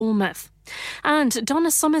Bournemouth. And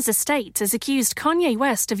Donna Summer's estate has accused Kanye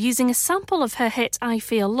West of using a sample of her hit I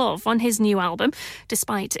Feel Love on his new album,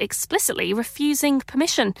 despite explicitly refusing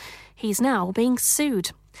permission. He's now being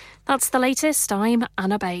sued. That's the latest. I'm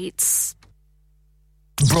Anna Bates.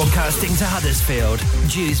 Broadcasting to Huddersfield,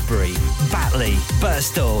 Dewsbury, Batley,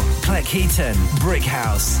 Birstall, Cleckheaton,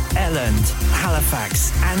 Brickhouse, Elland, Halifax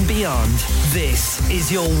and beyond. This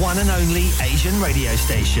is your one and only Asian radio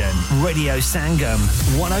station. Radio Sangam,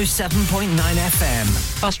 107.9 FM.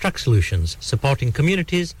 Fast Track Solutions, supporting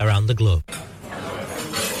communities around the globe.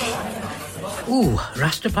 Ooh,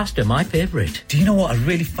 Rasta pasta, my favourite. Do you know what I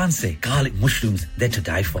really fancy? Garlic mushrooms, they're to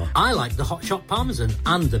die for. I like the hot shot parmesan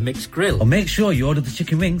and the mixed grill. Or make sure you order the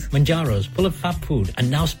chicken wings. Manjaro's, full of fab food, and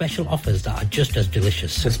now special offers that are just as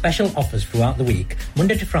delicious. With special offers throughout the week,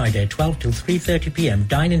 Monday to Friday, 12 till 3:30pm,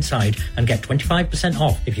 dine inside and get 25%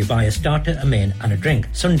 off if you buy a starter, a main and a drink.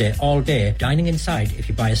 Sunday, all day, dining inside. If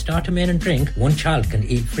you buy a starter, main and drink, one child can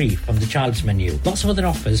eat free from the child's menu. Lots of other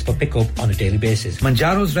offers for pick-up on a daily basis.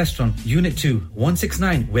 Manjaro's Restaurant, Unit 2,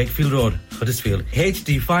 169 Wakefield Road, Huddersfield,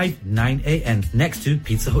 HD5 9AN, next to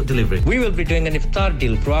Pizza Hut Delivery. We will be doing an iftar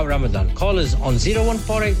deal throughout Ramadan. Call us on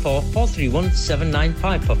 01484 431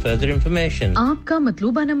 795 for further information. आपका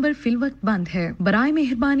मतलूबा number fill वक्त बंद है। बराए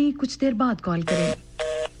मेहरबानी कुछ देर बाद call करें।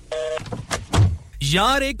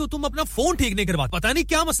 यार एक तो तुम अपना फोन ठीक नहीं करवा पता नहीं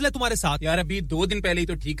क्या मसला है तुम्हारे साथ यार अभी 2 दिन पहले ही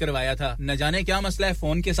तो ठीक करवाया था न जाने क्या मसला है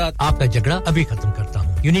फोन के साथ आपका झगड़ा अभी खत्म करता हूं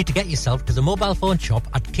You need to get yourself to the mobile phone shop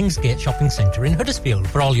at Kingsgate Shopping Centre in Huddersfield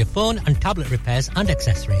for all your phone and tablet repairs and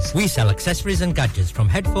accessories. We sell accessories and gadgets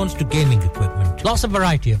from headphones to gaming equipment. Lots of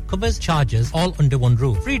variety of covers, chargers, all under one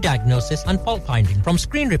roof. Free diagnosis and fault finding. From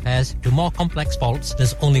screen repairs to more complex faults,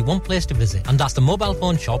 there's only one place to visit, and that's the mobile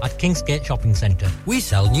phone shop at Kingsgate Shopping Centre. We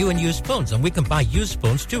sell new and used phones, and we can buy used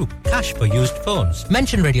phones too. Cash for used phones.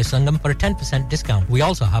 Mention Radio Sangam for a 10% discount. We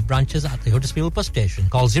also have branches at the Huddersfield bus station.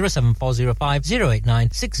 Call 07405 089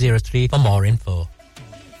 603 for more info.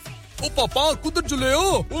 ओ पापा कुदर जुले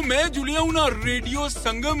हो ओ मैं जुलिया हूं ना radio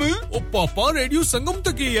संगम ओ पापा radio संगम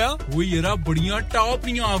तक गया वो येरा बढ़िया टॉप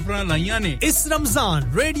नी ऑफर लाईया ने इस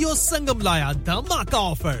रमजान रेडियो संगम लाया धमाका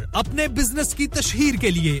ऑफर अपने बिजनेस की तशहीर के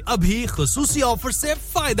लिए अभी खुसूसी ऑफर से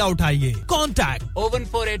फायदा उठाइए contact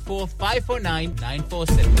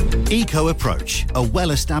 01484549947 Eco Approach a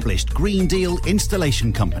well-established Green Deal installation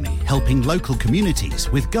company helping local communities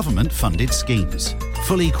with government funded schemes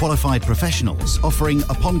fully qualified professionals offering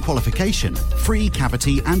upon qualification free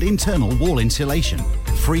cavity and internal wall insulation,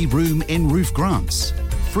 free room in roof grants,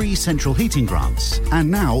 free central heating grants, and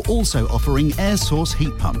now also offering air source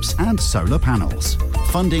heat pumps and solar panels.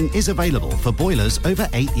 Funding is available for boilers over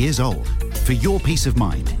 8 years old. For your peace of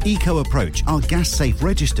mind, Eco Approach are gas safe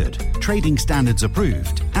registered, trading standards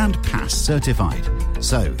approved, and PASS certified.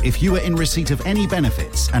 So, if you are in receipt of any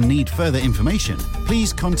benefits and need further information,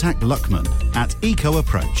 please contact Luckman at Eco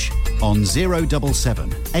Approach on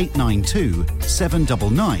 077 892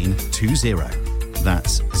 79920.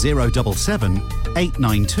 That's 077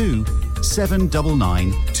 892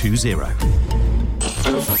 79920.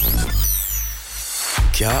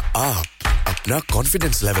 क्या आप अपना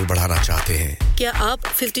confidence level बढ़ाना चाहते हैं? क्या आप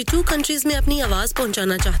 52 countries में अपनी आवाज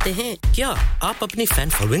पहुंचाना चाहते हैं? क्या आप अपनी फैन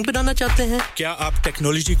फॉलोइंग बढ़ाना चाहते हैं? क्या आप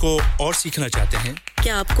टेक्नोलॉजी को और सीखना चाहते हैं?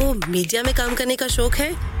 क्या आपको मीडिया में काम करने का शौक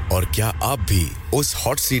है? और क्या आप भी उस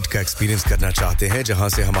हॉट सीट का एक्सपीरियंस करना चाहते हैं जहां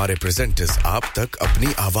से हमारे प्रेजेंटर्स आप तक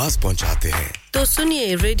अपनी आवाज पहुंचाते हैं? तो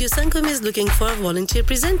सुनिए, Radio Sangam is looking for volunteer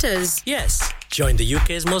presenters. Yes, join the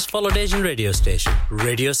UK's most followed Asian radio station,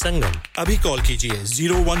 Radio Sangam. अभी कॉल कीजिए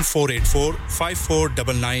 01484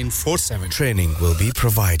 549947. Training will be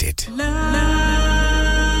provided.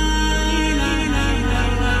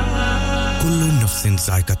 Kullu नफ्सिन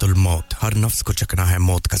जायकातुल मौत हर नफ्स को चखना है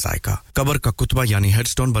मौत का जायका कब्र का कुतबा यानी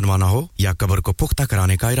हेडस्टोन बनवाना हो या कब्र को पुख्ता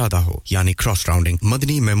कराने का इरादा हो यानी cross rounding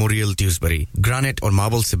Madani memorial Dewsbury granite और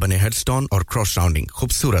मार्बल से बने हेडस्टोन और क्रॉस राउंडिंग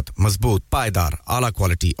खूबसूरत मजबूत पायदार आला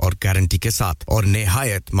क्वालिटी और गारंटी के साथ और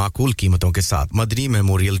निहायत माकूल कीमतों के साथ मदनी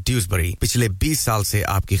मेमोरियल ड्यूसबरी पिछले 20 साल से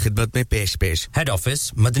आपकी खिदमत में पेश head office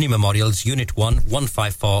Madani memorials unit 1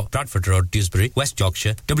 154 Bradford road Dewsbury West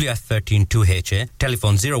Yorkshire WF13 2HA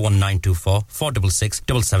telephone 01924 466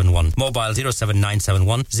 771 mobile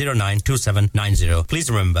 07971 092790 please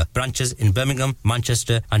remember branches in Birmingham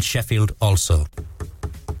Manchester and Sheffield also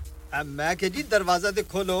मैं के जी दरवाजा दे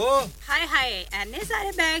खोलो हाय हाय एने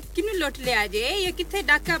सारे बैग किनु लुट ले आजे ये किथे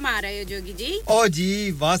डाका मार रहे हो जोगी जी ओ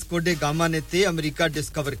जी वास्को डे गामा ने ते अमेरिका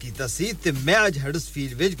डिस्कवर कीता सी ते मैं आज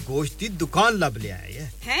हडर्सफील्ड विच गोश्त दी दुकान लब ले आया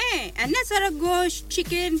है एना सारा गोश्त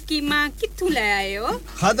चिकन कीमा कित्थों ले आए हो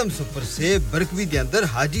खादम सुपर से बरकवी दे अंदर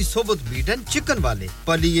हाजी सोबत मीट एंड चिकन वाले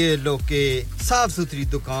पलिए लोके साफ सुथरी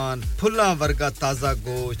दुकान फुल्ला वर्गा ताजा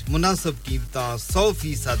गोश्त मुनासिब कीमतां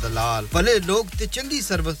 100% दलाल भले लोग ते चंगी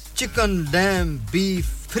service chicken lamb beef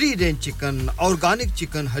free range chicken organic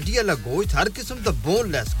chicken हड्डी वाला गोश्त हर किस्म दा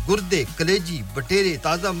बोनलेस गुर्दे कलेजी बटेरे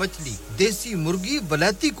ताजा मछली देसी मुर्गी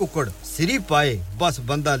बलाती कुकड़ सिरी पाए बस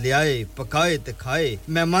बंदा ले आए पकाए ते खाए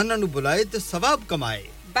मेहमानां नु बुलाए ते सवाब कमाए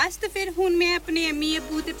बस तो फिर हुन मैं अपने अम्मी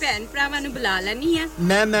अब्बू ते भैन भरावां नु बुला लनी है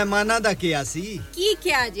मैं मेहमानां दा किया सी की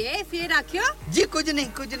क्या जे फिर आखियो जी कुछ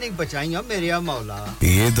नहीं बचाइयो मेरे मौला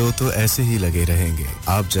ये दो तो ऐसे ही लगे रहेंगे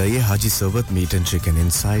आप जाइए हाजी सोबत meet and chicken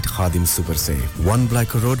inside Khadim super से 1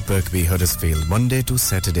 Black Road Birkby Huddersfield Monday to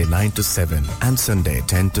Saturday 9 to 7 and Sunday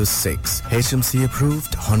 10 to 6 HMC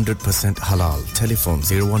approved 100% halal telephone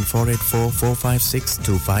 01484 456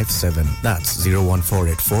 257 that's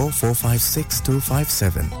 01484 456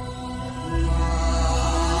 257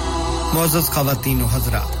 मोअज़्ज़ज़ ख़वातीन व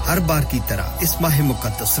हज़रात हर बार की तरह इस माह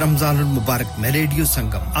मुक़द्दस रमज़ानुल मुबारक में रेडियो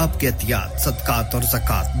संगम आपके अतियात सदकात और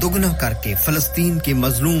ज़कात दुगना करके फ़लस्तीन के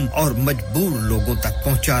मज़लूम और मजबूर लोगों तक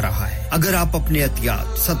पहुंचा रहा है अगर आप अपने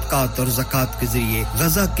अतियात सदकात और ज़कात के ज़रिए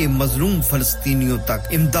गज़ा के मज़लूम फ़लस्तीनियों तक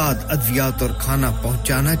इमदाद अद्वियात और खाना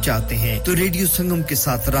पहुंचाना चाहते हैं तो रेडियो संगम के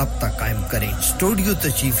साथ राब्ता कायम करें स्टूडियो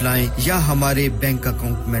तशरीफ लाएं या हमारे बैंक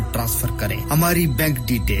अकाउंट में ट्रांसफर करें हमारी bank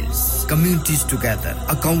details communities together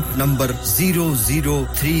account number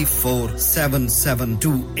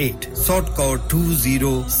 00347728 sort code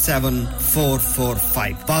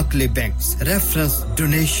 207445 Barclays Banks reference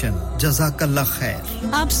donation jazakallah khair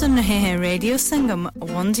आप सुन रहे हैं रेडियो संगम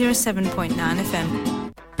 107.9 FM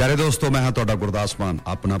प्यारे दोस्तों मैं हां ਤੁਹਾਡਾ ਗੁਰਦਾਸ ਮਾਨ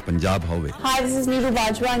ਆਪਣਾ ਪੰਜਾਬ ਹੋਵੇ hi this is Neeru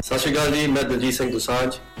Bajwa सत श्री अकाल जी मैं दलजीत सिंह दुसांझ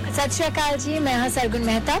सत श्री अकाल जी मैं हां सरगुन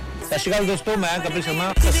मेहता सत श्री अकाल दोस्तों मैं कपिल शर्मा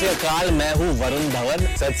सत श्री अकाल मैं हूं वरुण धवन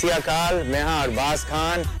सत श्री अकाल मैं हां अरबाज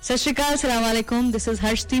खान सत श्री अकाल अस्सलाम वालेकुम this is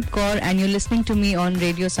Harshdeep Kaur and you are listening to me on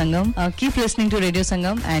radio Sangam keep listening to radio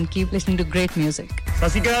Sangam and keep listening to great music सत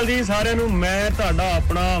श्री अकाल जी साਰਿਆਂ ਨੂੰ ਮੈਂ ਤੁਹਾਡਾ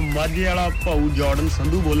ਆਪਣਾ ਮਾਝੇ ਵਾਲਾ ਭਾਊ ਜਾਰਡਨ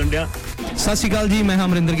ਸੰਧੂ ਬੋਲਣ ਡਿਆ सत श्री अकाल जी मैं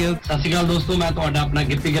अमरिंदर गिल सत श्री अकाल दोस्तों मैं ਤੁਹਾਡਾ ਆਪਣਾ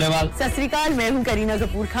ਗਿੱਪੀ ਗਰੇਵਾਲ सत श्री अकाल मैं हूं Kareena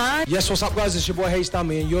Kapoor Khan Yes what's up guys it's your boy Hayes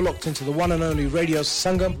Dami and you're locked into the one and only Radio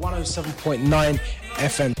Sangam 107.9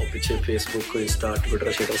 FM पीछे Facebook Insta Twitter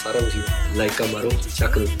शेयर सारा कुछ लाइक का मारो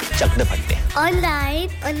चक दे फटते online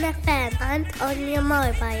on FM and on your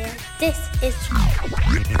mobile this is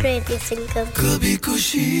Radio Sangam कभी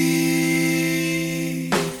खुशी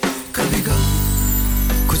कभी गम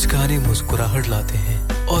कुछ गाने मुस्कुराहट लाते हैं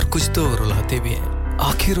और कुछ तो रुलाते भी हैं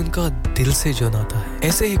आखिर उनका दिल से जो नाता है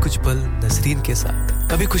ऐसे ही कुछ पल नसरीन के साथ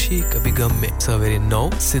कभी खुशी कभी गम में सवेरे 9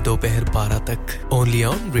 से दोपहर 12 तक ओनली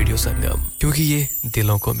ऑन रेडियो संगम क्योंकि ये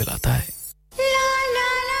दिलों को मिलाता है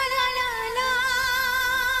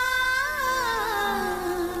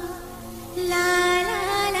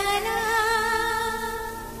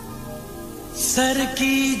सर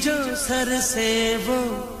की जो सर से वो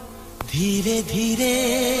धीरे धीरे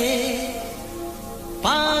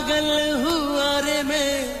पागल हुआ रे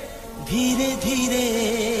मैं धीरे धीरे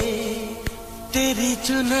तेरी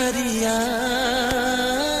चुनरिया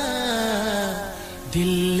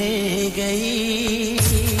दिल ले गई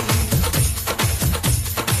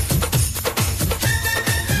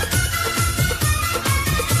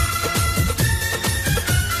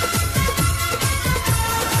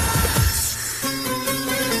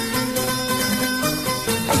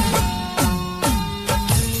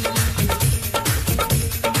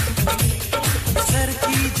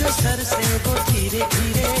सर से वो धीरे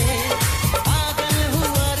धीरे पागल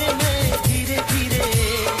हुआ रे मैं धीरे धीरे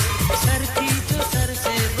सर की जो सर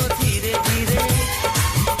से वो धीरे धीरे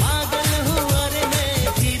पागल हुआ रे मैं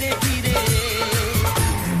धीरे धीरे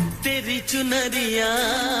तेरी चुनरिया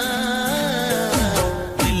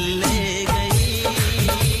दिल ले गई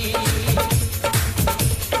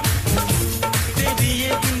तेरी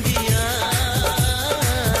ये बिंदिया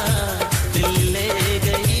दिल ले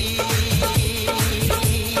गई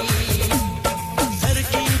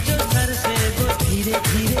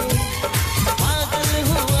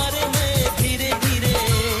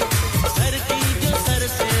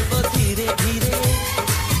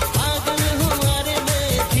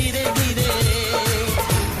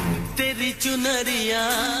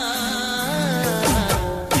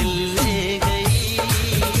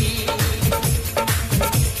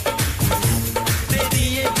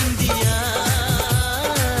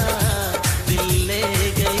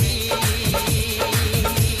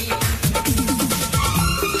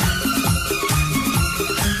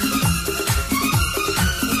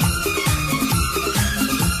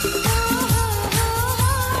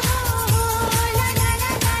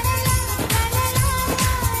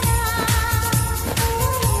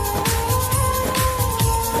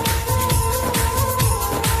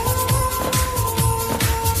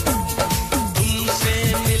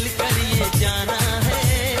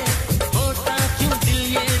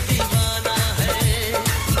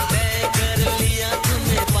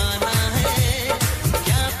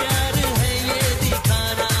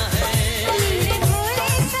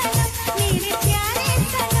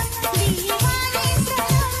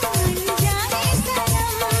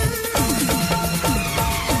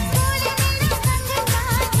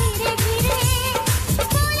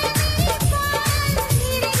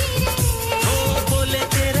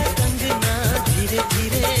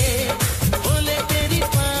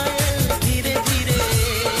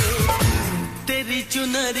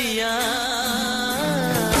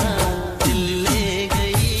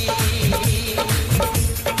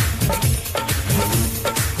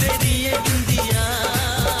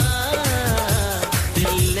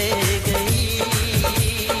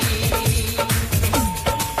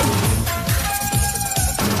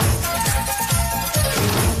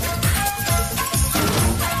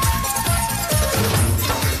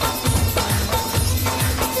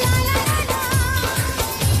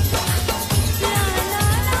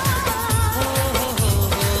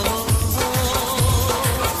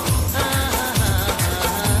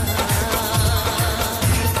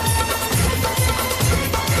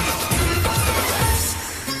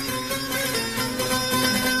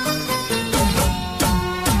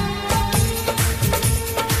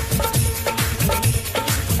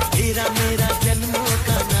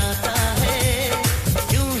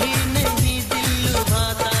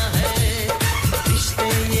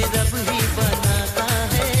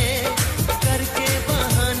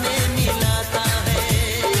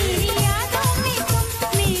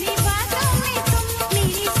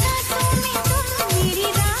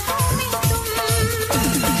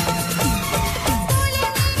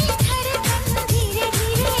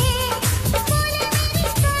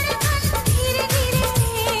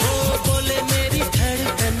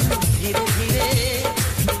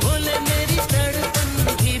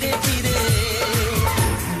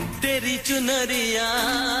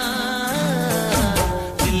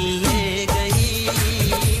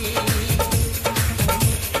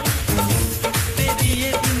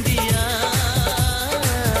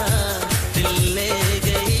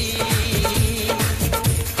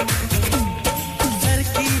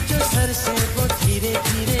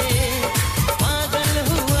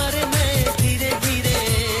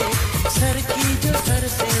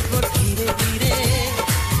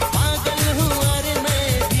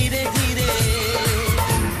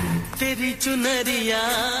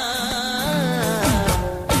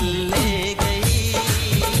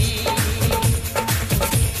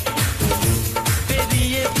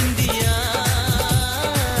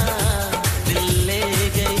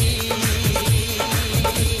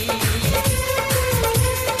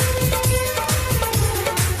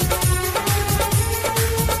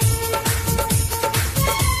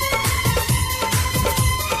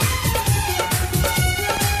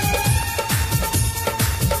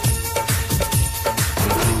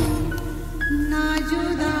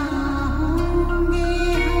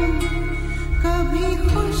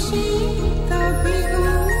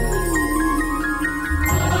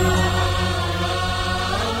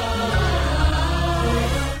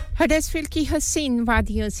हडर्सफील्ड की हसीन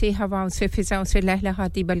वादियों से हवाओं से फिजाओं से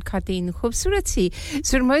लहलहाती बलखातीन खूबसूरत सी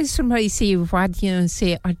सुरमई सी वादियों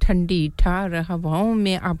से और ठंडी ठार हवाओं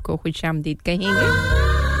में आपको खुशामदीद कहेंगे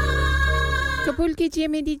कबूल कीजिए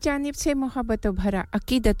मेरी जानिब से मोहब्बत भरा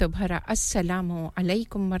अकीदत भरा अस्सलामु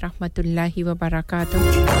अलैकुम व रहमतुल्लाहि व बरकातहू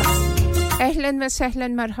अहलन व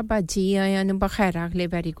सहलन मरहबा जी आयान बखैर अगले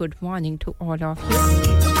very good morning to all of you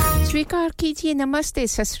स्वीकार कीजिए नमस्ते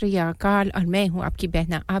सत श्री अकाल और मैं हूं आपकी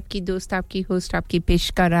बहना आपकी दोस्त आपकी होस्ट आपकी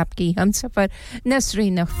पेशकार आपकी हमसफर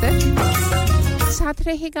नसरीन अख्तर साथ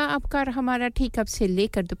रहेगा आपका और हमारा ठीक अब से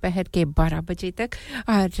लेकर दोपहर के 12 बजे तक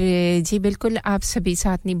और जी बिल्कुल आप सभी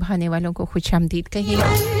साथ निभाने वालों को खुशामदीद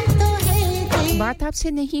कहेंगे बात आपसे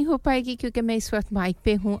नहीं हो पाएगी क्योंकि मैं इस वक्त माइक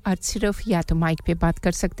पे हूं और सिर्फ या तो माइक पे बात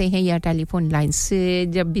कर सकते हैं या टेलीफोन लाइंस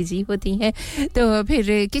जब बिजी होती हैं तो फिर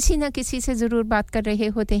किसी ना किसी से जरूर बात कर रहे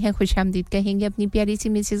होते हैं खुशामदीद कहेंगे अपनी प्यारी सी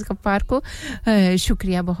मिसेस गफ्फार को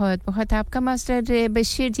शुक्रिया बहुत बहुत आपका मास्टर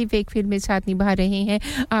बशीर जी वेकफील्ड में साथ निभा रहे हैं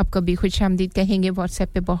आपको भी खुशामदीद कहेंगे व्हाट्सएप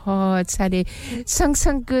पे बहुत सारे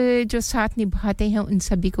संग जो साथ निभाते हैं उन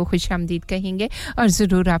सभी को खुशामदीद कहेंगे और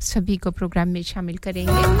जरूर आप सभी को प्रोग्राम में शामिल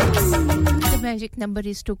करेंगे magic number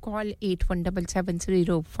is to call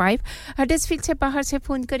 817705 Huddersfield से बाहर से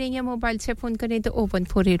फोन करेंगे मोबाइल से फोन करें तो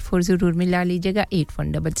 01484 जरूर मिला लीजिएगा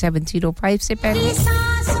 817705 से पहले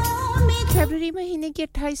फरवरी महीने की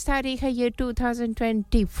 28 तारीख है ये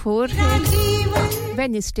 2024 है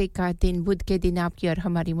वेडनेसडे का दिन बुध के दिन आपकी और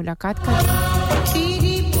हमारी मुलाकात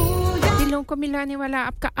करेंगे दिलों को मिलाने वाला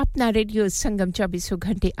आपका अपना रेडियो संगम 24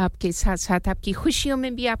 घंटे आपके साथ-साथ आपकी खुशियों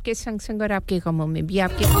में भी आपके संग और आपके गमों में भी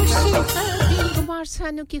आपके कुमार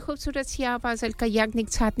सानू की खूबसूरत सी आवाज अलका याग्निक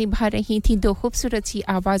साथ निभा रही थी दो खूबसूरत सी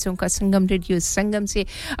आवाजों का संगम रेडियो संगम से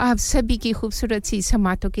आप सभी की खूबसूरत सी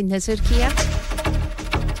समातों की नजर किया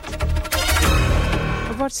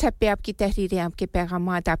व्हाट्सएप पे आपकी तहरीरें आपके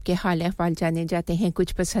पैगामात आपके हाल अहवाल जाने जाते हैं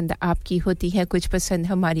कुछ पसंद आपकी होती है कुछ पसंद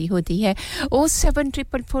हमारी होती है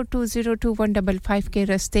 07442021155 के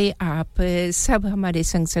रास्ते आप सब हमारे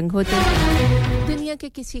संग होते हैं दुनिया के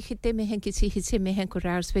किसी खित्ते में हैं किसी हिस्से में हैं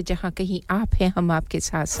कुरार्स पे जहां कहीं आप हैं हम आपके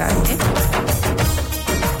साथ हैं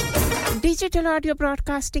डिजिटल ऑडियो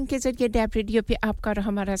ब्रॉडकास्टिंग के जरिए डैब रेडियो पे आपका और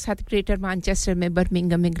हमारा साथ ग्रेटर मैनचेस्टर में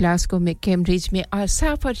बर्मिंघम में ग्लासगो में कैम्ब्रिज में और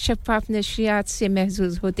साफ और शफाफ नशरियात से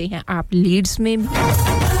महसूस होते हैं आप लीड्स में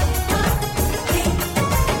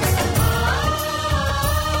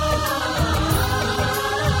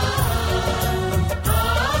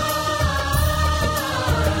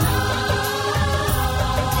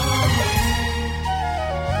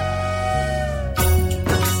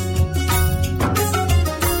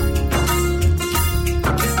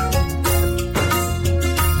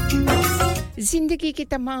जिंदगी की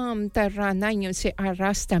तमाम तरानाइयों से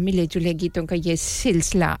आरास्ता मिले जुले गीतों का ये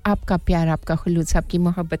सिलसिला आपका प्यार आपका खुलूस आपकी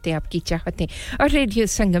मोहब्बतें आपकी चाहतें और रेडियो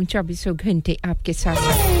संगम 24 घंटे आपके साथ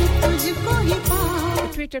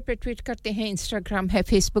ट्विटर पे ट्वीट करते हैं इंस्टाग्राम है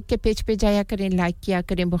फेसबुक के पेज पे जाया करें लाइक किया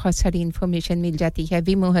करें बहुत सारी इंफॉर्मेशन मिल जाती है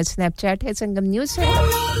वीमो है स्नैपचैट है संगम न्यूज़ है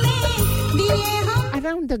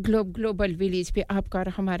around the globe global village पे आपका और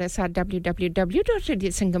हमारा साथ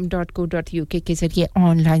www.radiosangam.co.uk के जरिए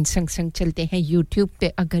ऑनलाइन संग चलते हैं YouTube पे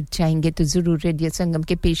अगर जाएंगे तो जरूर रेडियो संगम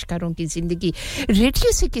के पेशकारों की जिंदगी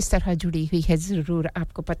रेडियो से किस तरह जुड़ी हुई है जरूर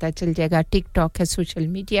आपको पता चल जाएगा टिकटॉक है सोशल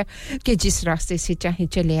मीडिया के जिस रास्ते से चाहे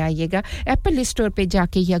चले आइएगा एप्पल स्टोर पे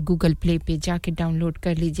जाके या गूगल प्ले पे जाके डाउनलोड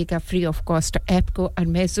कर लीजिएगा फ्री ऑफ कॉस्ट ऐप को और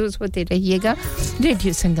महसूस होते रहिएगा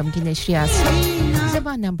रेडियो संगम की नशरियात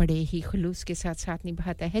ज़बाना बड़े ही खुलूस के साथ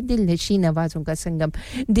निभाता है दिल नशीन आवाजों का संगम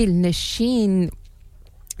दिल नशीन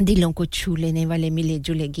दिलों को छू लेने वाले मिले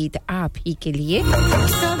जुले गीत आप ही के लिए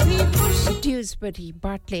ड्यूसबरी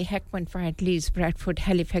बाटले हैकमनफाइड Leeds Bradford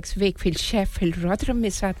Halifax Wakefield Sheffield रॉथरम में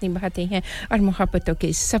साथ निभाते हैं और मोहब्बतों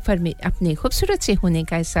के सफर में अपने खूबसूरत से होने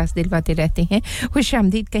का एहसास दिलवाते रहते हैं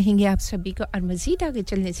खुशामदीद कहेंगे आप सभी को और मजीद आगे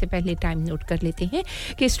चलने से पहले टाइम नोट कर लेते हैं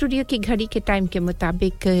कि स्टूडियो की घड़ी के टाइम के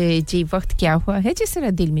मुताबिक जी वक्त क्या हुआ है जिस तरह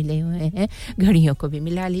दिल मिले हुए हैं घड़ियों को भी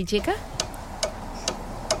मिला लीजिएगा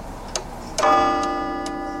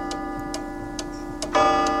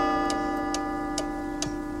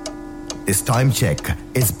This time check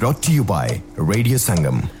is brought to you by Radio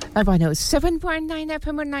Sangam. 107.9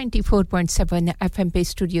 FM और 94.7 FM पे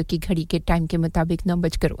स्टूडियो की घड़ी के टाइम के मुताबिक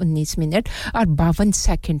 9:19 और 52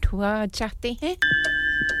 सेकंड हुआ चाहते हैं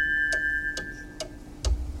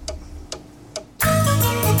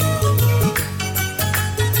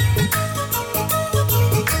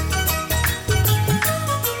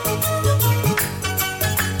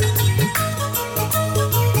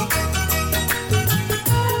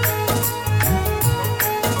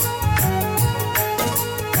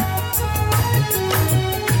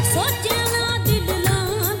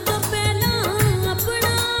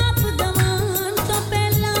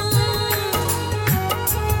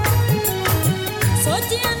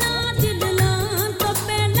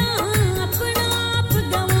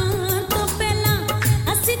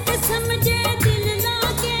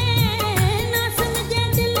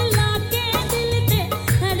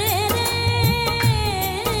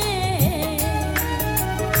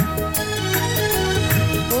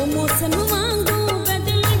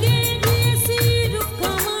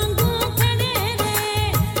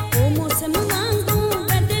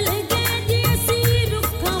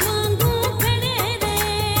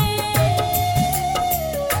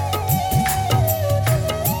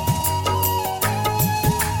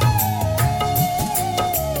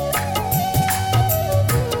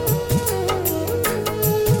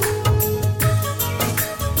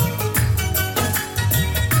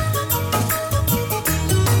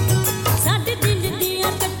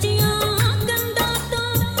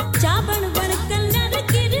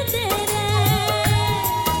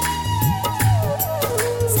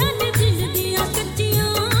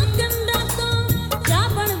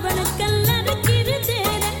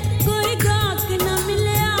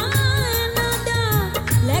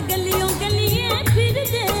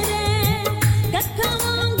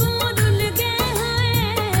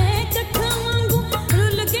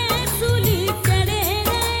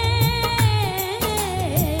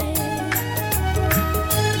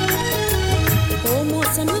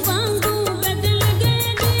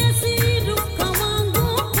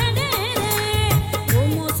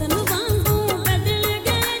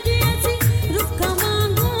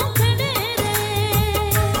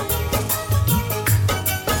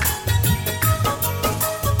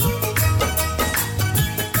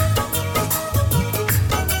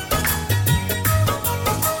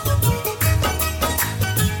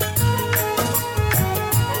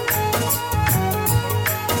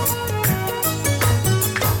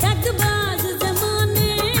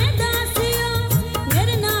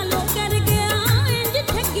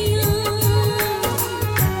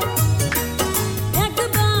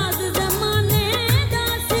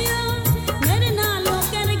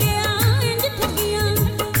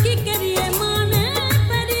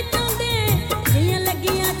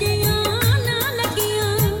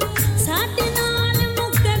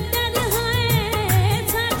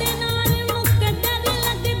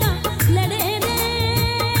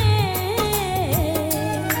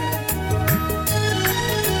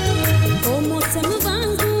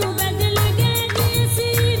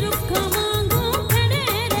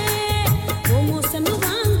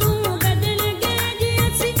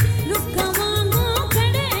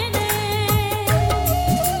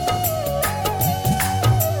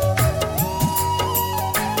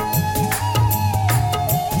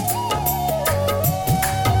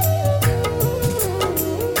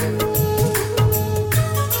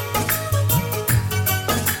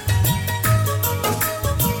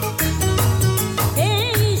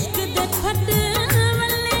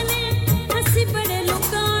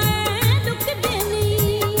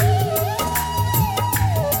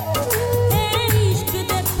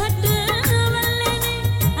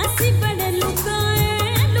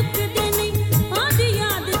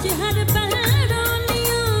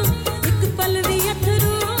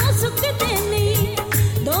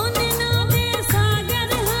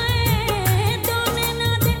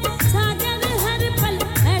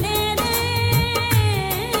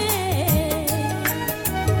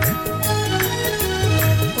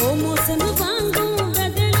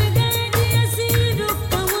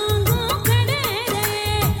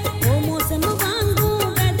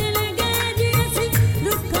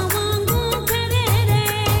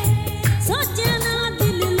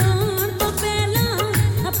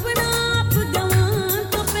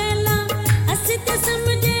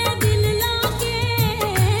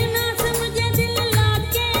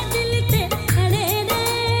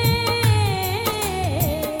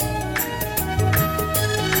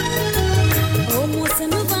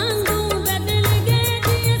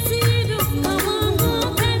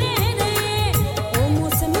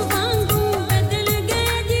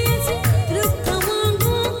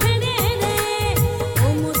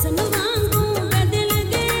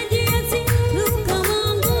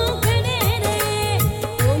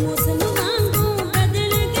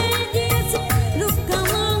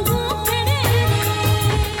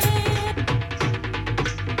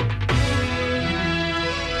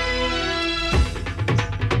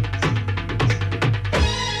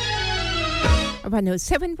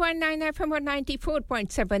 107.9 FM और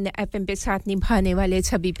 94.7 FM पे साथ निभाने वाले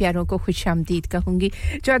सभी प्यारों को खुशामदीद कहूंगी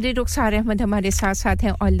चौधरी रुखसार अहमद हमारे साथ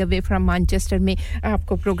हैं all the way from Manchester में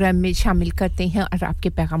आपको प्रोग्राम में शामिल करते हैं और आपके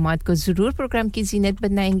पैगामात को ज़रूर प्रोग्राम की ज़ीनत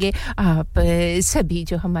बनाएंगे आप सभी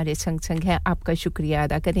जो हमारे संग हैं आपका शुक्रिया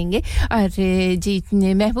अदा करेंगे और जी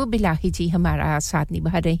महबूब इलाही जी हमारा साथ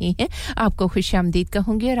निभा रहे हैं आपको खुशामदीद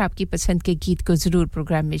कहूंगी और आपकी पसंद के गीत को ज़रूर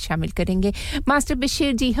प्रोग्राम में शामिल करेंगे मास्टर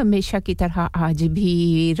बशीर जी हमेशा की तरह आज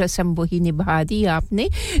भी रस्म वही निभा दी आपने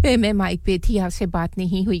मैं माइक पे थी आपसे बात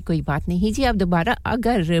नहीं हुई कोई बात नहीं जी आप दोबारा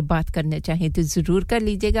अगर बात करना चाहें तो ज़रूर कर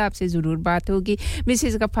लीजिएगा आपसे ज़रूर बात होगी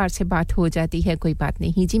मिसेस गफ्फार से बात हो जाती है कोई बात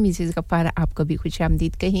नहीं जी मिसेस गफ्फार आपको भी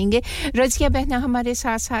खुशामदीद कहेंगे रज़िया बहना हमारे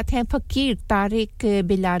साथ हैं Faqir Tariq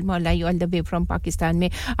Bilal Maulai all the way from Pakistan में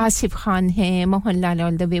आसिफ खान हैं Mohan Lal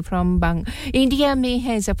all the way from India में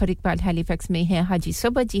है ज़फर इकबाल हैलिफैक्स में है हाजी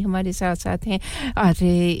सबत जी हमारे साथ हैं और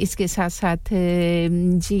इसके साथ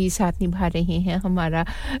जी साथ निभा रहे हैं हमारा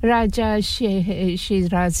राजा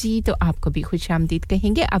शिराजी तो आपको भी खुशामदीद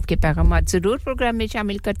कहेंगे आपके पैगामात ज़रूर प्रोग्राम में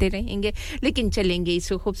शामिल करते रहेंगे लेकिन चलेंगे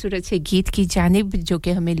इस खूबसूरत से गीत की जानिब जो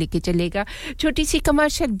कि हमें लेके चलेगा छोटी सी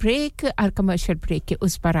कमर्शियल ब्रेक और कमर्शियल ब्रेक के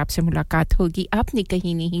उस पर आपसे मुलाकात होगी आपने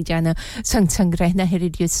कहीं नहीं जाना संग रहना है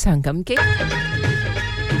रेडियो संगम के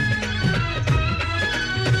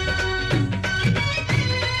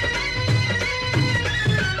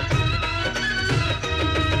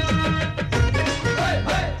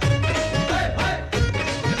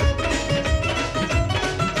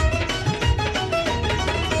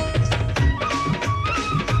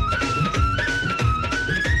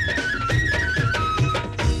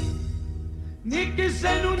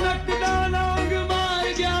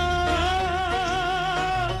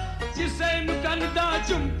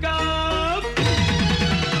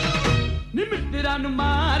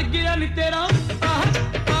मार गया नी तेरा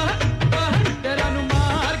तेरा नु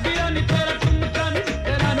मार गया नी तेरा चुमका नी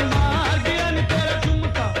तेरा नु मार गया नी तेरा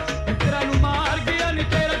चुमका तेरा नु मार गया नी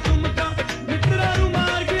तेरा चुमका तेरा नु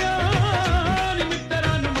मार गया नी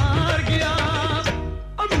तेरा नु मार गया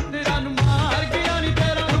अब तेरा नु मार गया नी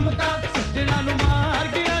तेरा चुमका तेरा नु मार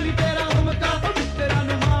गया नी तेरा चुमका तेरा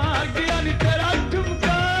नु मार गया नी तेरा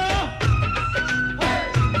चुमका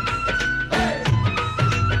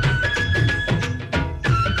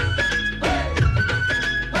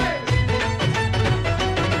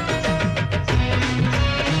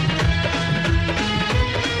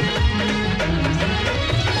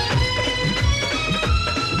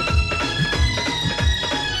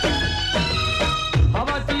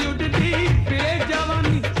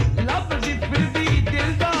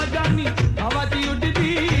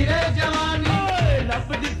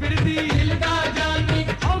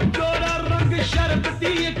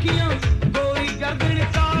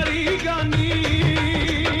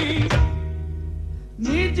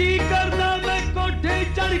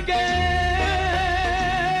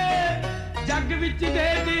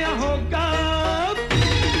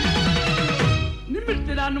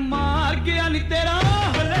मार गया नी तेरा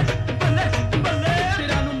बल्ले बल्ले बल्ले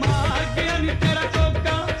तेरा नु मार गया नी तेरा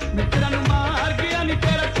कोका तेरा नु मार गया नी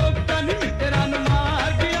तेरा कोका नी तेरा नु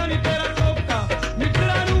मार गया नी तेरा कोका नी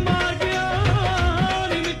तेरा नु मार गया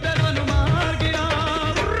नी तेरा नु मार गया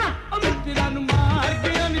अब तेरा नु मार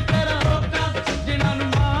गया नी तेरा कोका तेरा नु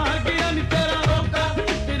मार गया नी तेरा कोका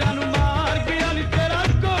तेरा नु मार गया नी तेरा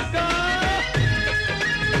कोका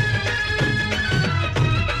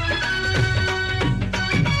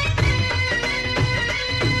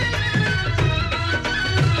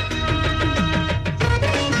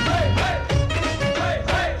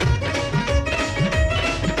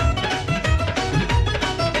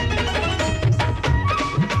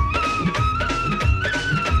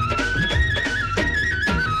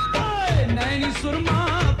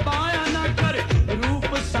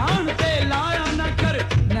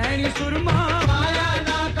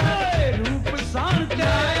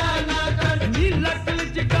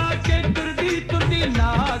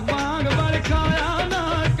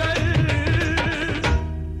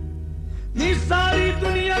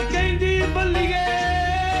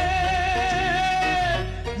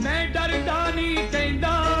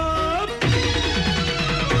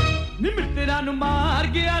मार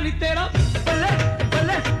गया नी तेरा बल्ले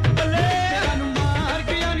बल्ले बल्ले तेरा नु मार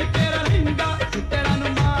गया नी तेरा लिंगा तेरा नु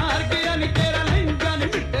मार गया नी तेरा लिंगा नी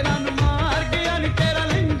तेरा नु मार गया नी तेरा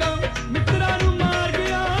लिंगा तेरा नु मार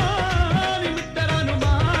गया नी तेरा नु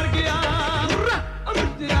मार गया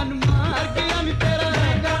तेरा नु मार गया नी तेरा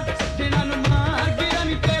लिंगा तेरा नु मार गया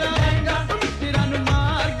नी तेरा लिंगा तेरा नु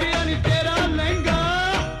मार गया नी तेरा लिंगा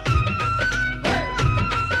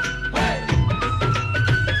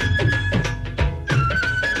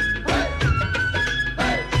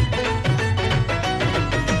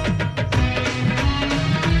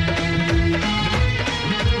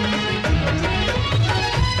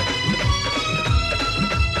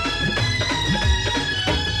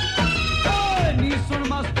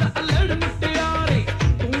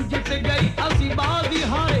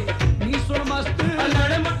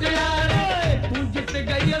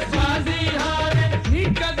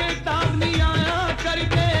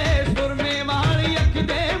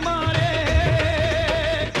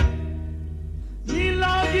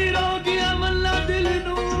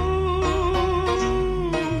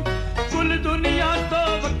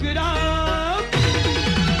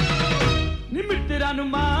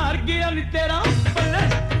मार गया नी तेरा बल्ले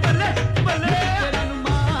बल्ले बल्ले तेरा नु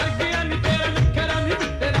मार गया नी तेरा नखरा नी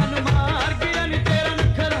तेरा नु मार गया नी तेरा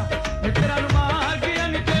नखरा तेरा नु मार गया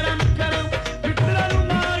नी तेरा नखरा तेरा नु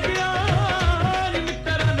मार गया नी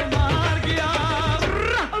तेरा नु मार गया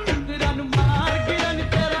तेरा नु मार गया नी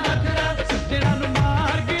तेरा नखरा तेरा नु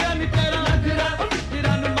मार गया नी तेरा नखरा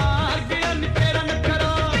तेरा नु मार गया नी तेरा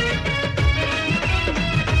नखरा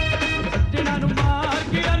तेरा नु मार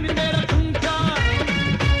गया नी तेरा ठुमका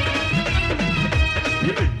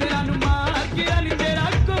तेरा नु मार गया नी तेरा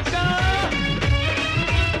कोका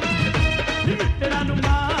तेरा नु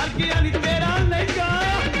मार गया नी तेरा लहंगा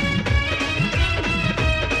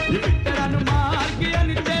तेरा नु मार गया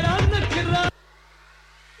नी तेरा नखरा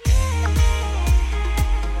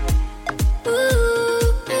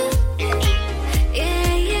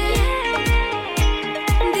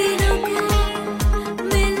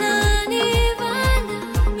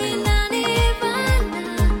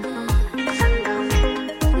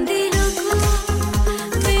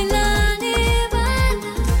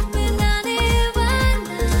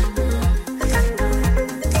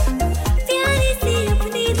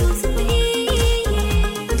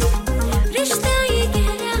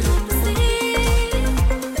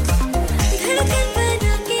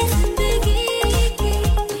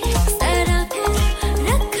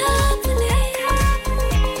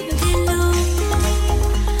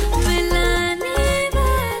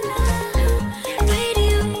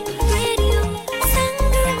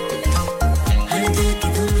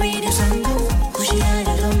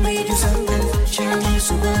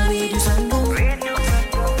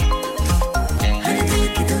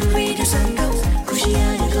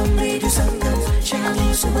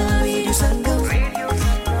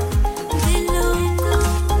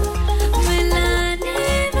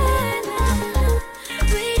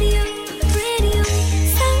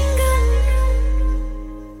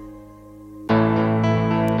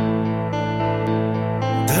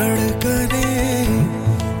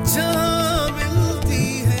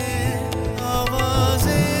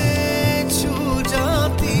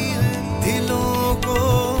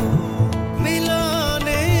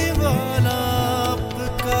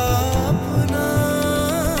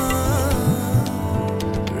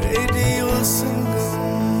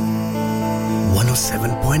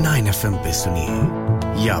FM पे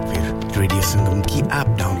सुनिए या फिर रेडियो संगम की ऐप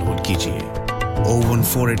डाउनलोड कीजिए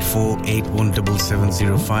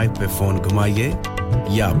 01484817705 पे फोन घुमाइए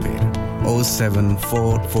या फिर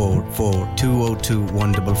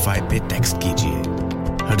 07444202155 पे टेक्स्ट कीजिए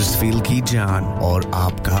हडर्सफील्ड की जान और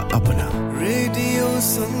आपका अपना रेडियो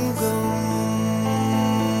संगम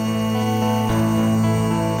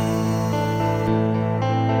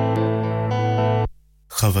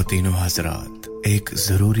ख़वातीन व हज़रात एक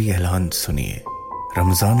ज़रूरी ऐलान सुनिए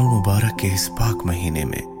रमज़ानुल मुबारक के इस पाक महीने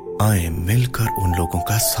में आए मिलकर उन लोगों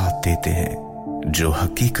का साथ देते हैं जो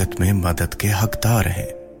हकीकत में मदद के हकदार हैं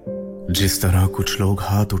जिस तरह कुछ लोग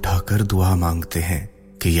हाथ उठाकर दुआ मांगते हैं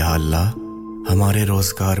कि या अल्लाह हमारे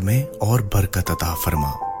रोजगार में और बरकत अता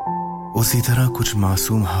फरमा उसी तरह कुछ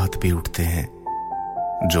मासूम हाथ भी उठते हैं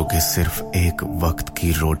जो कि सिर्फ एक वक्त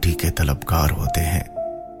की रोटी के तलबगार होते हैं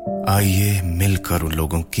आइए मिलकर उन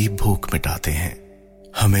लोगों की भूख मिटाते हैं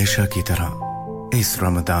हमेशा की तरह इस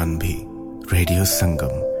रमजान भी रेडियो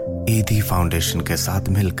संगम ईदी फाउंडेशन के साथ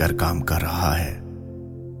मिलकर काम कर रहा है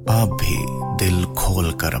आप भी दिल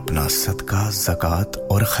खोलकर अपना सदका ज़कात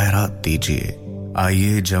और खैरात दीजिए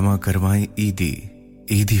आइए जमा करवाएं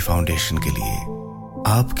ईदी फाउंडेशन के लिए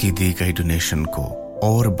आपकी दी गई डोनेशन को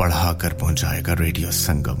और बढ़ाकर पहुंचाएगा रेडियो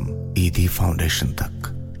संगम ईदी फाउंडेशन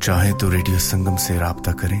तक चाहे तो रेडियो संगम से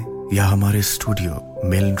राब्ता करें या हमारे स्टूडियो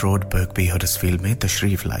मिलन रोड बर्कबी हडर्सफील्ड में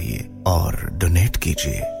तशरीफ लाइए और डोनेट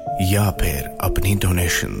कीजिए या फिर अपनी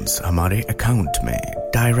डोनेशंस हमारे अकाउंट में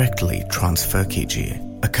डायरेक्टली ट्रांसफर कीजिए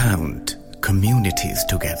account communities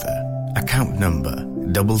together account number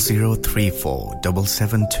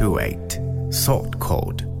 00347728 sort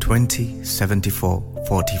code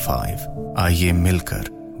 207445 आइए मिलकर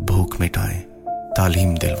भूख मिटाएं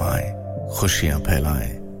तालीम दिलवाएं खुशियां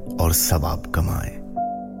फैलाएं और सवाब कमाएं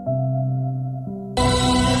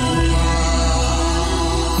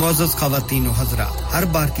मुअज़्ज़ज़ ख़वातीन व हज़रात हर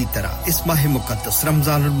बार की तरह इस माह मुक़द्दस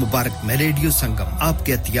रमज़ानुल मुबारक में रेडियो संगम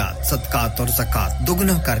आपके अतियात सदकात और ज़कात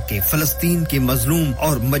दुगना करके फ़लस्तीन के मज़लूम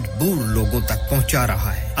और मजबूर लोगों तक पहुंचा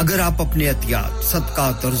रहा है अगर आप अपने अतियात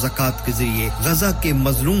सदकात और ज़कात के जरिए गजा के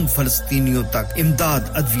मजलूम फलस्तीनियों तक इमदाद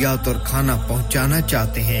अद्वियात और खाना पहुंचाना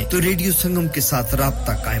चाहते हैं तो रेडियो संगम के साथ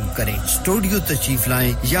राब्ता कायम करें स्टूडियो तशरीफ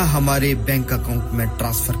लाएं या हमारे बैंक अकाउंट में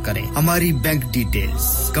ट्रांसफर करें हमारी bank details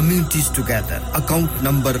communities together account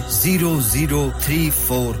number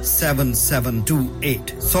 00347728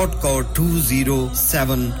 sort code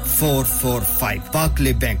 207445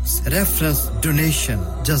 Berkeley banks reference donation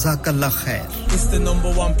जज़ाकल्लाह खैर It's the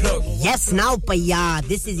number one plug. Yes, now, Paya.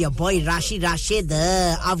 This is your boy Rashid.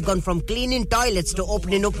 I've gone from cleaning toilets to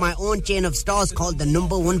opening up my own chain of stores called the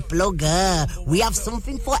number one plug. We have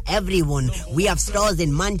something for everyone. We have stores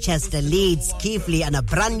in Manchester, Leeds, Keighley, and a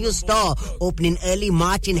brand new store opening early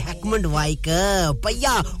March in Heckmond,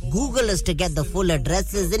 Paya, Google us to get the full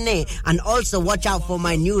addresses in it. And also watch out for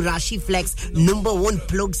my new Rashi Flex number one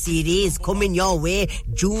plug series coming your way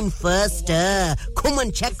June 1st. Come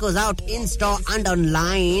and check us out in store and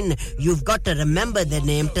online. You've got to remember the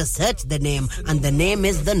name to search the name, and the name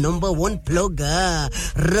is the number one plug.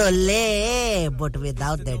 Relay, but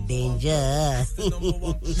without the danger.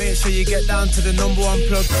 Make sure you get down to the number one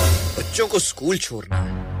plug. बच्चों को school छोड़ना है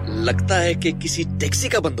लगता है कि किसी taxi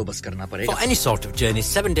का बंदोबस्त करना पड़ेगा For any sort of journey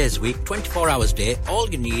 7 days a week 24 hours a day all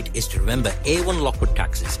you need is to remember A1 Lockwood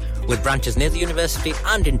Taxis with branches near the university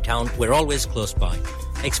and in town we're always close by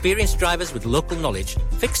experienced drivers with local knowledge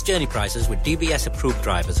fixed journey prices with DBS approved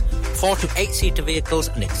drivers 4 to 8 seater vehicles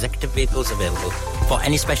and executive vehicles available for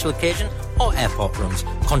any special occasion or airport runs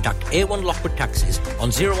contact A1 Lockwood Taxis on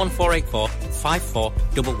 01484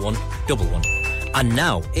 541111 And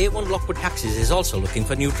now, A1 Lockwood Taxis is also looking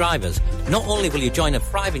for new drivers. Not only will you join a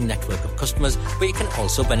thriving network of customers, but you can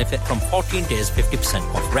also benefit from 14 days 50%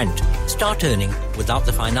 off rent. Start earning without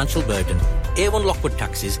the financial burden. A1 Lockwood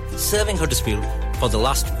Taxis, serving Huddersfield for the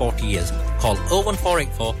last 40 years. Call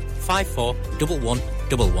 01484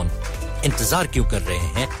 541111. इंतजार क्यों कर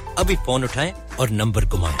रहे हैं? अभी phone उठाएं और number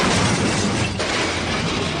घुमाएं.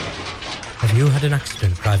 Have you had an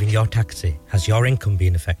accident driving your taxi? Has your income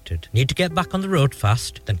been affected? Need to get back on the road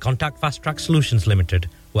fast? Then contact Fast Track Solutions Limited,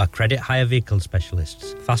 who are credit hire vehicle specialists.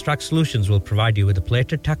 Fast Track Solutions will provide you with a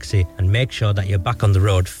plated taxi and make sure that you're back on the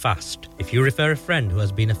road fast. If you refer a friend who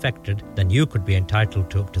has been affected, then you could be entitled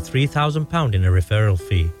to up to £3,000 in a referral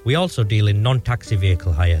fee. We also deal in non-taxi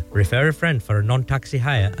vehicle hire. Refer a friend for a non-taxi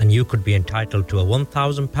hire and you could be entitled to a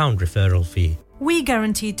 £1,000 referral fee. We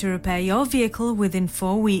guarantee to repair your vehicle within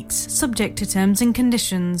 4 weeks, subject to terms and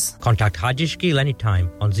conditions. Contact Haji Shkil anytime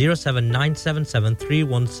on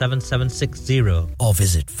 07977317760 or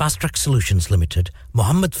visit Fast Track Solutions Limited,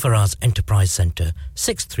 Mohammed Faraz Enterprise Centre,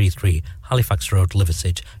 633 Halifax Road,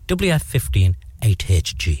 Liversedge, WF15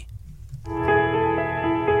 8HG.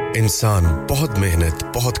 इंसान बहुत मेहनत,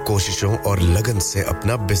 बहुत कोशिशों और लगन से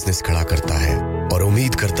अपना business खड़ा करता है और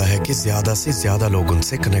उम्मीद करता है कि ज्यादा से ज्यादा लोग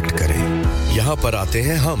उनसे कनेक्ट करें। यहाँ पर आते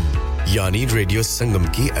हैं हम, यानी रेडियो संगम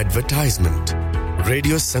की एडवर्टाइजमेंट।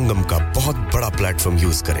 रेडियो संगम का बहुत बड़ा प्लेटफॉर्म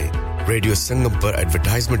यूज करें। रेडियो संगम पर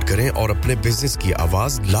एडवर्टाइजमेंट करें और अपने बिजनेस की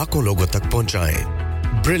आवाज लाखों लोगों तक पहुंचाएं।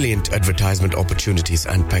 Brilliant advertisement opportunities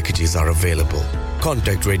and packages are available.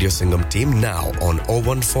 Contact Radio Sangam team now on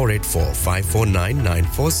 01484 549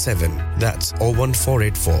 947. That's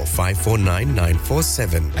 01484 549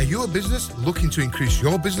 947. Are you a business looking to increase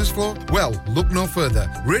your business flow? Well, look no further.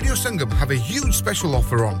 Radio Sangam have a huge special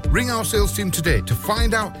offer on. Ring our sales team today to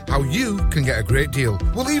find out how you can get a great deal.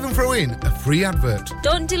 We'll even throw in a free advert.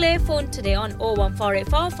 Don't delay, phone today on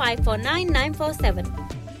 01484 549 947.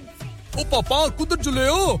 ओ पापा कुदर चले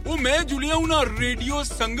हो ओ मैं जुलिया हूं ना radio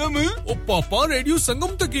संगम ओ पापा radio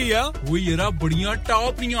संगम तक ही है वो येरा बढ़िया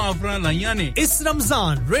टॉप नी ऑफर लाईया ने इस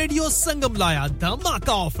रमजान रेडियो संगम लाया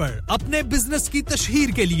धमाका ऑफर अपने बिजनेस की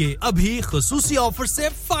तशहीर के लिए अभी खुसूसी ऑफर से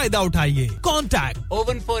फायदा उठाइए contact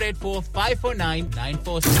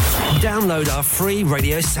 01484549946 Download our free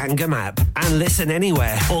Radio Sangam app and listen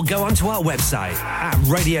anywhere or go onto our website at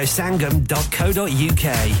radiosangam.co.uk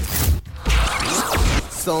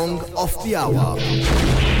Song of the Hour.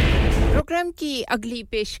 Program की अगली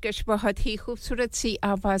पेशकश बहुत ही खूबसूरत सी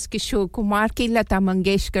आवाज किशोर कुमार की लता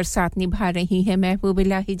मंगेशकर साथ निभा रही हैं महबूब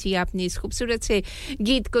इलाही जी आपने इस खूबसूरत से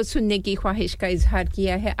गीत को सुनने की ख्वाहिश का इजहार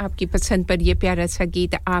किया है आपकी पसंद पर ये प्यारा सा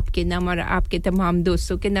गीत आपके नाम और आपके तमाम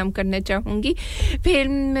दोस्तों के नाम करना चाहूंगी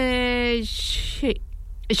फिल्म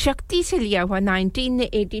शक्ति से लिया हुआ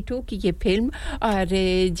 1982 की ये फिल्म और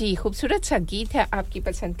जी खूबसूरत सा गीत है आपकी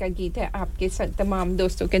पसंद का गीत है आपके तमाम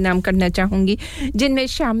दोस्तों के नाम करना चाहूंगी जिनमें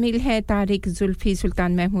शामिल हैं तारिक जुल्फी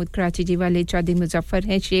सुल्तान महमूद कराची जी वाले चौधरी मुजफ्फर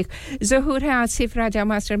हैं शेख ज़हूर है आसिफ राजा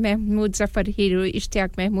मास्टर महमूद जफर हीरो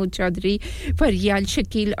इश्तियाक महमूद चौधरी फरियाल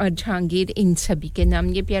शकील और जहांगीर इन सभी के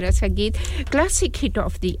नाम ये प्यारा सा गीत classic hit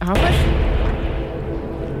of the our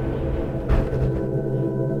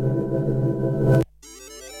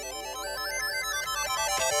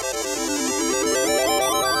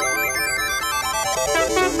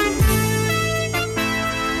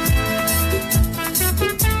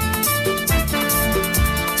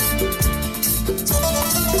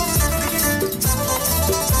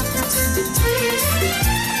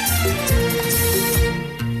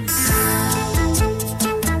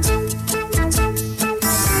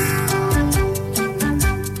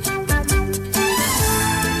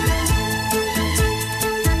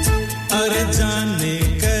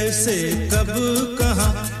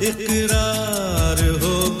इकरार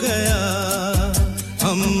हो गया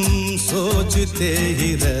हम सोचते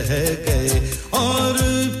ही रह गए और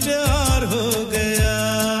प्यार हो गया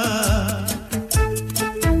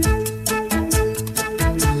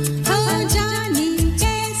हो जाने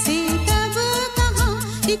कैसे कब कहां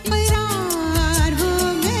इकरार हो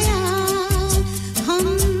गया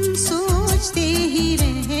हम सोचते ही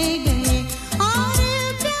रह गए और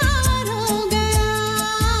प्यार हो गया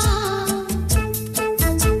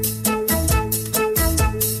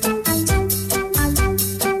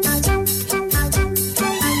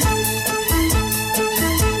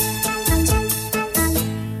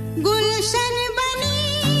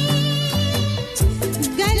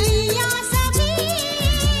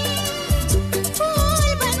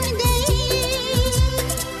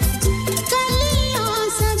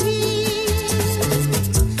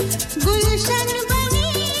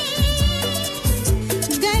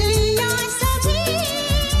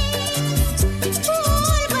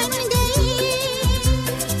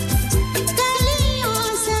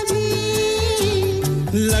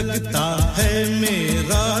लगता है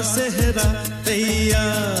मेरा सेहरा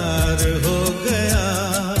तैयार हो गया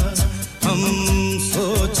हम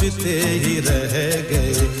सोचते ही रह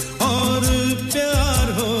गए और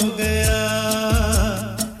प्यार हो गया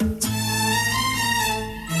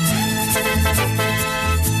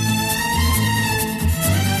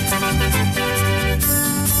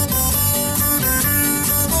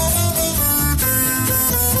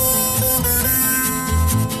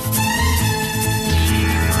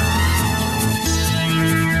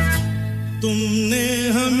तुमने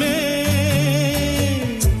हमें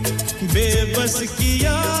बेबस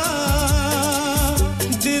किया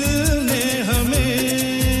दिल ने हमें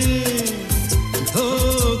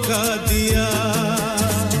धोखा दिया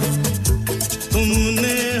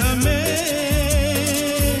तुमने हमें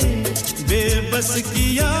बेबस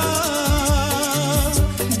किया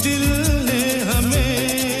दिल ने हमें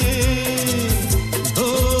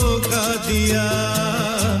धोखा दिया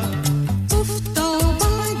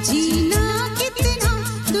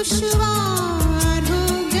दुश्वार हो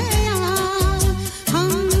गया हम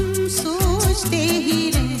सोचते ही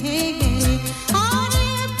रह गए और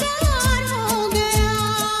प्यार हो गया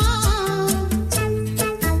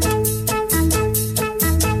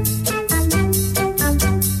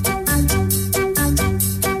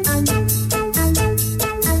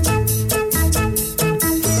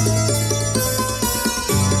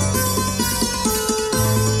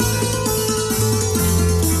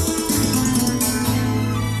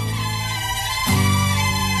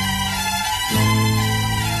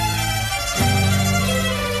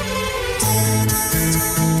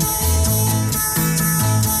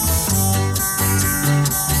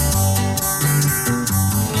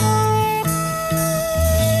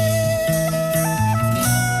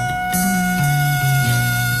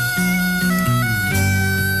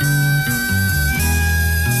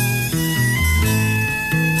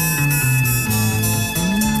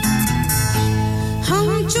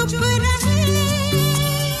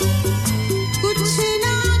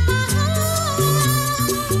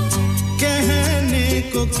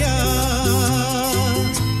क्या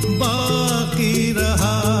बाकी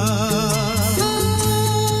रहा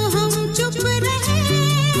हम चुप रहे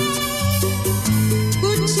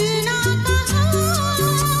कुछ ना कहा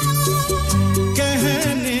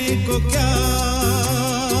कहने को क्या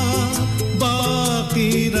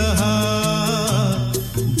बाकी रहा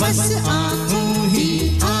बस आंखों ही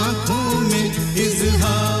आंखों में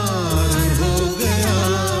इजहार हो गया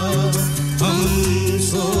हम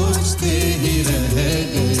सोचते ही रह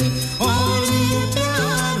गए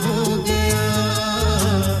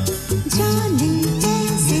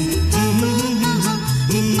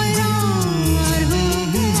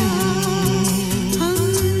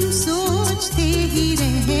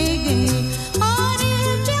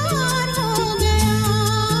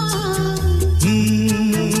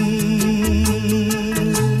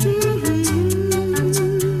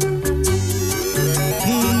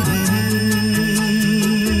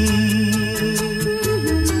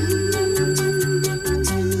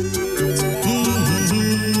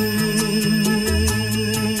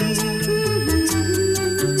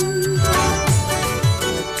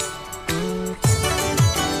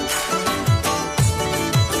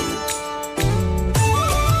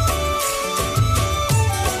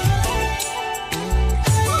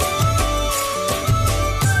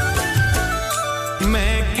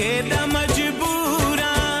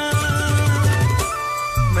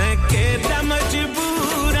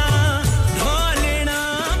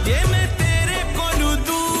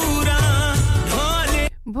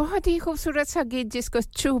बहुत ही खूबसूरत सा गीत जिसको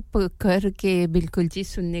चुप करके बिल्कुल जी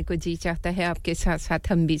सुनने को जी चाहता है आपके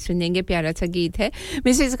साथ-साथ हम भी सुनेंगे प्यारा सा गीत है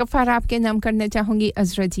मिसेस गफार आपके नाम करना चाहूंगी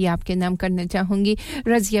अजरा जी आपके नाम करना चाहूंगी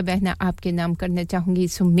रजिया बहना आपके नाम करना चाहूंगी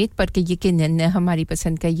इस उम्मीद पर कि यकीनन हमारी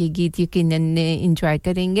पसंद का ये गीत यकीनन एंजॉय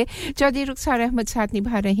करेंगे चौधरी रुखसार अहमद साथ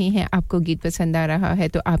निभा रहे हैं आपको गीत पसंद आ रहा है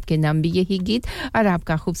तो आपके नाम भी यही गीत और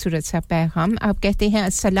आपका खूबसूरत सा पैगाम आप कहते हैं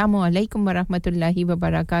अस्सलाम वालेकुम व रहमतुल्लाहि व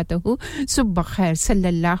बरकातहू सुबह खैर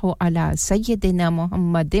सल्लल्लाहु अला सय्यदिना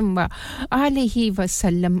मुहम्मदिन व आलिहि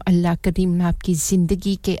वसल्लम अल्लाह करीम आपकी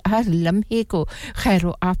जिंदगी के हर लम्हे को खैर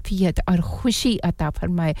व आफियत और खुशी अता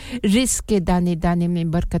फरमाए रिज़्क़ के दाने-दाने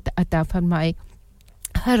में बरकत अता फरमाए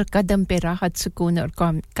हर कदम पे राहत सुकून और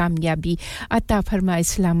कामयाबी अता फरमाए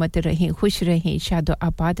सलामत रहें खुश रहें शादो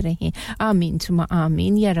आबाद रहें आमीन सुमा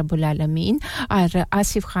आमीन या रब्बुल आलमीन और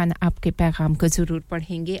आसिफ खान आपके पैगाम को ज़रूर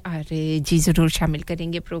पढ़ेंगे और जी ज़रूर शामिल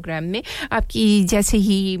करेंगे प्रोग्राम में आपकी जैसे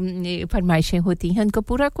ही फरमाइशें होती हैं उनको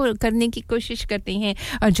पूरा करने की कोशिश करते हैं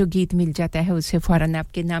और जो गीत मिल जाता है उसे फ़ौरन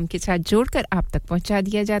आपके नाम के साथ जोड़कर आप तक पहुंचा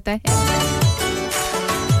दिया जाता है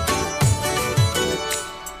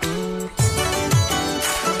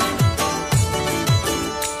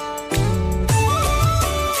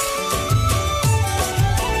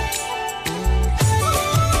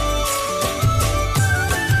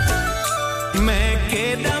मैं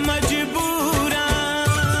के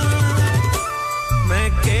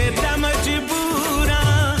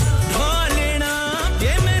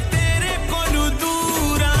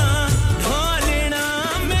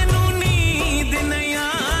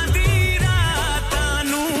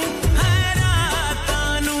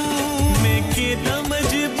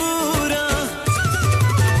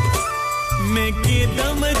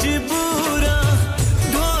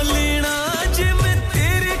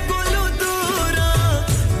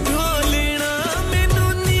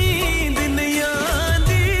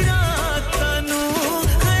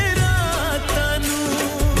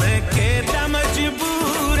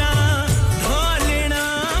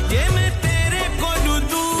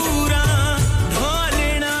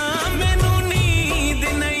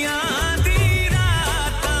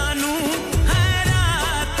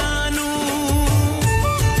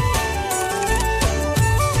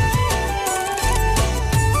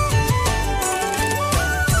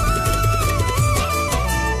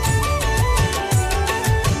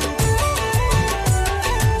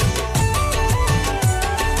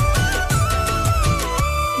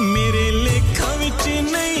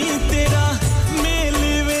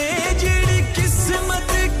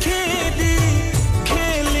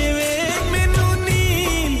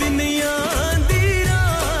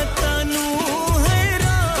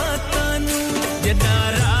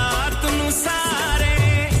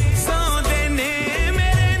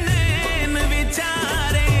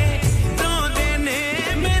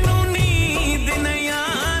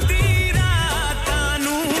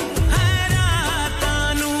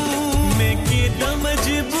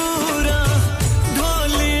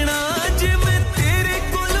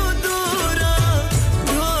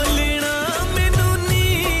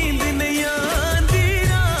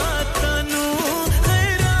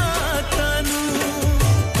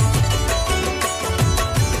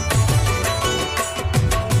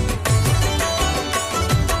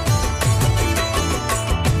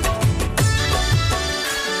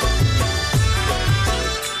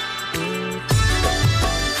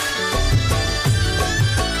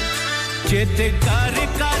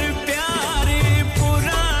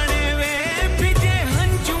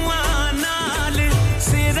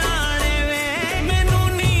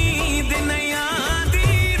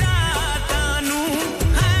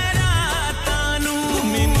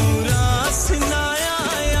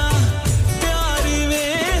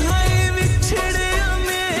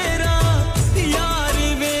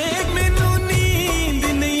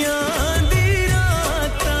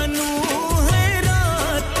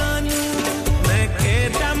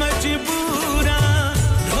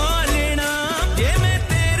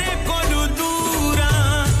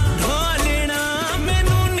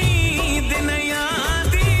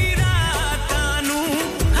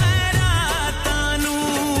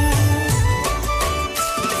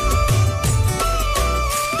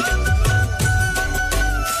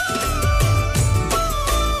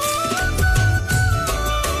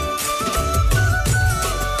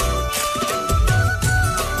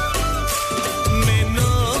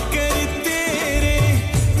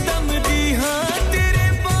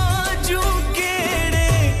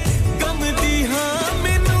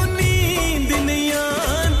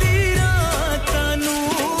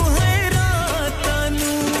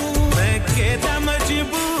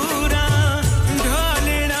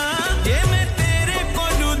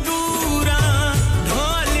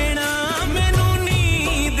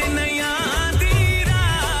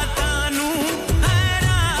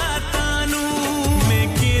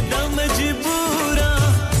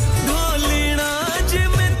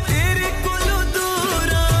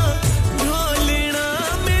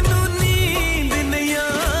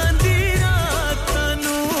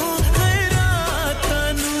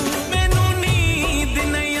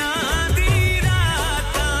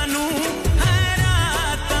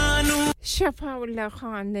शफाउल्लाह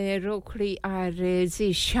खान रोखड़ी और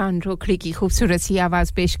ज़ीशान रोखड़ी की खूबसूरत सी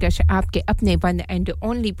आवाज़ पेशकश आपके अपने वन एंड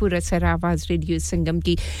ओनली पुरसर आवाज़ रेडियो संगम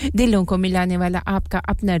की दिलों को मिलाने वाला आपका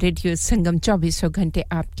अपना रेडियो संगम 24 घंटे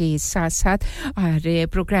आपके साथ-साथ और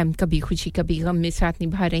प्रोग्राम कभी खुशी कभी गम में साथ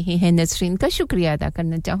निभा रहे हैं नसरीन का शुक्रिया अदा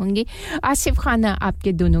करना चाहूँगी आसिफ खाना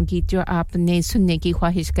आपके दोनों गीत जो आपने सुनने की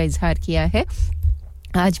ख्वाहिश का इजहार किया है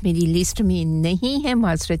आज मेरी लिस्ट में नहीं है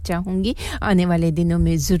माजरत चाहूंगी आने वाले दिनों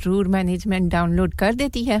में ज़रूर मैनेजमेंट डाउनलोड कर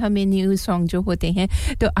देती है हमें न्यू सॉन्ग जो होते हैं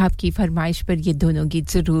तो आपकी फरमाइश पर ये दोनों गीत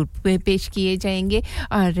ज़रूर पेश किए जाएंगे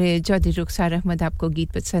और चौधरी रुखसार अहमद आपको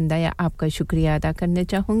गीत पसंद आया आपका शुक्रिया अदा करना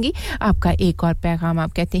चाहूंगी आपका एक और पैगाम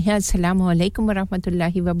आप कहते हैं अस्सलाम वालेकुम व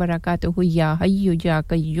रहमतुल्लाहि व बरकातहू या हय्यु या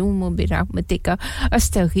कय्यूम बिरहमतिका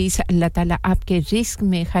अस्तगीस अल्लाह ताला आपके रिस्क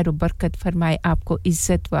में खैर व बरकत फरमाए आपको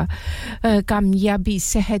इज्जत व कामयाबी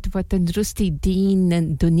सेहत व तंदुरुस्ती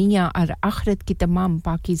दीन दुनिया और आखिरत की तमाम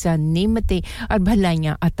पाकीज़ा नेमतें और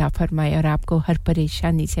भलाइयां अता फरमाए और आपको हर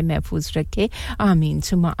परेशानी से महफूज रखे आमीन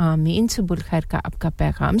सुमा आमीन सुबुल खैर का आपका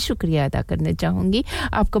पैगाम शुक्रिया अदा करना चाहूंगी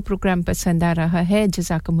आपको प्रोग्राम पसंद आ रहा है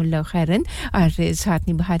जज़ाकुमुल्लाह खैरन और साथ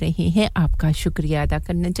निभा रहे हैं आपका शुक्रिया अदा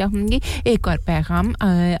करना चाहूंगी एक और पैगाम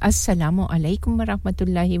अस्सलामु अलैकुम व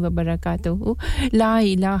रहमतुल्लाहि व बरकातहू ला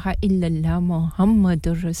इलाहा इल्लल्लाह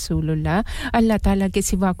मुहम्मदुर रसूलुल्लाह अल्लाह ताला के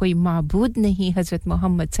सिवा कोई माबूद नहीं हजरत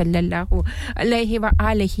मोहम्मद सल्लल्लाहु अलैहि व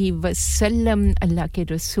आलिहि वसल्लम अल्लाह के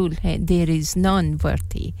रसूल हैं there is none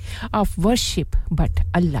worthy of worship but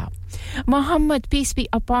Allah Muhammad peace be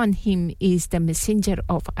upon him is the messenger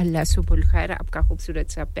of Allah सुबुल खैर आपका खूबसूरत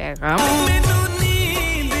सा पैगाम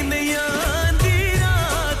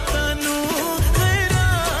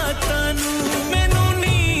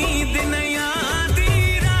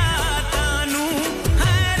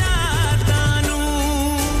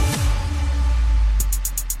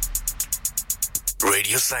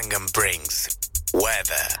Radio Sangam brings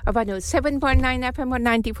weather. 107.9 FM और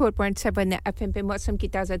 94.7 FM पे मौसम की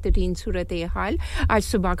ताज़ा तरीन सूरत हाल आज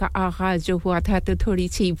सुबह का आगाज़ जो हुआ था तो थोड़ी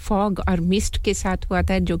सी फॉग और मिस्ट के साथ हुआ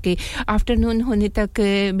था जो कि आफ्टरनून होने तक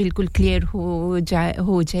बिल्कुल क्लियर हो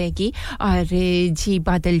जाएगी और जी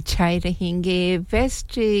बादल छाए रहेंगे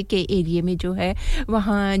वेस्ट के एरिया में जो है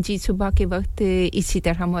वहाँ जी सुबह के वक्त इसी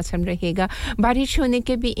तरह मौसम रहेगा बारिश होने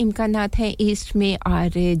के भी इम्कानात हैं ईस्ट में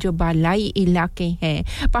और जो बालाई इलाके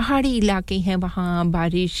हैं पहाड़ी इलाके हैं वहाँ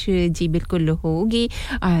बारिश जी बिल्कुल होगी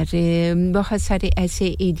और बहुत सारे ऐसे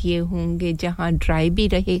एरिया होंगे जहां ड्राई भी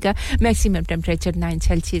रहेगा मैक्सिमम टेंपरेचर 9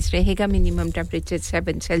 सेल्सियस रहेगा मिनिमम टेंपरेचर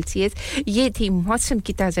 7 सेल्सियस ये थी मौसम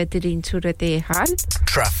की ताज़ा तरीन सूरत हाल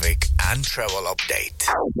Traffic and travel update.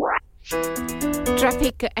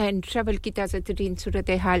 Traffic and travel की ताज़ा तरीन सूरत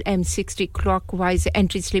हाल M60 clockwise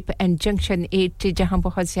entry slip and junction 8 जहां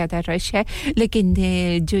बहुत ज़्यादा रश है लेकिन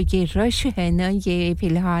जो ये रश है ना ये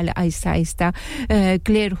फ़िलहाल आहिस्ता-आहिस्ता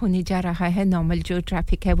क्लियर होने जा रहा है नॉर्मल जो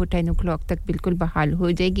ट्रैफिक है वो 10 o'clock तक बिल्कुल बहाल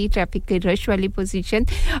हो जाएगी ट्रैफिक के रश वाली पोजीशन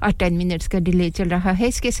और 10 मिनट्स का डिले चल रहा है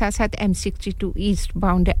इसके साथ-साथ M62 east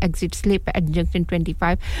bound exit slip eight junction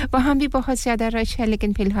 25 वहां भी बहुत ज़्यादा रश है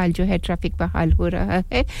लेकिन फ़िलहाल जो है ट्रैफिक बहाल हो रहा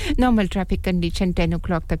है नॉर्मल ट्रैफिक कंडीशन 10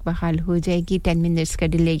 o'clock तक बहाल हो जाएगी 10 मिनट्स का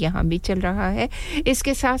डिले यहां भी चल रहा है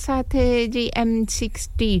इसके साथ-साथ जी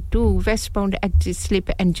M62 waste bound exit slip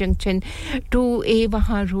and junction 2A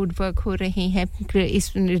वहां रोड वर्क हो रहे हैं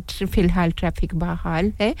इस फिलहाल ट्रैफिक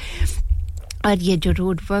बहाल है और ये जो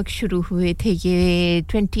रोड वर्क शुरू हुए थे ये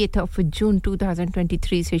 20th of June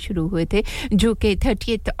 2023 से शुरू हुए थे जो कि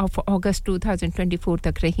 30th of August 2024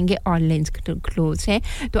 तक रहेंगे ऑल लेन्स क्लोज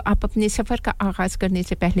हैं तो आप अपने सफर का आगाज करने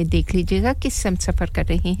से पहले देख लीजिएगा किस सफर कर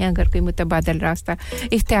रहे हैं अगर कोई मुतबादल रास्ता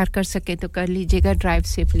इख्तियार कर सके तो कर लीजिएगा ड्राइव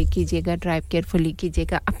सेफली कीजिएगा ड्राइव केयरफुली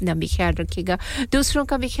कीजिएगा अपना भी ख्याल रखिएगा दूसरों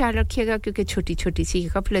का भी ख्याल रखिएगा क्योंकि छोटी-छोटी सी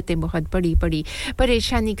गफलतें बहुत बड़ी-बड़ी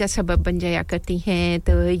परेशानी का सबब बन जाया करती हैं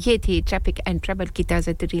तो ये थी ट्रैफिक एंड ट्रैवल की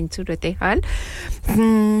ताज़ा तरीन सूरत हाल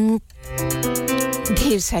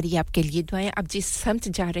ढेर सारी आपके लिए दुआएं आप जिस समत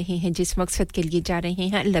जा रहे हैं जिस मकसद के लिए जा रहे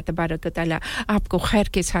हैं अल्लाह तबारक व तआला आपको खैर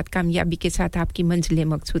के साथ कामयाबी के साथ आपकी मंजिल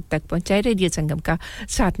मकसूद तक पहुंचाए रेडियो संगम का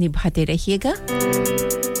साथ निभाते रहिएगा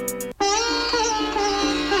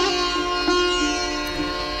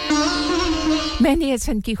मैंने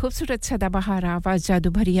हसन की खूबसूरत सदाबहार आवाज जादू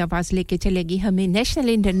भरी आवाज लेके चलेगी हमें नेशनल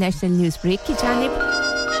इंटरनेशनल न्यूज़ ब्रेक की जानिब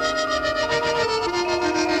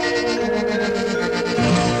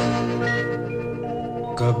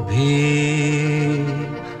कभी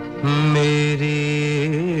मेरी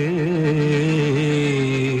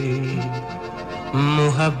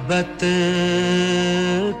मोहब्बत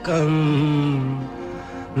कम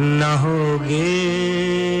न होगी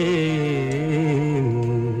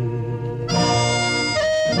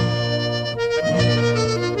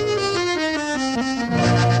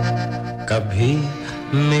कभी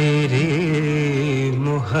मेरी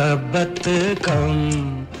मोहब्बत कम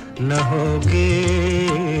न होगी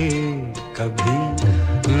कभी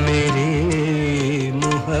मेरी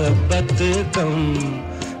मोहब्बत कम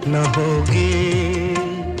न होगी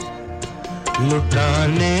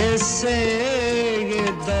लुटाने से ये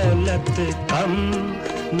दौलत कम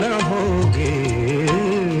न होगी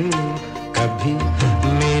कभी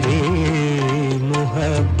मेरी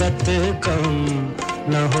मोहब्बत कम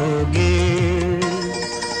न होगी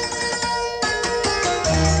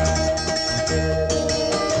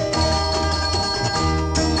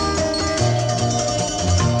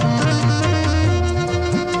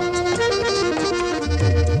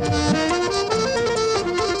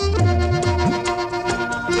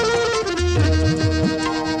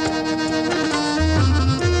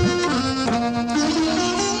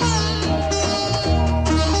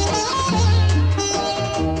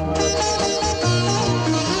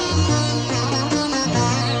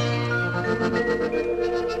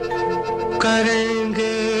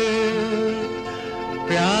करेंगे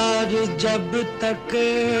प्यार जब तक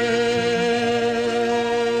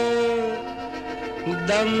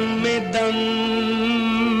दम में दम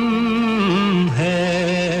है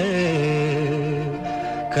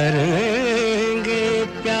करेंगे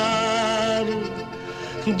प्यार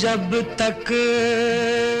जब तक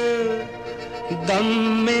दम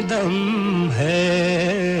में दम है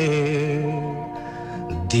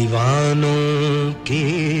दीवानों की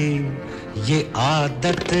ये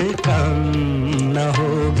आदत कम न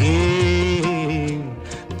होगी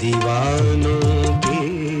दीवानों की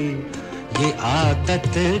ये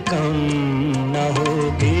आदत कम न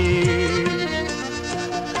होगी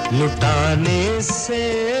लुटाने से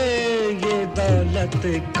ये दौलत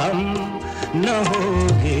कम न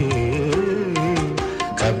होगी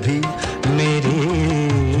कभी मेरी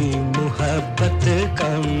मोहब्बत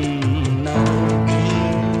कम न होगी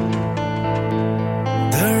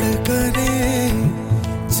धड़कने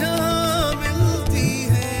जहाँ मिलती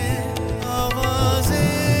है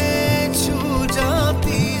आवाजें छू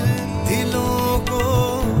जाती है दिलों को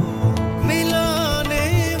मिलाने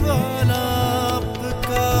वाला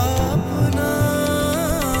आपका अपना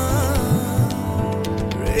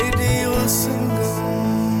radio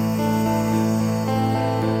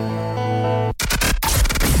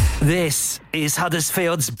This is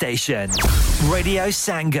Huddersfield's station, Radio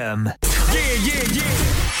Sangam.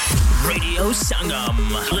 Yeah. Radio Sangam.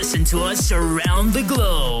 Listen to us around the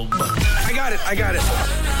globe. I got it.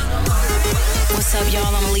 What's up,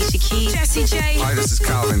 y'all? I'm Alicia Keys. Jessie J. Hi, this is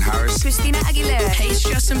Calvin Harris. Christina Aguilera. Hey, it's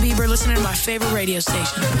Justin Bieber listening to my favorite radio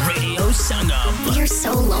station. Radio Sangam. You're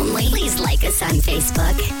so lonely. Please like us on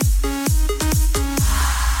Facebook.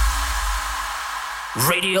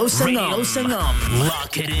 Radio Sangam.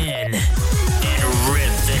 Lock it in and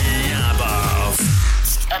rip the knob off.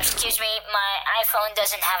 Excuse me, my iPhone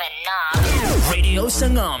doesn't have a knob. Radio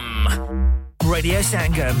Sangam. Radio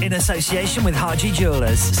Sangam in association with Haji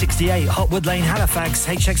Jewellers, 68 Hotwood Lane, Halifax,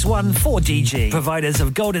 HX1 4DG. Providers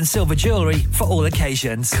of gold and silver jewellery for all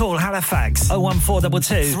occasions. Call Halifax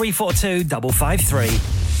 01422 342 553.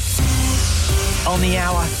 On the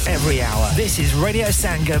hour, every hour. This is Radio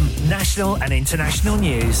Sangam, national and international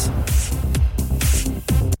news.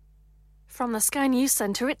 From the Sky News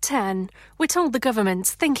Centre at 10, we're told the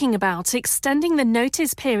government's thinking about extending the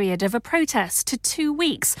notice period of a protest to 2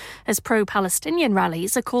 weeks as pro-Palestinian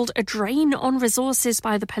rallies are called a drain on resources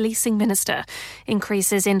by the policing minister.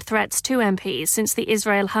 Increases in threats to MPs since the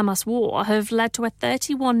Israel-Hamas war have led to a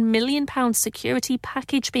 £31 million security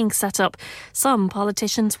package being set up. Some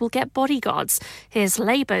politicians will get bodyguards. Here's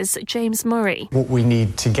Labour's James Murray. What we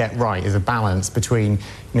need to get right is a balance between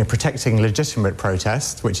protecting legitimate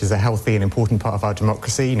protest, which is a healthy and important part of our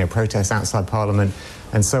democracy, protests outside Parliament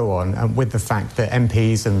and so on, and with the fact that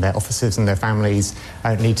MPs and their officers and their families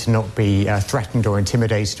need to not be threatened or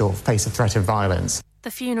intimidated or face a threat of violence. The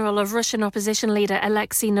funeral of Russian opposition leader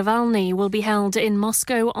Alexei Navalny will be held in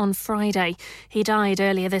Moscow on Friday. He died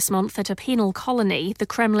earlier this month at a penal colony. The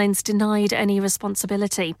Kremlin's denied any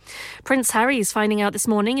responsibility. Prince Harry's finding out this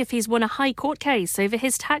morning if he's won a High Court case over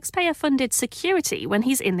his taxpayer-funded security when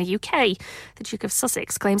he's in the UK. The Duke of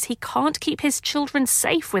Sussex claims he can't keep his children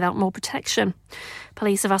safe without more protection.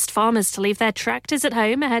 Police have asked farmers to leave their tractors at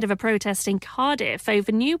home ahead of a protest in Cardiff over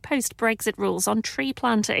new post-Brexit rules on tree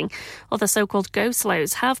planting. Other so-called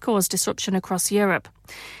go-slows have caused disruption across Europe.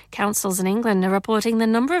 Councils in England are reporting the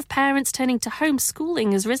number of parents turning to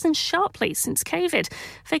homeschooling has risen sharply since COVID.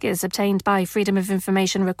 Figures obtained by Freedom of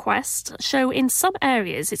Information requests show in some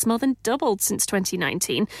areas it's more than doubled since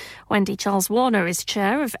 2019. Wendy Charles Warner is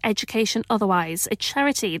chair of Education Otherwise, a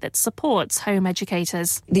charity that supports home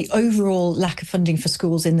educators. The overall lack of funding for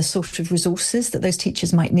schools in the sort of resources that those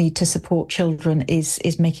teachers might need to support children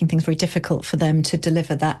is making things very difficult for them to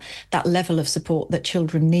deliver that level of support that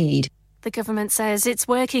children need. The government says it's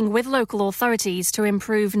working with local authorities to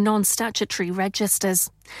improve non-statutory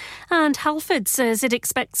registers. And Halford says it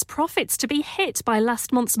expects profits to be hit by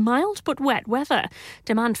last month's mild but wet weather.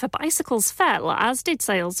 Demand for bicycles fell, as did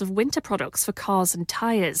sales of winter products for cars and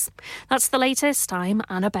tyres. That's the latest. I'm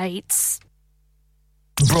Anna Bates.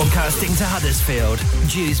 Broadcasting to Huddersfield,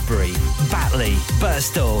 Dewsbury, Batley,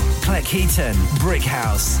 Birstall, Cleckheaton,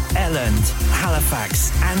 Brickhouse, Elland,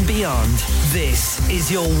 Halifax and beyond. This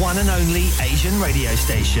is your one and only Asian radio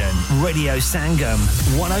station. Radio Sangam,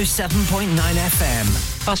 107.9 FM.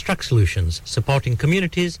 Fast Track Solutions, supporting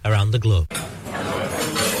communities around the globe.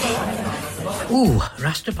 Ooh,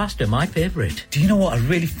 Rasta pasta, my favourite. Do you know what I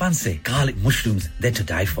really fancy? Garlic mushrooms, they're to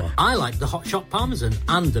die for. I like the hot shot parmesan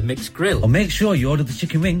and the mixed grill. Or make sure you order the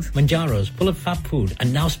chicken wings. Manjaro's, full of fab food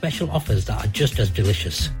and now special offers that are just as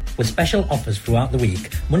delicious. With special offers throughout the week,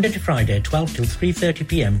 Monday to Friday, 12 till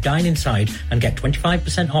 3:30pm, dine inside and get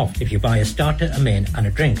 25% off if you buy a starter, a main and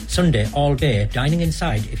a drink. Sunday, all day, dining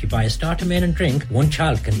inside, if you buy a starter, main and drink, one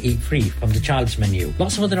child can eat free from the child's menu.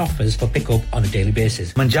 Lots of other offers for pick-up on a daily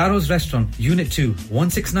basis. Manjaro's Restaurant, Unit 2,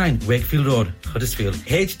 169 Wakefield Road, Huddersfield,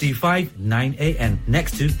 HD5 9AN,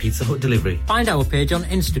 next to Pizza Hut Delivery. Find our page on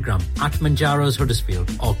Instagram at Manjaro's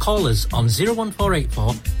Huddersfield or call us on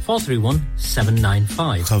 01484 431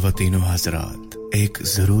 795. ख़वातीनो हज़रात, एक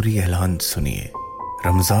ज़रूरी ऐलान सुनिए।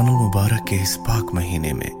 रमज़ानुल मुबारक के इस पाक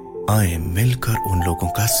महीने में आए मिलकर उन लोगों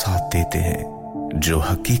का साथ देते हैं जो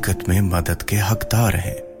हकीकत में मदद के हकदार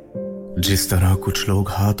हैं। जिस तरह कुछ लोग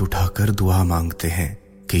हाथ उठाकर दुआ मांगते हैं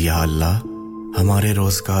कि या अल्लाह हमारे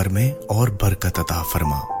रोजगार में और बरकत अता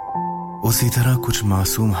फरमा, उसी तरह कुछ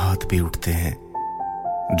मासूम हाथ भी उठते हैं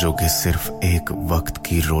जो कि सिर्फ एक वक्त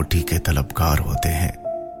की रोटी के तलबगार होते हैं।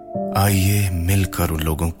 आइए मिलकर उन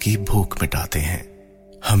लोगों की भूख मिटाते हैं।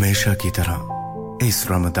 हमेशा की तरह इस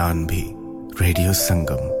रमजान भी रेडियो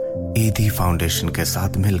संगम ईदी फाउंडेशन के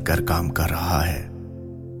साथ मिलकर काम कर रहा है।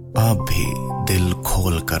 आप भी दिल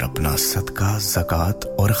खोलकर अपना सदका, ज़कात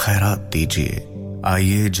और खैरात दीजिए।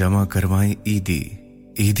 आइए जमा करवाएं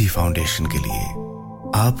ईदी फाउंडेशन के लिए।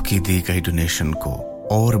 आपकी दी गई डोनेशन को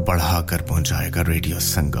और बढ़ाकर पहुंचाएगा रेडियो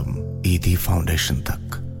संगम ईदी फाउंडेशन तक।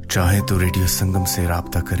 चाहे तो रेडियो संगम से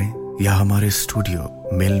राब्ता करें या हमारे स्टूडियो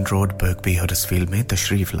मिलन रोड बर्कबी हडर्सफील्ड में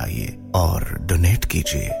तशरीफ लाइए और डोनेट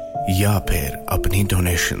कीजिए, या फिर अपनी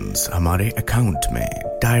डोनेशंस हमारे अकाउंट में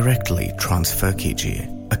डायरेक्टली ट्रांसफर कीजिए।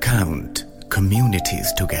 Account communities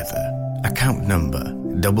together, account number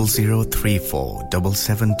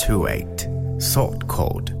 00347728, sort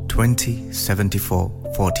code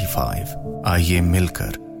 207445। आइए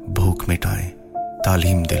मिलकर भूख मिटाएं,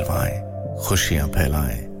 तालीम दिलवाएं, खुशियां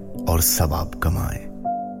फैलाएं और सवाब कमाएं।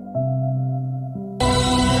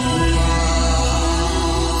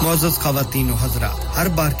 मोअज़्ज़ज़ ख़वातीन व हज़रात, हर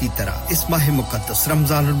बार की तरह इस माह मुक़द्दस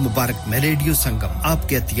रमज़ानुल मुबारक में रेडियो संगम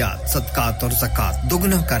आपके अतियात, सदकात और ज़कात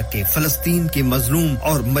दोगुना करके फ़लस्तीन के मज़लूम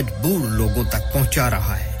और मजबूर लोगों तक पहुंचा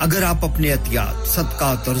रहा है। अगर आप अपने अतियात,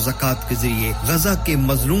 सदकात और ज़कात के ज़रिए गज़ा के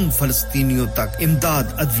मज़लूम फ़लस्तीनियों तक इमदाद,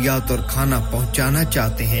 अद्वियात और खाना पहुंचाना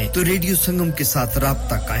चाहते हैं तो रेडियो संगम के साथ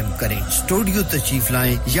राब्ता कायम करें। स्टूडियो तशरीफ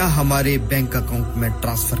लाएं या हमारे बैंक अकाउंट में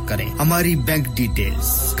ट्रांसफर करें। हमारी bank details,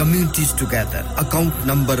 communities together, account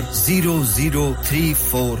number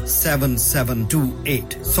 00347728,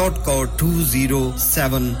 sort code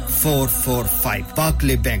 207445,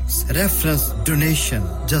 Barclay Banks, reference donation,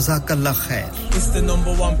 Jazakallah khair. It's the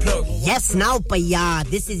number one plug. Yes, now paya,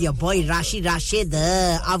 this is your boy Rashid.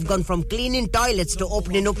 I've gone from cleaning toilets to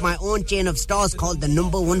opening up my own chain of stores called the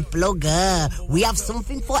number one plug. We have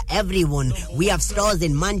something for everyone. We have stores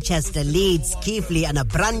in Manchester, Leeds, Keighley, and a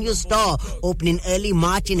brand new store opening early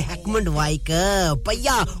March in Heckmond Wike.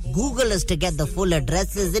 Paya, Google us to get the full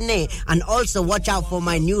addresses, innit? And also watch out for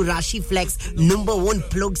my new Rashi Flex number one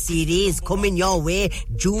plug series coming your way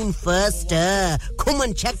June 1st. Come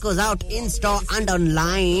and check us out in store and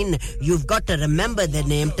online. You've got to remember the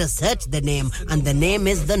name to search the name, and the name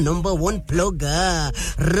is the number one plug.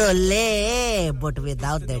 Relay, but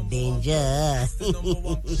without the danger.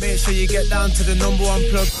 Make sure you get down to the number one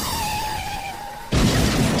plug.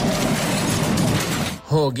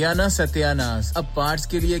 हो गया ना सत्यानाश अब parts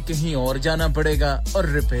के लिए कहीं और जाना पड़ेगा और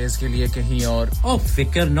रिपेयर्स के लिए कहीं और ओ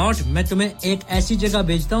फिकर नॉट मैं तुम्हें एक ऐसी जगह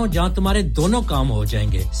भेजता हूं जहां तुम्हारे दोनों काम हो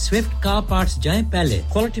जाएंगे स्विफ्ट कार पार्ट्स जाएं पहले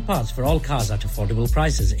quality parts for all cars at affordable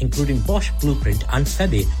prices including Bosch Blueprint and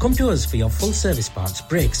Febby come to us for your full service parts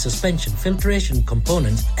brakes suspension filtration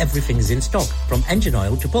components everything is in stock from engine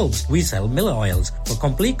oil to bulbs we sell Miller oils for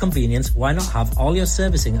complete convenience why not have all your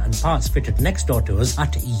servicing and parts fitted next door to us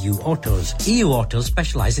at EU Autos EU Autos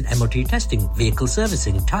specialise in MOT testing vehicle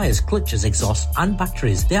servicing tyres clutches exhausts and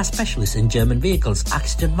batteries they are specialists in German vehicles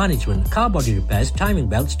accident management car body repairs timing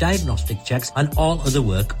belts diagnostic checks and all other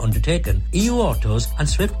work undertaken EU Autos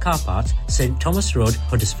and Swift Car Parts St Thomas Road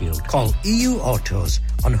Huddersfield call EU Autos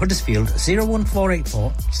on Huddersfield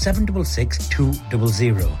 01484 766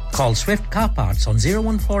 200 call Swift Car Parts on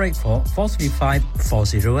 01484 435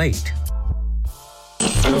 408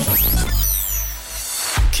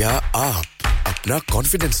 क्या आप अपना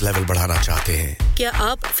confidence level बढ़ाना चाहते हैं क्या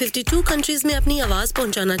आप 52 countries में अपनी आवाज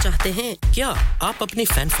पहुंचाना चाहते हैं क्या आप अपनी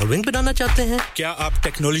फैन फॉलोइंग बनाना चाहते हैं क्या आप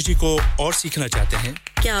टेक्नोलॉजी को और सीखना चाहते हैं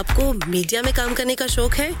क्या आपको मीडिया में काम करने का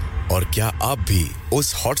शौक है और क्या आप भी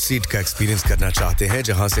उस हॉट सीट का एक्सपीरियंस करना चाहते हैं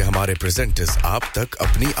जहां से हमारे प्रेजेंटर्स आप तक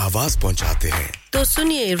अपनी आवाज पहुंचाते हैं तो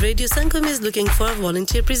सुनिए radio Sangam is looking for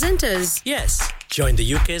volunteer presenters yes join the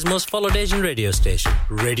UK's most followed Asian radio station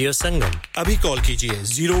Radio Sangam अभी कॉल कीजिए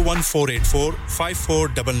 01484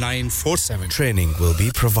 549947 training will be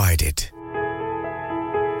provided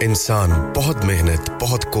इंसान बहुत मेहनत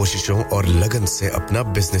बहुत कोशिशों और लगन से अपना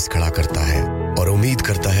बिजनेस खड़ा करता है और उम्मीद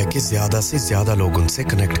करता है कि ज्यादा से ज्यादा लोग उनसे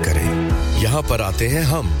कनेक्ट करें यहां पर आते हैं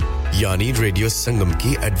हम यानी रेडियो संगम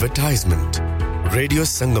की एडवर्टाइजमेंट रेडियो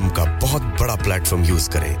संगम का बहुत बड़ा प्लेटफॉर्म यूज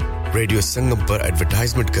करें रेडियो संगम पर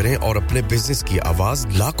एडवर्टाइजमेंट करें और अपने बिजनेस की आवाज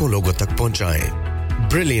लाखों लोगों तक पहुंचाएं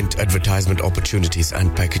Brilliant advertisement opportunities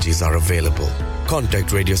and packages are available.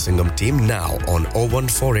 Contact Radio Sangam team now on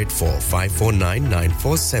 01484 549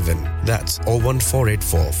 947. That's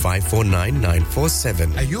 01484 549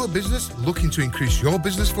 947. Are you a business looking to increase your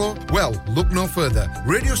business flow? Well, look no further.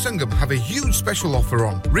 Radio Sangam have a huge special offer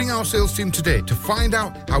on. Ring our sales team today to find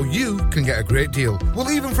out how you can get a great deal.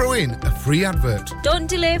 We'll even throw in a free advert. Don't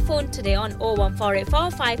delay, phone today on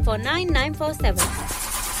 01484 549 947.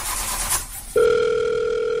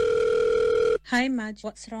 Hi, Madge.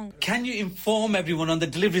 What's wrong? Can you inform everyone on the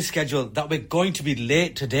delivery schedule that we're going to be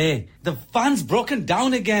late today? The van's broken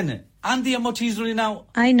down again. And the MOT's running out.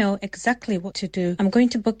 I know exactly what to do. I'm going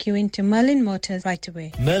to book you into Merlin Motors right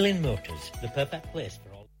away. Merlin Motors, the perfect place for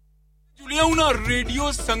all. जुलिया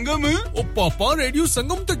radio संगम ओ पापा radio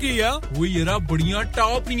संगम तक ही है वो येरा बढ़िया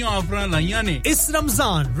top नी offer लाईया ने इस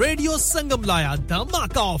रमजान रेडियो संगम लाया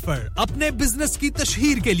धमाका ऑफर अपने बिजनेस की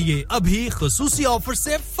तशहीर के लिए अभी खुसूसी ऑफर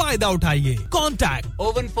से फायदा उठाइए contact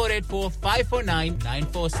 01484 549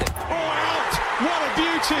 946 What a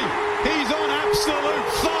beauty he's on absolute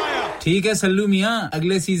fire ठीक है सल्लू मियां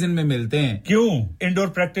अगले सीजन में मिलते हैं क्यों इंडोर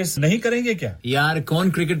प्रैक्टिस नहीं करेंगे क्या यार कौन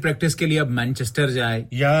क्रिकेट प्रैक्टिस के लिए अब मैनचेस्टर जाए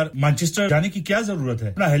यार मैनचेस्टर जाने की क्या जरूरत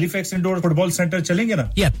है अपना हैलिफैक्स इंडोर फुटबॉल सेंटर चलेंगे ना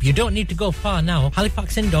Yep, you don't need to go far now.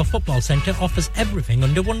 Halifax Indoor Football Centre offers everything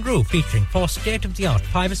under one roof, featuring 4 state-of-the-art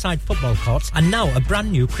five-a-side football courts and now a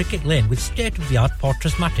brand new cricket lane with state-of-the-art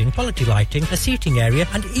fortress matting, quality lighting, a seating area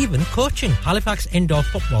and even coaching. Halifax Indoor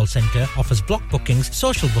Football Centre offers block bookings,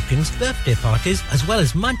 social bookings, birthday parties as well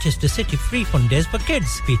as Manchester City free fun days for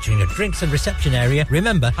kids, featuring a drinks and reception area.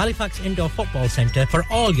 Remember, Halifax Indoor Football Centre for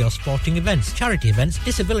all your sporting events, charity events,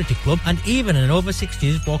 disability club and even an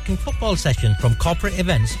over-60s walking football session. From corporate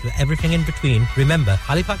events to everything in between, remember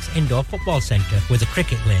Halifax Indoor Football Centre with a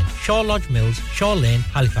cricket lane. Shaw Lodge Mills, Shaw Lane,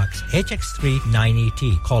 Halifax, HX3 9ET.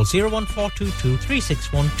 Call 01422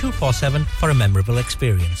 361 247 for a memorable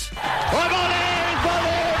experience.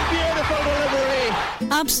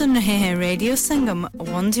 आप सुन रहे हैं radio संगम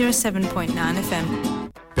 107.9 FM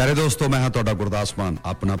प्यारे दोस्तों मैं हां तोड़ा गुरदास मान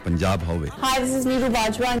अपना पंजाब होवे hi this is Neeru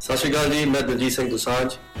Bajwa सत श्री अकाल जी मैं दलजीत सिंह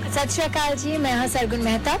दुसांझ सत श्री अकाल जी मैं हां सरगुन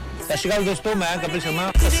मेहता सत श्री अकाल दोस्तों मैं कपिल शर्मा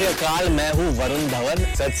सत श्री अकाल मैं हूं वरुण धवन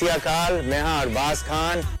सत श्री अकाल मैं हां अरबाज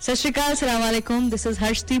खान सत श्री अकाल अस्सलाम वालेकुम this is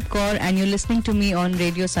Harshdeep Kaur and you are listening to me on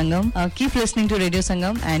radio Sangam keep listening to radio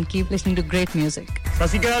Sangam and keep listening to great music सत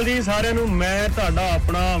श्री अकाल जी साਰਿਆਂ ਨੂੰ ਮੈਂ ਤੁਹਾਡਾ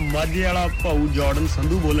ਆਪਣਾ ਮਾਝੇ ਵਾਲਾ ਭਾਊ ਜਾਰਡਨ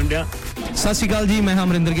ਸੰਧੂ ਬੋਲਣ ਡਿਆ सत श्री अकाल जी मैं हां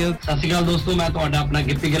अमरिंदर गिल सत श्री अकाल दोस्तों मैं ਤੁਹਾਡਾ ਆਪਣਾ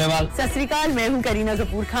ਗਿੱਪੀ ਗਰੇਵਾਲ सत श्री अकाल मैं हूं Kareena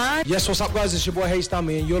Kapoor Khan Yes what's up guys it's your boy Hayes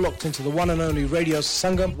Dami and you're locked into the one and only Radio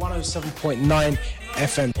Sangam 107.9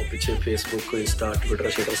 FM पीछे Facebook Insta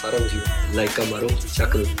Twitter शेयर सारा कुछ लाइक का मारो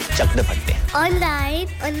चक दे फटते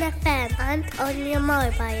online on the FM and on your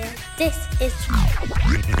mobile this is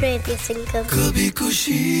Radio Sangam कभी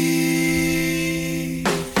खुशी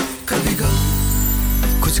कभी गम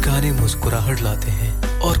गाने मुस्कुराहट लाते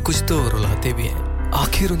हैं और कुछ तो रुलाते भी हैं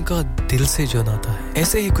आखिर उनका दिल से जो नाता है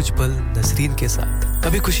ऐसे ही कुछ पल नसरीन के साथ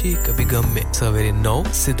कभी खुशी कभी गम में सवेरे 9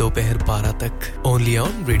 से दोपहर 12 तक ओनली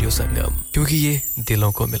ऑन रेडियो संगम क्योंकि ये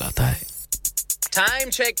दिलों को मिलाता है Time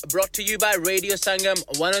check brought to you by Radio Sangam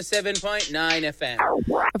 107.9 FM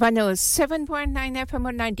 107.9 FM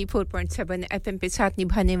और 94.7 FM पे साथ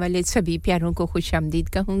निभाने वाले सभी प्यारों को खुशामदीद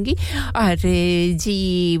कहूंगी और जी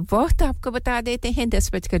वक्त आपको बता देते हैं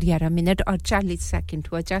 10:11 और 40 सेकंड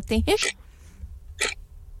हुआ जाते हैं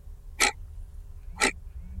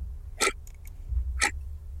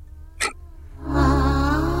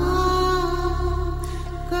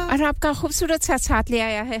और आपका खूबसूरत सा साथ ले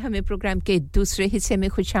आया है हमें प्रोग्राम के दूसरे हिस्से में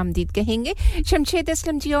खुशामदीद कहेंगे Shamshad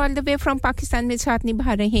Aslam ji all the way from Pakistan में साथ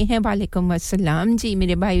निभा रहे हैं वालेकुम अस्सलाम जी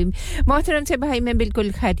मेरे भाई मोहतरम से भाई मैं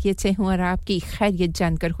बिल्कुल खैरियत से हूं और आपकी खैरियत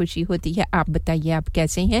जानकर खुशी होती है आप बताइए आप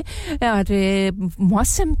कैसे हैं और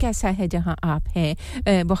मौसम कैसा है जहां आप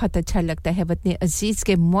हैं बहुत अच्छा लगता है वतन अजीज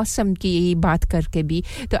के मौसम की बात करके भी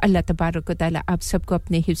तो अल्लाह तबारक व तआला आप सबको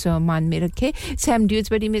अपने हिफ्ज़ व अमान में रखे सैम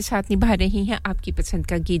ड्यूसबरी में साथ निभा रही हैं आपकी पसंद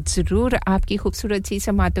का गीत जरूर आपकी खूबसूरत सी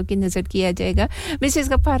समातों की नजर किया जाएगा मिसेस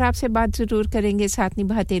गफ्फार आपसे बात जरूर करेंगे साथ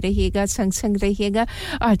निभाते रहिएगा संग रहिएगा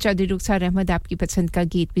और चौधरी रुखसार अहमद आपकी पसंद का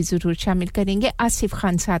गीत भी जरूर शामिल करेंगे आसिफ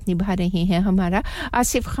खान साथ निभा रहे हैं हमारा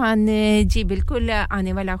आसिफ खान जी बिल्कुल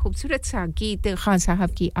आने वाला खूबसूरत सा गीत खान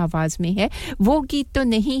साहब की आवाज में है वो गीत तो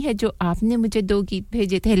नहीं है जो आपने मुझे दो गीत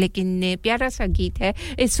भेजे थे लेकिन प्यारा सा गीत है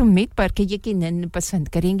इस उम्मीद पर कि यकीनन पसंद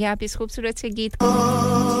करेंगे आप इस खूबसूरत से गीत को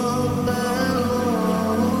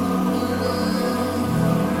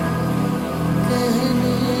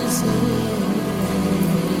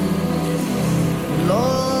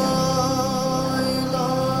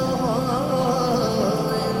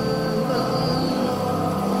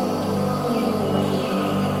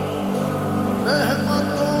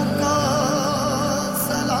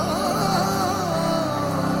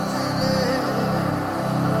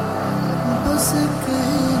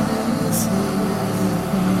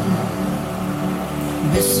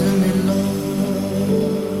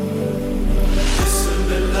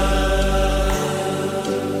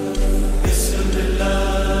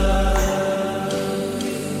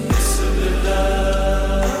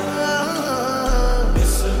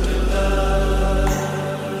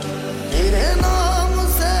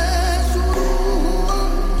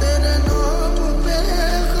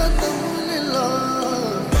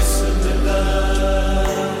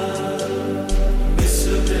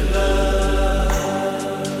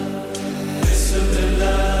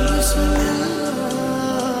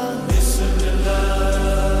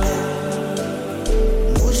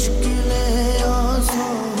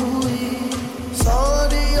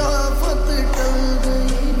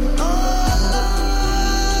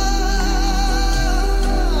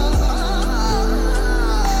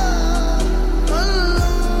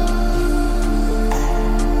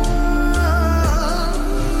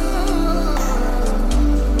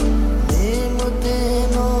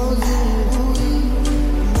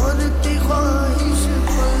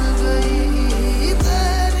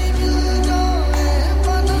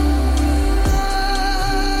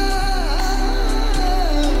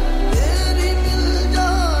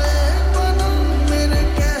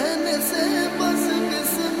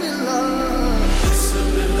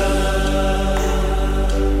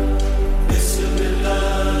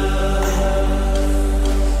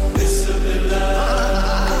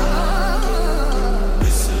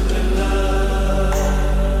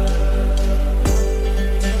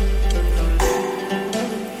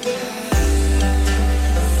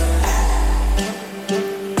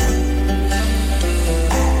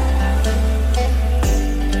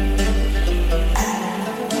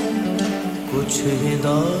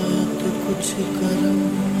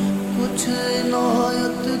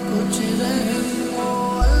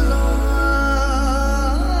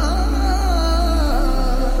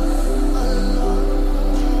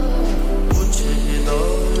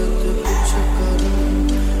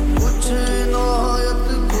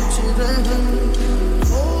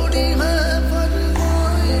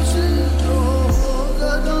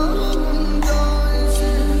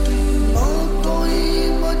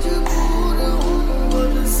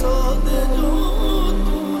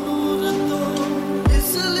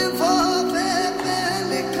इस लिफाफे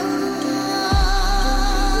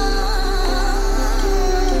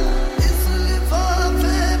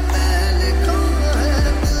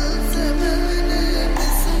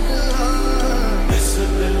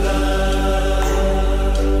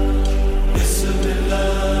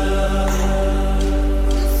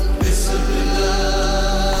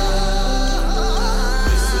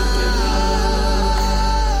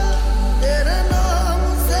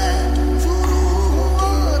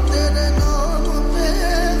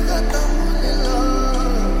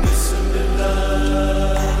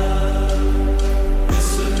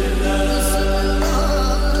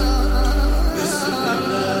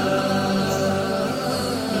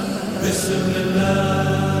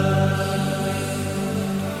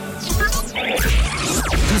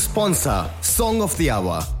Answer Song of the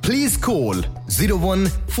Hour. Please call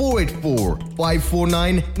 01484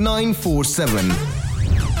 549 947.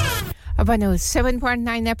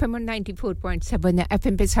 107.9 FM और 94.7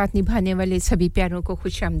 FM पे साथ निभाने वाले सभी प्यारों को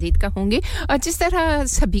खुशामदीद कहूंगी और जिस तरह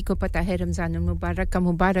सभी को पता है रमजान मुबारक का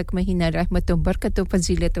मुबारक महीना रहमतों बरकतों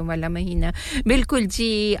फजीलतों वाला महीना बिल्कुल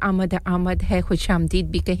जी आमद है खुशामदीद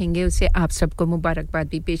भी कहेंगे उसे आप सबको मुबारकबाद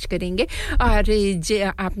भी पेश करेंगे और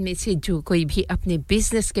आप में से जो कोई भी अपने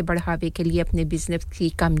बिजनेस के बढ़ावे के लिए अपने बिजनेस की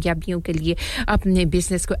कामयाबियों के लिए अपने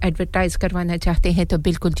बिजनेस को एडवर्टाइज करवाना चाहते हैं तो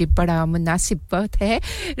बिल्कुल जी बड़ा मुनासिब वक्त है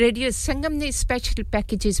रेडियो संगम ने स्पेशल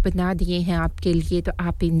पैकेजेस बना दिए हैं आपके लिए तो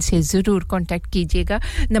आप इनसे जरूर कांटेक्ट कीजिएगा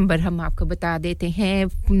नंबर हम आपको बता देते हैं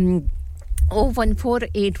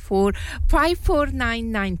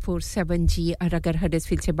 01484549947 जी और अगर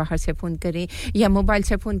हडर्सफील्ड से बाहर से फोन करें या मोबाइल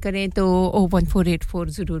से फोन करें तो 01484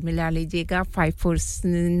 जरूर मिला लीजिएगा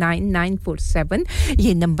 549947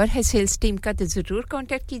 ये नंबर है सेल्स टीम का तो जरूर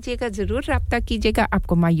कांटेक्ट कीजिएगा जरूर राब्ता कीजिएगा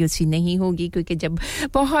आपको मायूसी नहीं होगी क्योंकि जब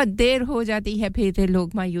बहुत देर हो जाती है फिर लोग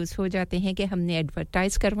मायूस हो जाते हैं कि हमने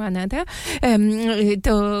एडवर्टाइज करवाना था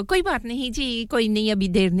तो कोई बात नहीं जी कोई नहीं अभी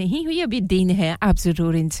देर नहीं हुई अभी दिन है आप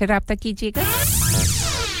जरूर इनसे राब्ता कीजिएगा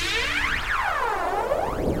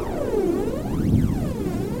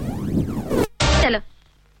चलो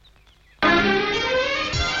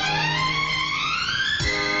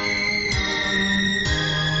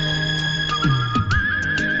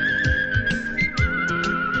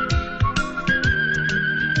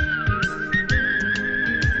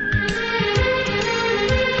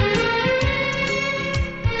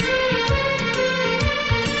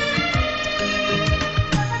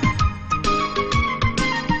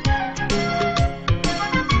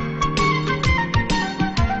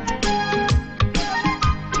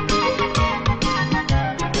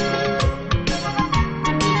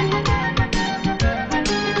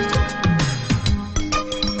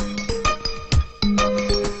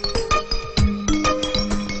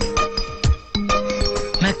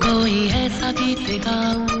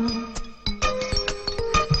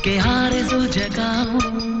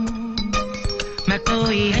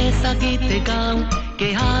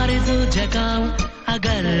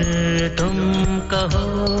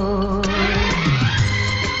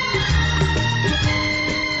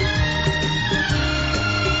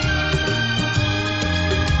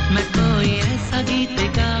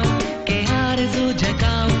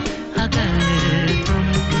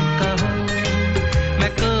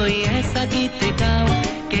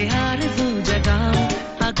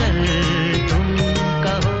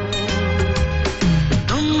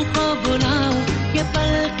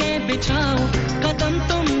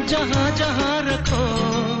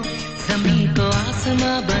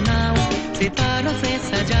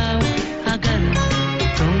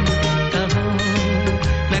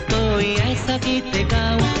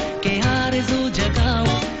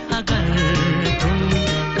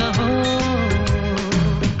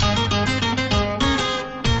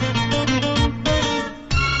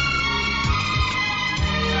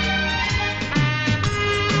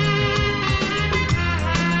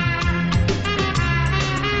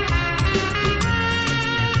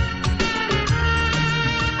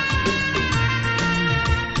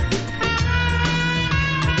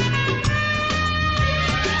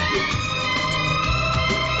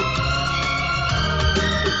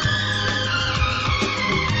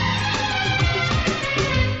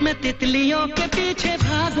तितलियों के पीछे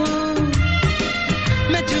भागूं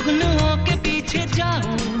मैं जुगनुओं के पीछे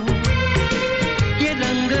जाऊं ये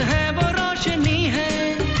रंग है वो रोशनी है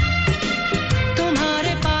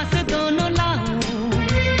तुम्हारे पास दोनों लाऊं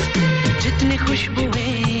जितनी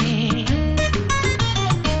खुशबुएं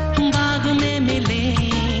बाग में मिले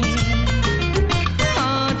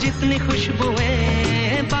जितनी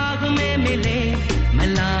खुशबुएं बाग में मिले मैं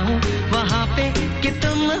लाऊं वहां पे कि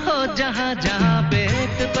तुम हो जहां जहां पे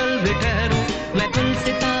पल भी ठहरूं मैं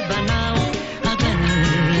गुलसिता बनाऊं अगर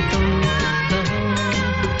तुम कहो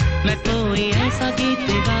मैं कोई ऐसा गीत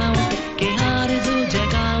गाऊं कि आरज़ू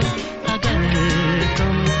जगाऊं अगर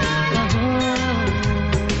तुम कहो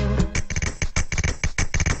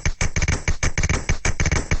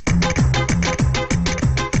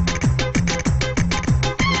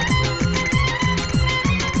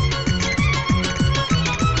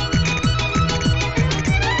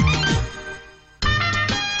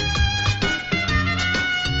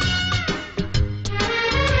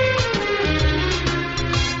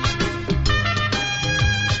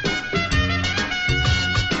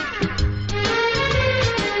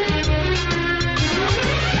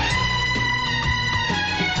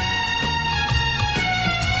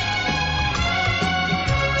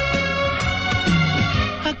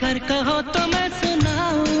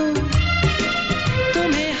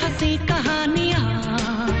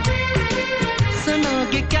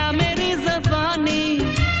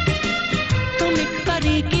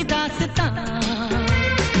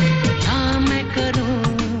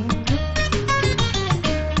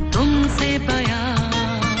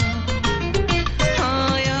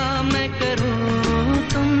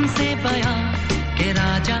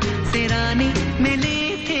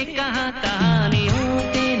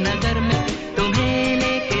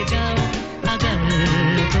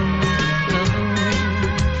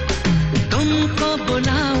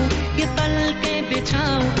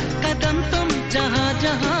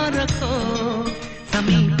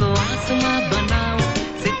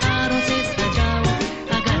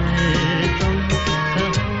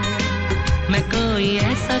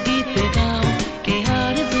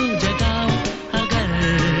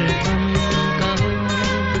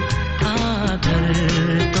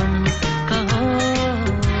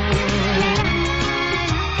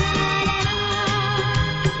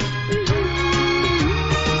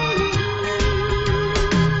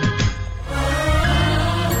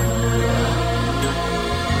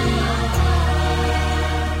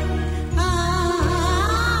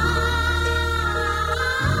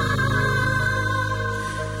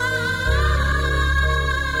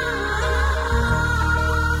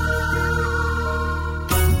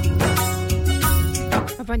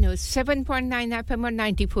 107.9 FM और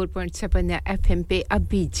 94.7 FM पे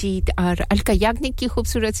अभी जीत और अलका याग्निक की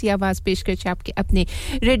खूबसूरत सी आवाज़ पेशकश आपके अपने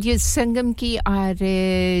रेडियो संगम की और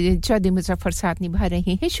चौधरी मुजफ्फर साथ निभा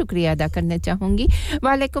रहे हैं शुक्रिया अदा करना चाहूँगी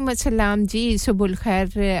वालेकुम अस्सलाम जी सुबुल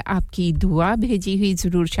खैर आपकी दुआ भेजी हुई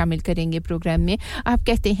ज़रूर शामिल करेंगे प्रोग्राम में आप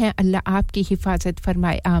कहते हैं अल्लाह आपकी हिफाजत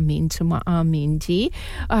फरमाए आमीन सुमा आमीन जी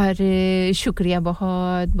और शुक्रिया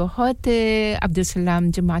बहुत बहुत अब्दुल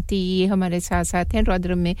सलाम जमाती हमारे साथ हैं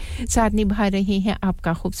रौद्रम में साथ निभा रहे हैं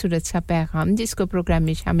आपका खूबसूरत सा पैगाम जिसको प्रोग्राम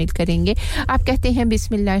में शामिल करेंगे आप कहते हैं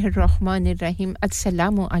बिस्मिल्लाहिर्रहमानिर्रहीम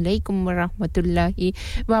अस्सलामु अलैकुम व रहमतुल्लाहि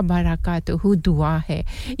व बरकातहू दुआ है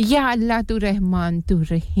या अल्लाह तू रहमान तू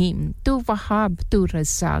रहीम तू वहाब तू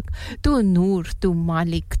रज़्ज़ाक तू नूर तू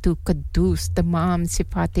मालिक तू कद्दूस तमाम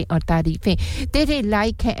सिफातें और तारीफें तेरे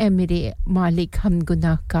लायक है ए मेरे मालिक हम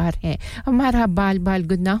गुनाहगार हैं हमारा बाल बाल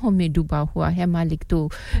गुनाहों में डूबा हुआ है मालिक तू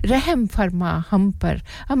रहम फरमा हम पर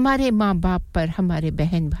हमारे माँ-बाप पर हमारे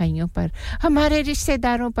बहन भाइयों पर हमारे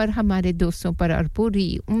रिश्तेदारों पर हमारे दोस्तों पर और पूरी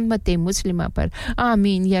उम्मत मुस्लिमा पर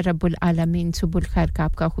आमीन या रब्बुल आलमीन सुबुल खैर का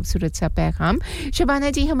आपका खूबसूरत सा पैगाम शबाना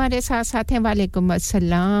जी हमारे साथ हैं वालेकुम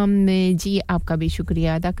अस्सलाम जी आपका भी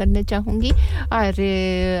शुक्रिया अदा करना चाहूँगी और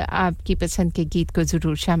आपकी पसंद के गीत को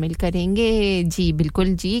ज़रूर शामिल करेंगे जी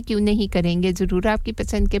बिल्कुल जी क्यों नहीं करेंगे ज़रूर आपकी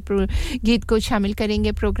पसंद के गीत को शामिल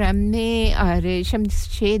करेंगे प्रोग्राम में और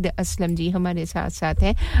शमशेद असलम जी हमारे साथ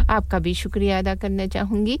हैं आपका भी शुक्रिया अदा करना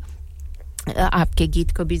चाहूँगी आपके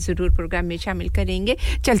गीत को भी ज़रूर प्रोग्राम में शामिल करेंगे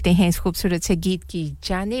चलते हैं इस खूबसूरत से गीत की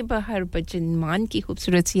जानिब हरभजन मान की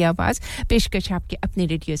खूबसूरत सी आवाज़ पेशकश आपके अपने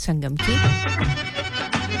रेडियो संगम की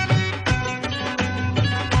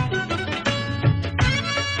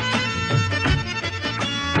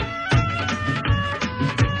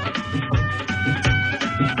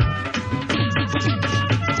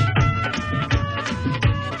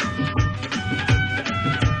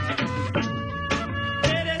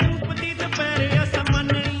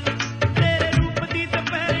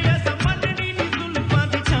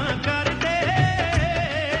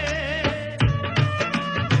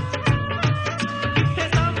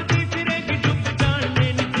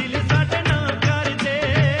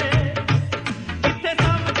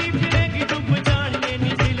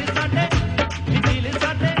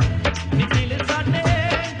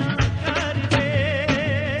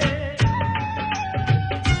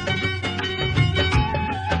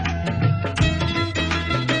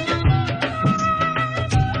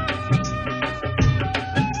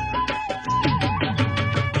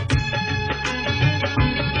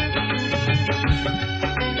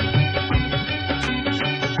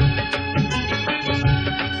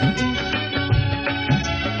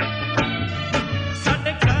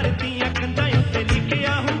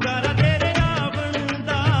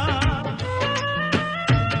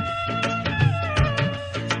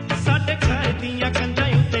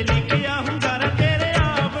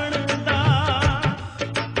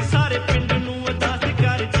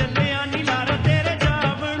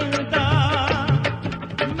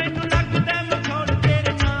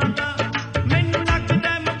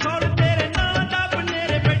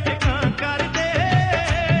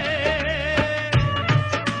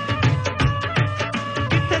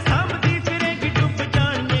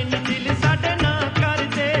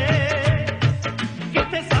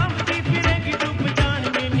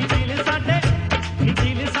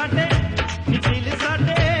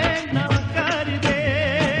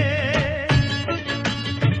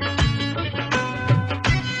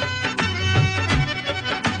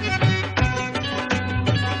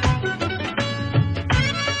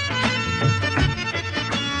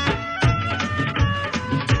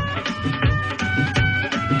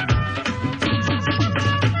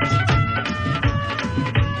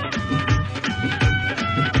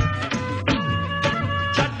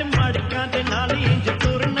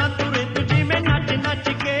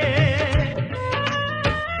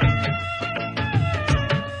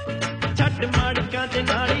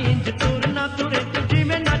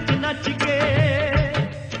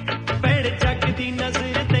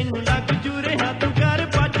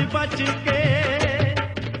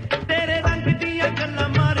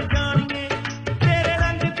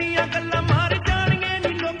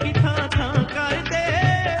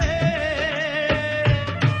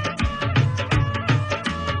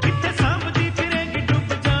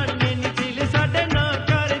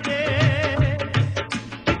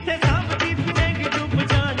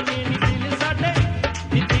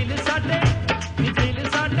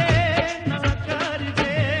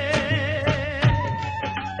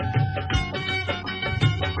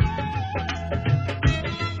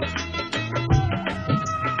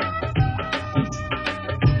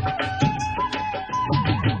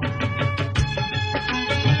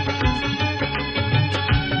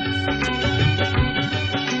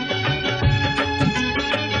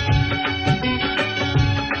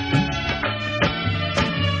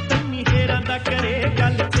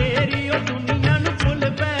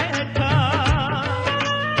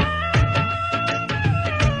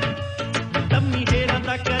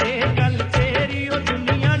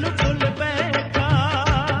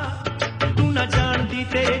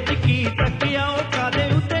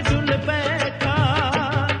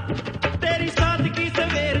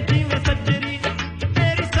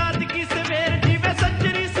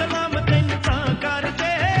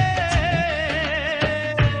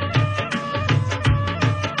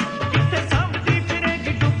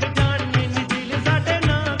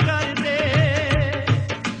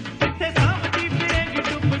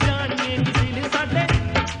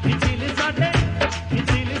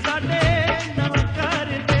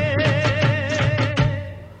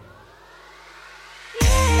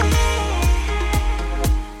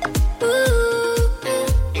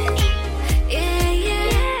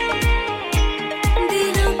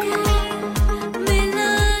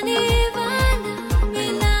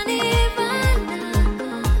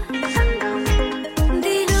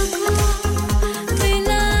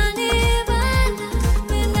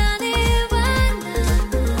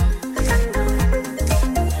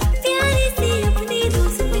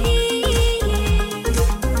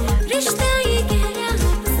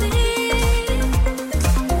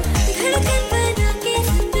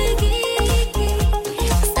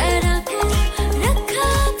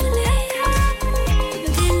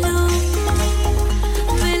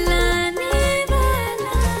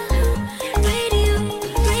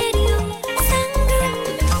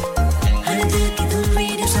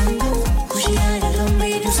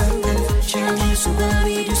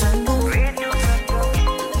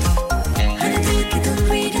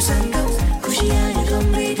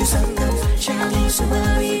सुबह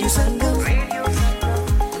रेडियो संगम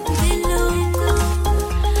दिलों को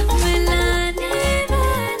मिलाने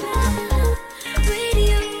वाला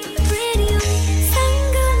रेडियो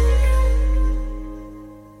संगम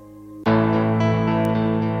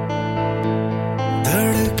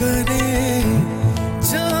धड़कने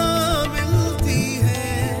जहाँ मिलती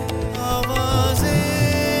है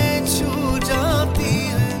आवाजें छू जाती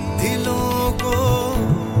हैं दिलों को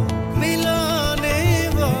मिलाने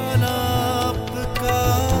वाला आपका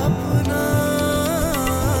अपना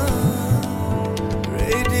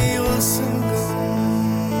रेडियो संगम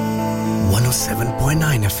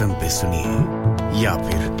 107.9 FM पे सुनिए या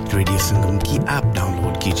फिर रेडियो संगम की ऐप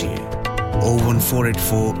डाउनलोड कीजिए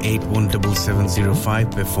 01484817705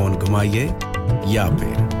 पे फोन घुमाइए या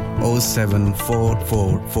फिर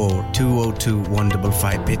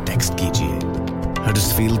 07444202155 पे टेक्स्ट कीजिए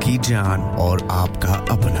हडर्सफील्ड की जान और आपका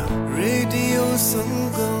अपना radio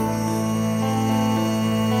Sangam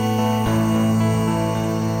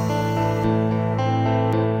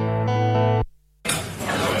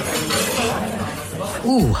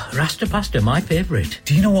Ooh, Rasta pasta, my favourite.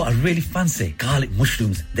 Do you know what I really fancy? Garlic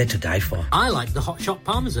mushrooms, they're to die for. I like the hot shot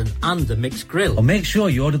parmesan and the mixed grill. Or make sure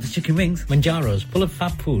you order the chicken wings. Manjaro's, full of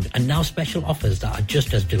fab food and now special offers that are just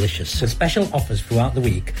as delicious. With special offers throughout the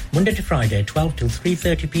week, Monday to Friday, 12 till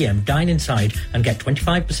 3:30pm, dine inside and get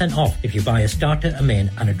 25% off if you buy a starter, a main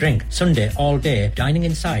and a drink. Sunday, all day, dining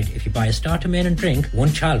inside. If you buy a starter, main and drink,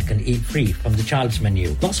 one child can eat free from the child's menu.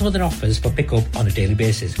 Lots of other offers for pick-up on a daily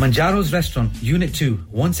basis. Manjaro's Restaurant, Unit 2,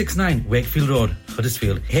 169 Wakefield Road,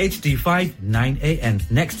 Huddersfield, HD5 9AN,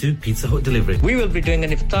 next to Pizza Hut Delivery. We will be doing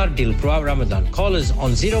an iftar deal throughout Ramadan. Call us on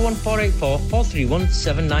 01484 431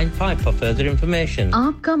 795 for further information.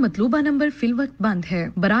 आपका मतलूबा number fill वक्त बंद है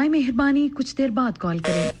बराए मेहरबानी कुछ देर बाद call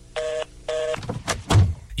करें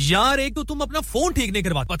यार एक तो तुम अपना फोन ठीक नहीं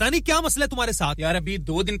करवा पता नहीं क्या मसला है तुम्हारे साथ यार अभी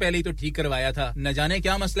 2 दिन पहले ही तो ठीक करवाया था न जाने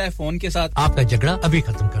क्या मसला है फोन के साथ आपका झगड़ा अभी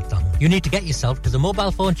खत्म करता हूं You need to get yourself to the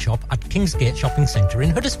mobile phone shop at Kingsgate Shopping Centre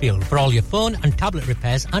in Huddersfield for all your phone and tablet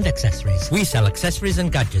repairs and accessories. We sell accessories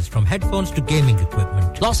and gadgets from headphones to gaming equipment.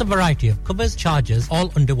 Lots of variety of covers, chargers, all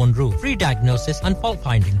under one roof. Free diagnosis and fault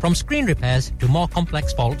finding. From screen repairs to more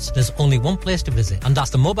complex faults, there's only one place to visit, and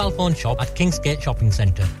that's the mobile phone shop at Kingsgate Shopping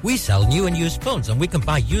Centre. We sell new and used phones, and we can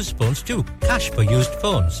buy used phones too. Cash for used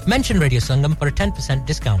phones. Mention Radio Sangam for a 10%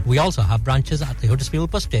 discount. We also have branches at the Huddersfield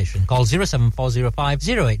bus station. Call 07405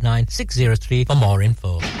 089 603 for more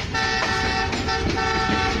info.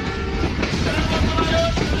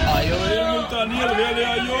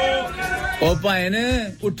 ओ पायन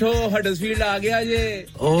उठो Huddersfield आ गया जे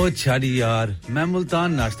ओ छाड़ी यार मैं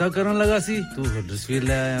मुल्तान नाश्ता करन लगा सी तू Huddersfield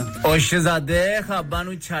ले आया ओ शहजादे खाबा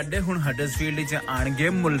नु छाड़े हुन हडर्सफील्ड च आणगे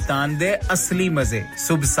मुल्तान दे असली मजे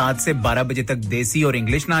सुबह 7 से 12 बजे तक देसी और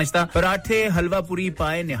इंग्लिश नाश्ता पराठे हलवा पूरी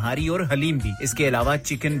पाए निहारी और हलीम भी इसके अलावा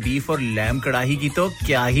चिकन बीफ और लैम कढ़ाई की तो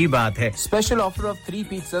क्या ही बात है special offer of 3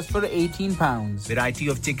 pizzas for 18 pounds variety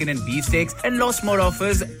of chicken and beef steaks and lots more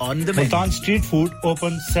offers on the menu Multan street food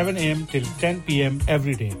open 7 a.m. till 10 p.m.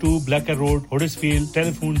 every day. 2 Blacker Road, Huddersfield.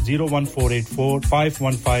 Telephone 01484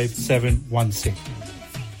 515 716.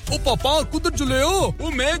 ओ पापा कुदर जुले हो ओ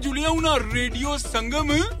मैं जुलिया हूं ना radio संगम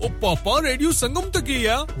ओ पापा radio संगम तक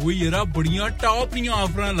गया वो येरा बढ़िया टॉप नी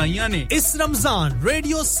ऑफर लाईया ने इस रमजान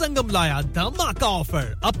रेडियो संगम लाया धमाका ऑफर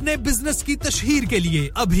अपने बिजनेस की तशहीर के लिए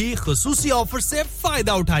अभी खुसूसी ऑफर से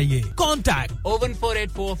फायदा उठाइए contact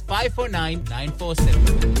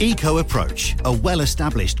 01484549947 Eco Approach a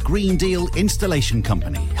well-established Green Deal installation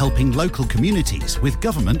company helping local communities with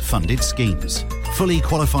government funded schemes fully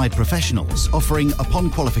qualified professionals offering upon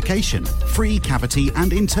qualification free cavity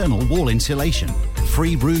and internal wall insulation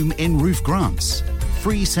free room in roof grants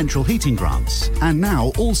free central heating grants and now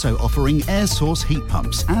also offering air source heat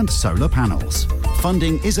pumps and solar panels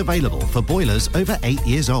funding is available for boilers over 8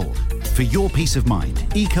 years old for your peace of mind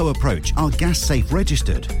Eco Approach are gas safe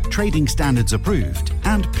registered trading standards approved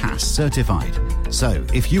and pass certified so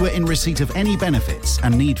if you are in receipt of any benefits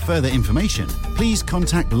and need further information please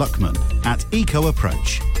contact Luckman at Eco Approach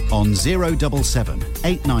on 077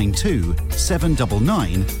 892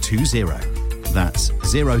 79920 that's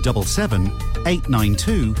 077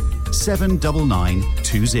 892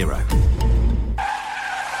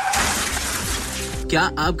 79920 क्या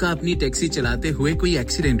आपका अपनी taxi चलाते हुए कोई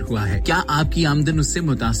accident हुआ है? क्या आपकी आमदन उससे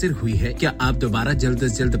मुतासिर हुई है? क्या आप दोबारा जल्द से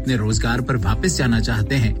जल्द अपने रोजगार पर वापस जाना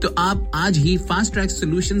चाहते हैं? तो आप आज ही फास्ट ट्रैक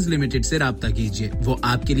सॉल्यूशंस लिमिटेड से राब्ता कीजिए। वो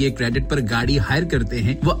आपके लिए क्रेडिट पर गाड़ी हायर करते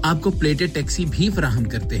हैं। वो आपको प्लेटेड टैक्सी भी फराहम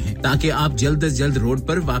करते हैं ताकि आप जल्द से जल्द रोड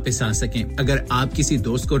पर वापस आ सकें। अगर आप किसी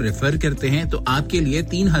दोस्त को रेफर करते हैं तो आपके लिए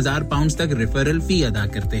 3000 पाउंड तक रेफरल फी अदा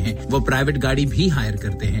करते हैं। वो प्राइवेट गाड़ी भी हायर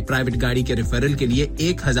करते हैं। प्राइवेट गाड़ी के रेफरल के लिए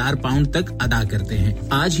 1000 पाउंड तक अदा करते हैं।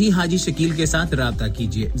 आज ही हाजी शकील के साथ राब्ता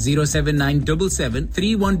कीजिए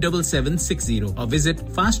 07977317760 और visit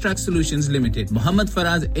fast track solutions limited, Mohammad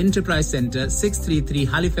Faraz enterprise centre, 633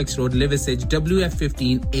 Halifax road, Liversedge,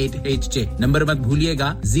 WF15 8HJ। Number मत भूलिएगा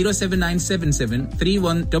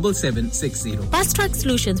 07977317760। Fast Track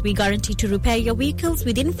Solutions, we guarantee to repair your vehicles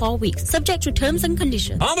within 4 weeks, subject to terms and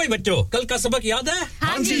conditions. हाँ भाई बच्चों, कल का सबक याद है?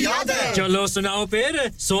 हाँ जी याद है। चलो सुनाओ फिर।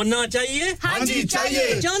 सोना चाहिए? हाँ जी चाहिए।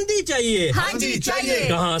 चांदी चाहिए? हाँ जी चाहिए।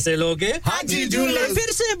 कहाँ से लोगे? हाजी जूलर्स।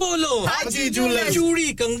 फिर से बोलो। हाजी जूलर्स।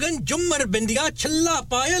 चूड़ी, कंगन, झुमर, बिंदिया, छल्ला,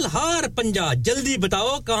 पायल, हार, पंजा, जल्दी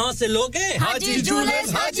बताओ कहाँ से लोगे? हाजी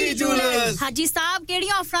जूलर्स। हाजी जूलर्स। हाजी साहब केड़ी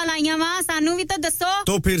ऑफर लाईया वा सानू भी तो दसो।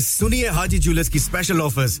 तो फिर सुनिए हाजी जूलर्स की स्पेशल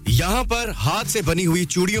ऑफर्स। यहाँ पर हाथ से बनी हुई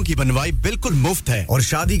चूड़ियों की बनवाई बिल्कुल मुफ्त है और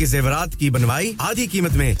शादी के जेवरात की बनवाई आधी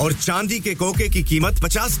कीमत में और चांदी के कोके की कीमत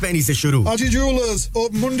 50 पैसे से शुरू। Haji Jewellers,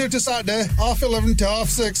 open Monday to Saturday, 11:30 to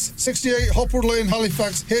 6:30, 68 Hopwood Lane,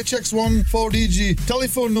 Halifax, HX1 4DG.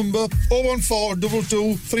 Telephone number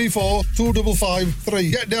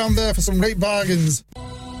 01422342553. Get down there for some great bargains.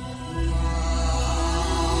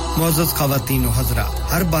 मुअज़्ज़ज़ ख़वातीन व हज़रात,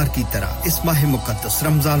 हर बार की तरह इस माह मुक़द्दस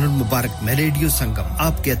रमज़ानुल मुबारक में रेडियो संगम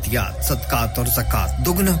आपके अतियात, सदक़ात और ज़कात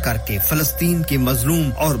दोगुना करके फ़लस्तीन के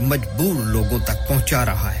मज़लूम और मजबूर लोगों तक पहुंचा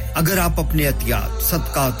रहा है। अगर आप अपने अतियात,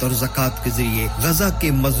 सदक़ात और ज़कात के ज़रिए गज़ा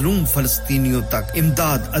के मज़लूम फ़लस्तीनियों तक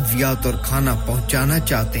इमदाद, अद्वियात और खाना पहुंचाना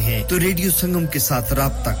चाहते हैं तो रेडियो संगम के साथ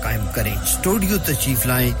राब्ता कायम करें। स्टूडियो तशरीफ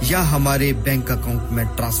लाएं या हमारे बैंक अकाउंट में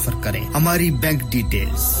ट्रांसफर करें। हमारी bank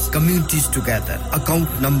details, communities together, account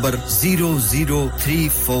number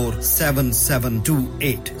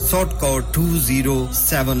 00347728, sort code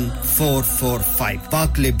 207445,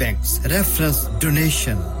 Berkeley banks, reference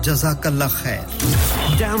donation, जज़ाकल्लाह खैर।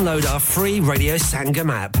 Download our free Radio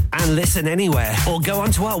Sangam app and listen anywhere or go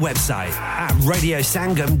onto our website at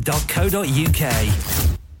radiosangam.co.uk.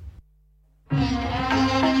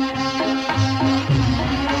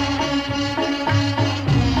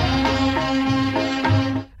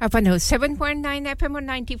 Upon 7.9 FM और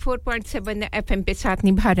 94.7 FM पे साथ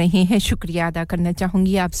निभा रहे हैं। शुक्रिया अदा करना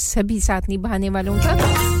चाहूंगी आप सभी साथ निभाने वालों का।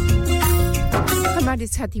 हमारे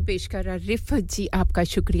साथी पेश कर रहा रिफत जी, आपका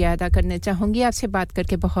शुक्रिया अदा करना चाहूंगी। आपसे बात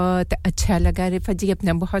करके बहुत अच्छा लगा। रिफत जी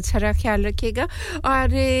अपना बहुत सारा ख्याल रखिएगा और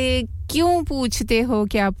क्यों पूछते हो,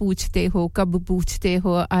 क्या पूछते हो, कब पूछते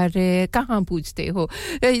हो और कहां पूछते हो,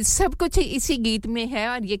 सब कुछ इसी गीत में है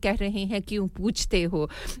और ये कह रहे हैं क्यों पूछते हो।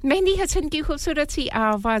 मेहंदी हसन की खूबसूरत सी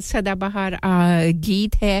आवाज, सदाबहार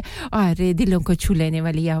गीत है और दिलों को छू लेने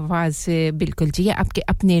वाली आवाज बिल्कुल जी आपके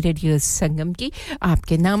अपने रेडियो संगम की।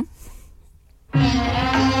 आपके नाम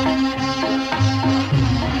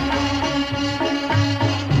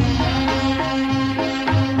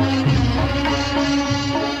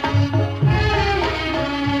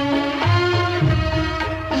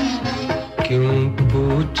क्यों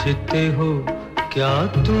पूछते हो, क्या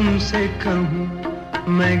तुमसे कहूँ,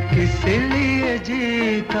 मैं किस लिए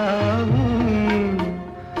जीता हूँ।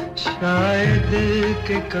 शायद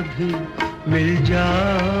कि कभी मिल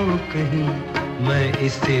जाओ कहीं, मैं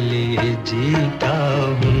इसलिए जीता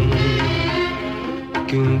हूँ।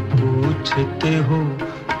 क्यों पूछते हो,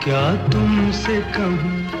 क्या तुमसे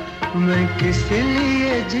कहूँ, मैं किस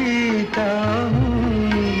लिए जीता हूँ।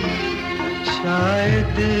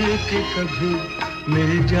 शायद कि कभी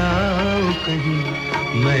मिल जाओ कहीं,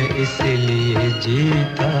 मैं इसलिए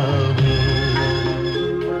जीता हूँ।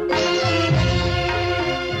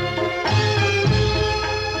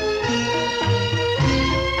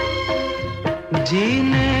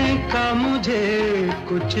 जीने का मुझे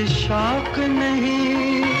कुछ शौक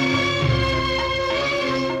नहीं,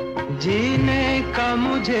 जीने का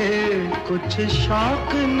मुझे कुछ शौक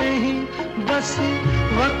नहीं, बस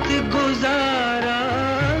वक्त गुजारा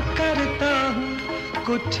करता हूँ।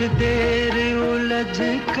 कुछ देर उलझ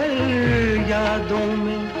कर यादों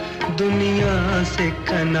में दुनिया से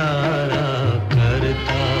किनारा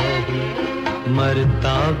करता हूँ।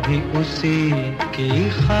 मरता भी उसी की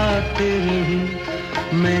खातिर ही,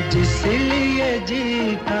 मैं जिस लिए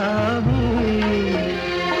जीता हूँ।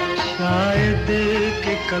 शायद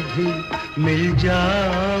कि कभी मिल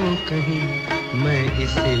जाओ कहीं, मैं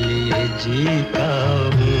इसलिए जीता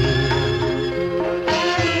हूँ।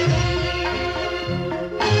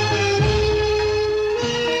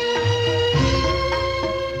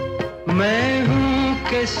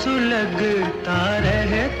 सुलगता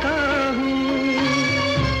रहता हूँ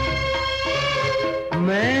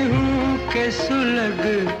मैं हूँ के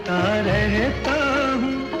सुलगता रहता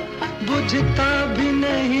हूँ बुझता भी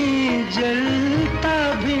नहीं जलता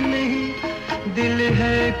भी नहीं दिल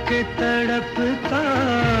है कि तड़पता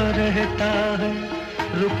रहता है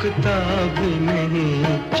रुकता भी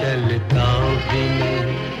नहीं चलता भी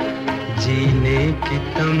नहीं जीने की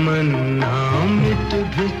तमन्ना मिट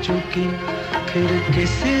भी चुकी फिर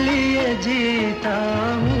किस लिए जीता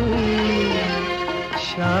हूँ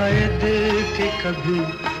शायद कि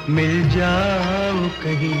कभी मिल जाओ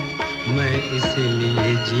कहीं मैं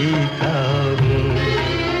इसलिए जीता हूँ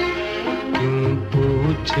क्यों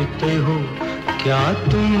पूछते हो क्या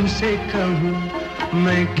तुमसे कहूँ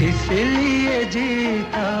मैं किस लिए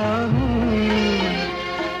जीता हूँ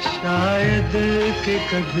शायद कि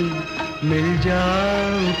कभी मिल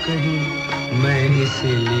जाओ कहीं मैं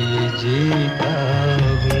इसलिए जीता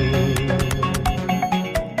हूँ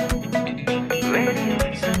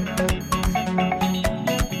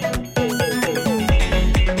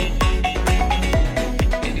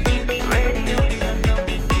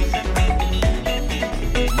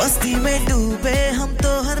मस्ती में डूबे हम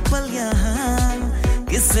तो हर पल यहाँ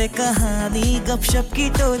किस्से कहानी गपशप की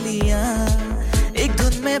टोलियाँ एक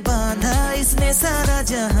धुन में बांधा इसने सारा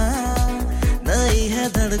जहां नई है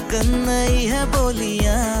धड़कन नई है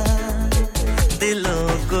बोलियां दिलों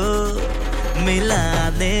को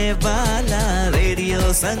मिलाने वाला रेडियो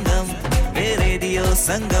संगम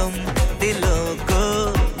दिलों को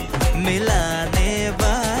मिलाने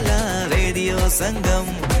वाला रेडियो संगम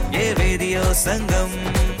ये रेडियो संगम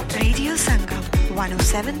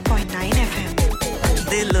 107.9 FM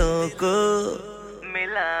दिलों को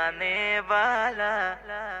मिलाने वाला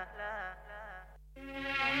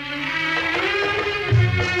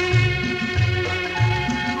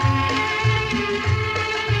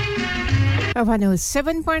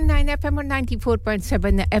 107.9 FM और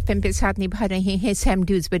 94.7 FM पे साथ निभा रहे हैं सैम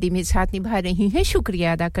ड्यूसबरी में साथ निभा रही हैं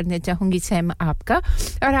शुक्रिया अदा करना चाहूंगी सैम आपका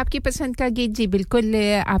और आपकी पसंद का गीत जी बिल्कुल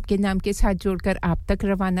आपके नाम के साथ जोड़कर आप तक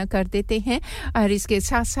रवाना कर देते हैं और इसके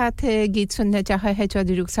साथ-साथ गीत सुनना चाहा है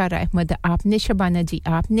चौधरी रुखसार अहमद आपने शबाना जी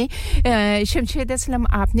आपने शमशेद असलम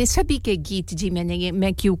आपने सभी के गीत जी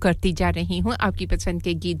मैं क्यों करती जा रही हूं आपकी पसंद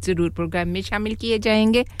के गीत जरूर प्रोग्राम में शामिल किए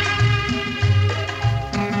जाएंगे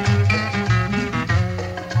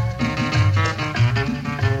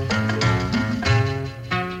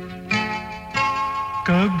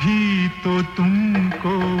कभी तो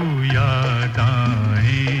तुमको याद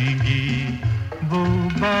आएंगी वो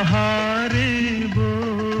बहारें वो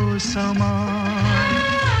समा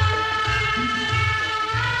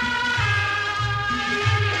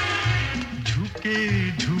झुके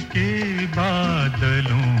झुके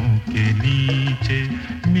बादलों के नीचे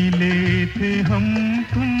मिले थे हम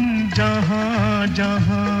तुम जहां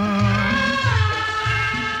जहां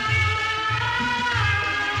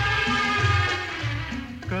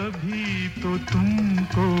कभी तो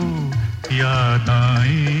तुमको याद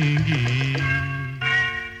आएंगी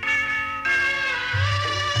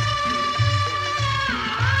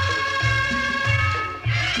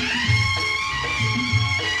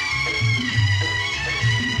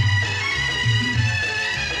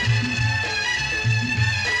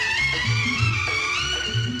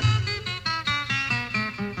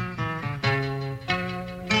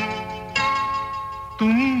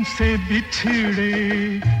तुमसे बिछड़े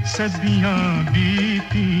सदियां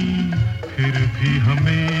बीती फिर भी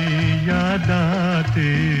हमें याद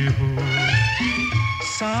आते हो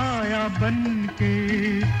साया बनके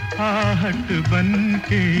आहट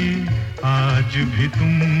बनके आज भी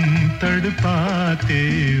तुम तड़पाते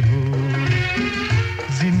हो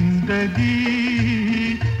जिंदगी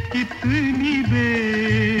कितनी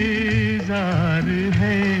बेजार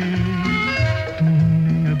है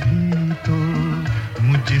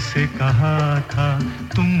मुझसे कहा था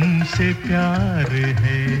तुमसे प्यार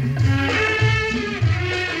है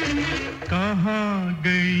कहाँ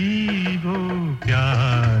गई वो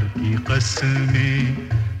प्यार की कसमें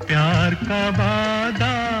प्यार का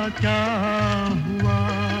वादा क्या हुआ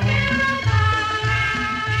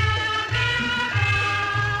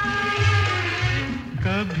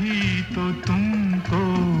कभी तो तुमको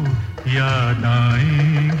याद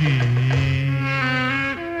आएंगी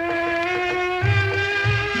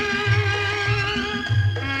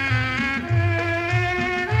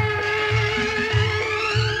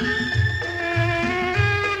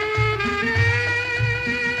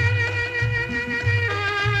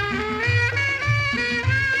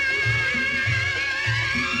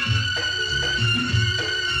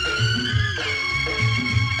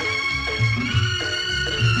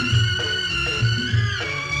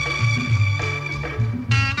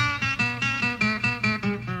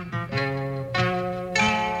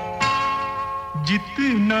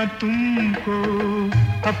जितना तुमको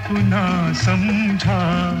अपना समझा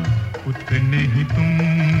उतने ही तुम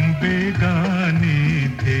बेगाने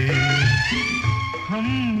थे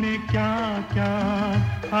हमने क्या क्या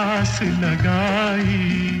आस लगाई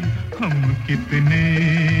हम कितने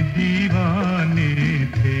दीवाने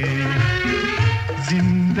थे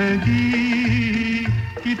जिंदगी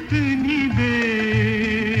कितनी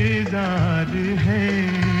बेजार है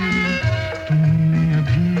तुमने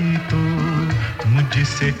अभी तो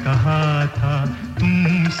मुझसे कहा था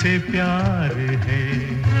तुमसे प्यार है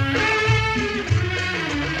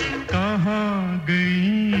कहाँ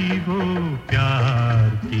गई वो प्यार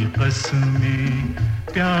की कसमें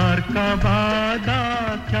प्यार का वादा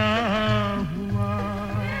क्या हुआ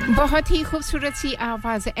बहुत ही खूबसूरत सी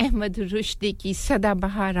आवाज अहमद रुश्दी की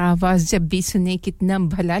सदाबहार आवाज जब भी सुने कितना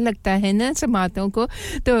भला लगता है ना समातों को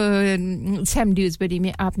तो सैम ड्यूसबरी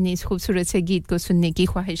में आपने इस खूबसूरत से गीत को सुनने की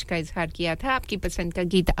ख्वाहिश का इजहार किया था आपकी पसंद का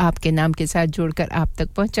गीत आपके नाम के साथ जोड़कर आप तक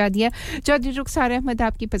पहुंचा दिया चौधरी रुखसार अहमद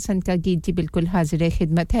आपकी पसंद का गीत जी बिल्कुल हाजिर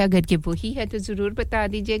खिदमत है अगर ये वही है तो जरूर बता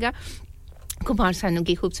दीजिएगा कुमार सानू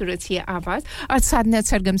की खूबसूरत सी आवाज और साधना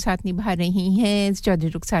सरगम साथ निभा रही हैं चौधरी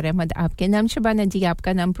रुखसार अहमद आपके नाम शबाना जी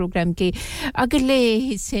आपका नाम प्रोग्राम के अगले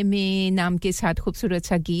हिस्से में नाम के साथ खूबसूरत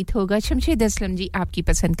सा गीत होगा शमशेद असलम जी आपकी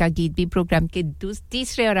पसंद का गीत भी प्रोग्राम के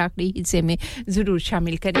तीसरे और आखिरी हिस्से में जरूर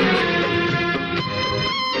शामिल करेंगे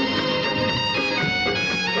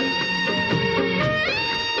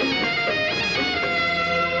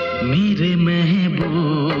मेरे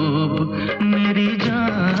महबूब मेरी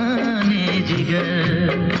जाने जिगर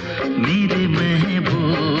मेरे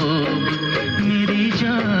महबूब मेरी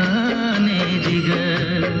जाने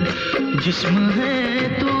जिगर जिस्म है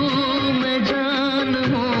तू मैं जान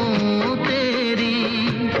हूँ तेरी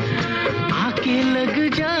आके लग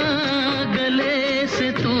जा गले से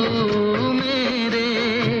तू मेरे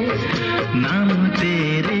नाम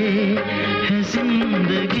तेरे है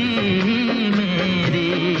जिंदगी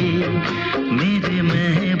मेरे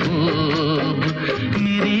महबूब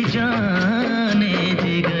मेरी जाने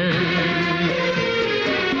जिगर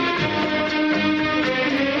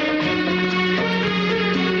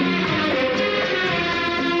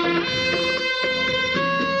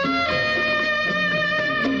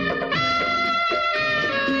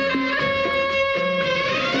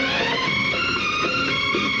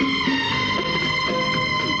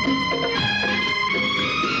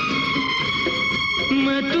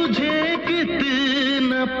मैं तुझे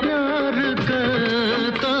कितना प्यार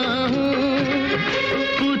करता हूँ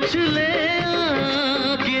पूछ ले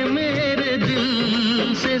आके मेरे दिल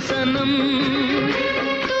से सनम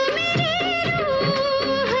तू मेरी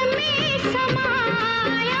रूह में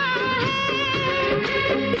समाया है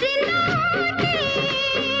जिंदा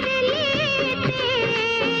तेरे लिए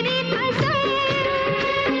तेरी कसम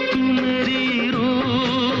तू मेरी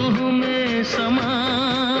रूह में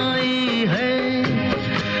समाई है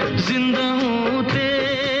जिंदा हूँ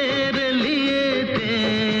तेरे लिए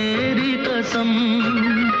तेरी कसम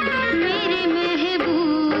मेरे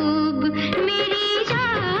महबूब मेरी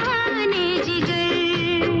जाने जिगर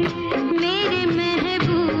मेरे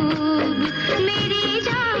महबूब मेरी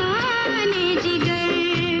जाने जिगर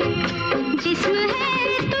जिस्म है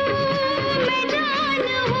तू मैं जान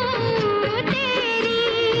हूँ तेरी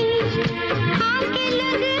आके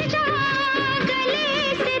लग जा गले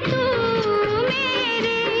से तू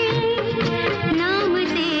मेरे नाम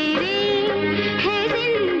तेरे है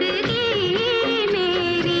जिंदगी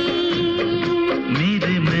मेरी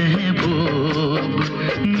मेरे महबूब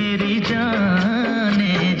मेरी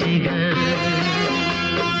जाने जिगर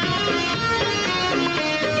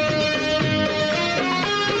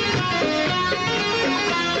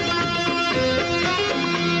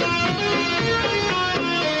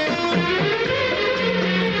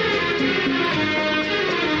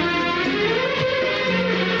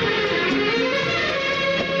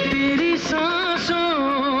तेरी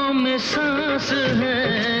सांसों में सांस है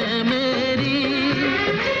मेरी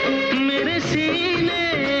मेरे सीने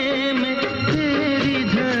में तेरी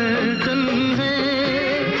धड़कन है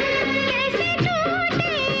कैसे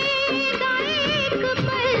टूटेगा एक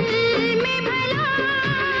पल में भला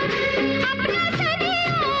अपना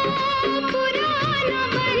सदियों पुराना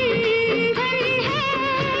बंधन है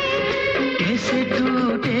कैसे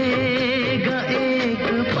टूटेगा एक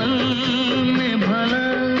पल में भला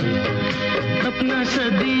अपना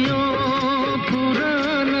सदियों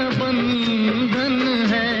पुराना बंधन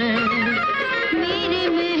है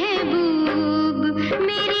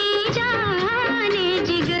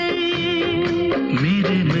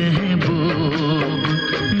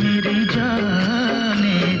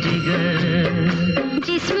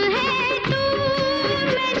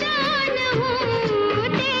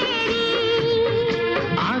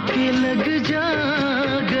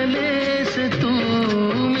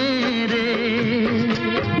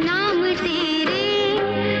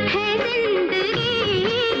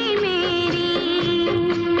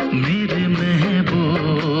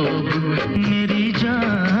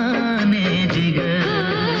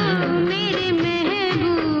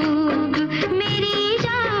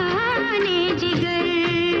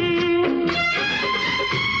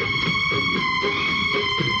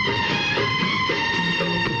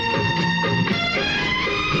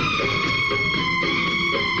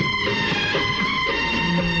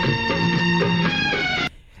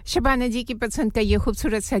शबाना जी की पसंद का ये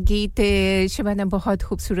खूबसूरत सा गीत शबाना बहुत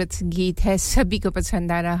खूबसूरत गीत है सभी को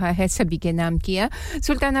पसंद आ रहा है सभी के नाम किया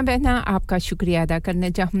सुल्ताना बहना आपका शुक्रिया अदा करना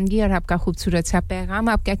चाहूंगी और आपका खूबसूरत सा पैगाम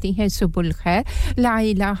आप कहती हैं सुबुल खैर ला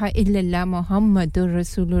इलाहा इल्लल्लाह मुहम्मदुर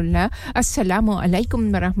रसूलुल्लाह अस्सलामु अलैकुम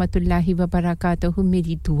व रहमतुल्लाहि व बरकातहू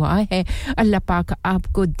मेरी दुआ है अल्लाह पाक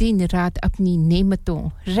आपको दिन रात अपनी नेमतों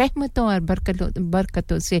रहमतों और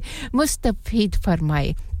बरकतों से मुस्तफीद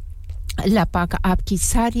फरमाए अल्लाह पाक आपकी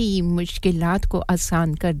सारी मुश्किलात को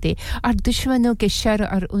आसान कर दे और दुश्मनों के शर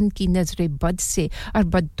और उनकी नजरे बद से और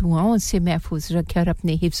बददुआओं से महफूज रखे और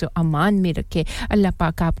अपने हिफ्ज़ व अमान में रखे अल्लाह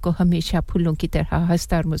पाक आपको हमेशा फूलों की तरह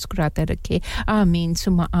हंसता और मुस्कुराता रखे आमीन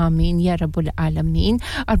सुमा आमीन या रब्बुल आलमीन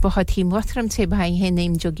और बहुत ही मोहतरम से भाई हैं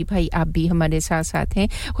नईम जोगी भाई आप भी हमारे साथ हैं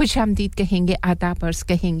खुशामदीद कहेंगे आदाब अर्ज़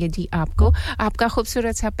कहेंगे जी आपको आपका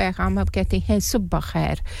खूबसूरत सा पैगाम आप कहते हैं सुबह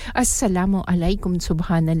खैर अस्सलामु अलैकुम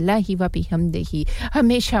सुभानअल्लाह व बिहम्दिही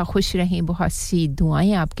हमेशा खुश रहें बहुत सी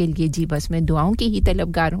दुआएं आपके लिए जी बस मैं दुआओं की ही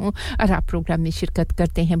तलबगार हूं और आप प्रोग्राम में शिरकत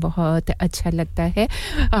करते हैं बहुत अच्छा लगता है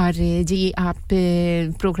और जी आप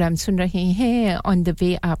प्रोग्राम सुन रहे हैं ऑन द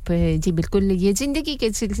वे आप जी बिल्कुल ये जिंदगी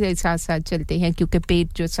के सिलसिले के साथ-साथ चलते हैं क्योंकि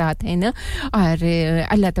पेट जो साथ है ना और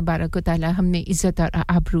अल्लाह तबारक व तआला हमें इज्जत और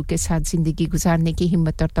आबरू के साथ जिंदगी गुजारने की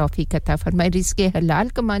हिम्मत और तौफीक अता फरमाए रिज़्क़ हलाल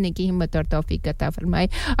कमाने की हिम्मत और तौफीक अता फरमाए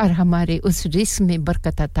और हमारे उस रिज़्क़ में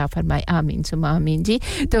बरकत अता फरमाए आमीन सुमा आमीन जी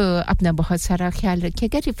तो अपना बहुत सारा ख्याल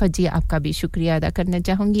रखिएगा रिफत जी आपका भी शुक्रिया अदा करना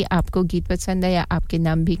चाहूंगी आपको गीत पसंद आया आपके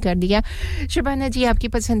नाम भी कर दिया शबाना जी आपकी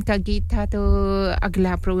पसंद का गीत था तो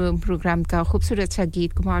अगला प्रोग्राम का खूबसूरत सा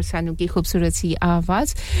गीत कुमार सानू की खूबसूरत सी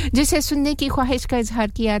आवाज जिसे सुनने की ख्वाहिश का इजहार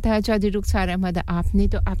किया था चौधरी रुखसार अहमद आपने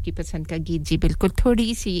तो आपकी पसंद का गीत जी बिल्कुल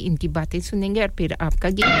थोड़ी सी इनकी बातें सुनेंगे और फिर आपका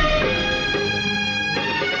गीत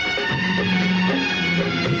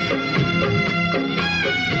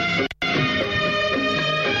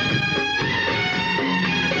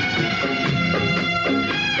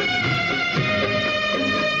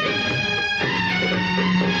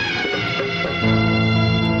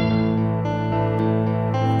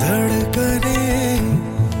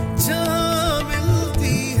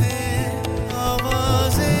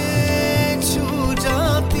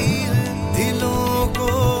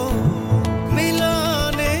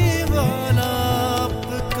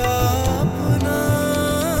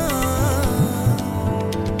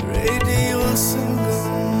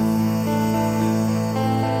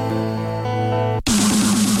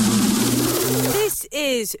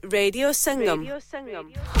Radio Sangam.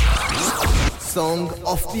 Song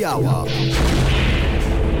of the Hour.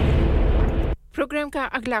 Program का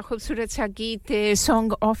अगला खूबसूरत सा गीत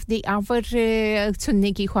सॉन्ग ऑफ द आवर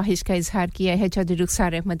सुनने की ख्वाहिश का इजहार किया है चौधरी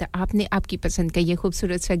रुखसार अहमद आपने आपकी पसंद का ये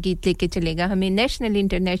खूबसूरत सा गीत लेके चलेगा हमें नेशनल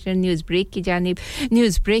इंटरनेशनल न्यूज़ ब्रेक की जानिब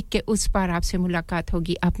न्यूज़ ब्रेक के उस पार आपसे मुलाकात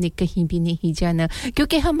होगी आपने कहीं भी नहीं जाना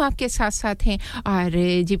क्योंकि हम आपके साथ-साथ हैं और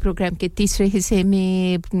जी प्रोग्राम के तीसरे हिस्से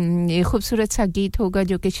में खूबसूरत सा गीत होगा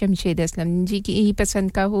जो कि शमशेद असलम जी की ही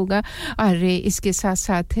पसंद का होगा और इसके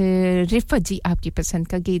साथ-साथ रिफत जी आपकी पसंद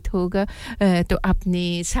का गीत होगा तो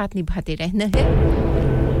अपने साथ निभाते रहना है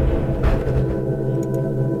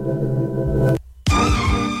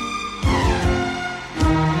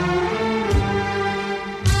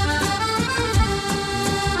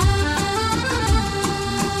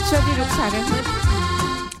चौधरी रुखसार अहमद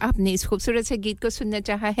आपने इस खूबसूरत से गीत को सुनना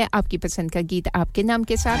चाहा है आपकी पसंद का गीत आपके नाम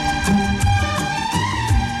के साथ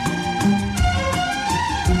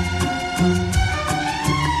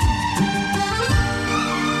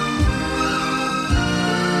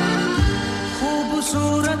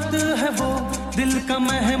दिल का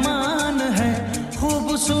मेहमान है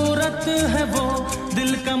खूबसूरत है वो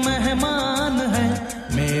दिल का मेहमान है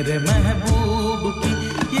मेरे महबूब की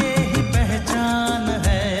ये ही पहचान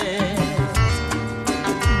है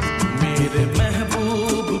मेरे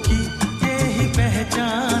महबूब की ये ही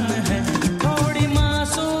पहचान है थोड़ी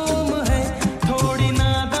मासूम है थोड़ी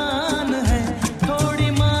नादान है थोड़ी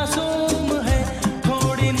मासूम है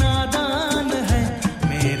थोड़ी नादान है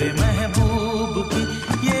मेरे महबूब की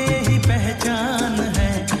ये ही पहचान है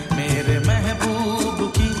मेरे महबूब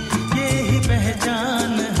की ये ही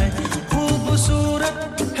पहचान है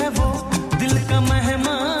खूबसूरत है वो दिल का मेहमान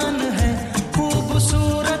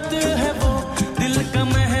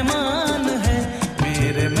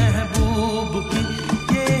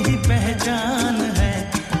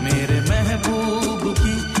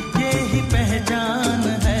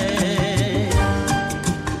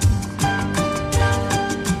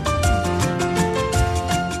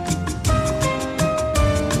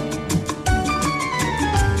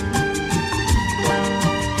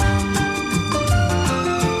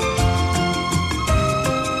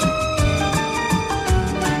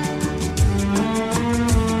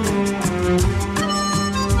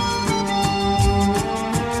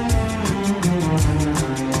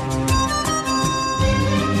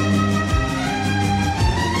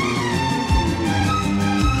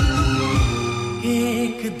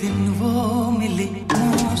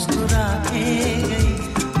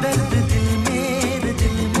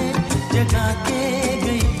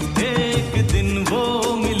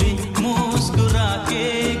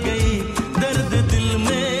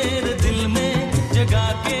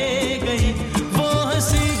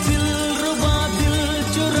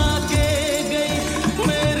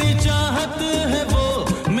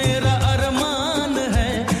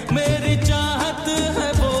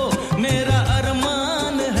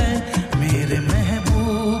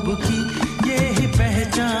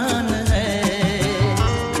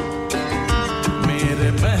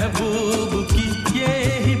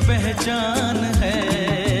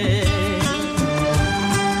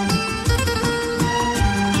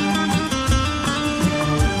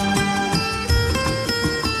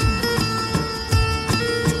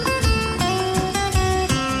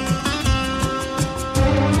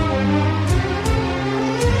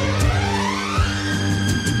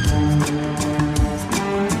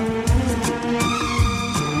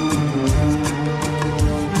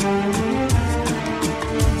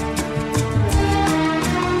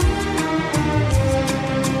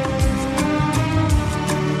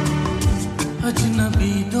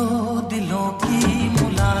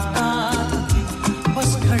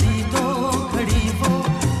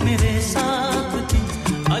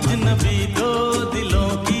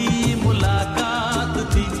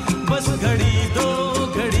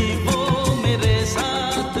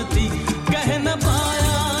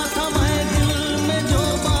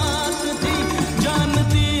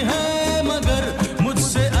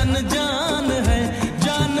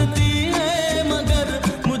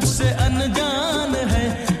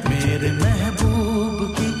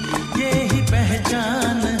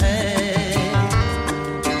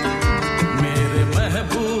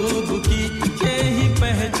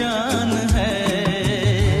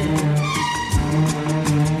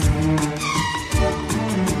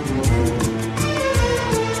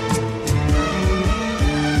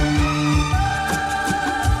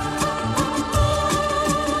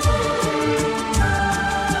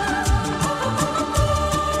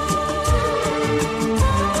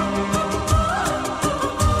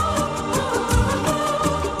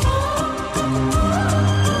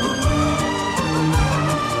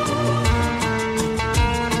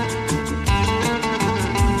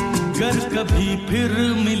गर कभी फिर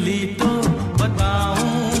मिली तो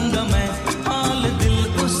बताऊंगा मैं हाल दिल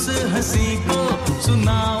उस हंसी को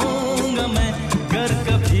सुनाऊंगा मैं गर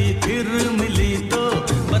कभी फिर मिली तो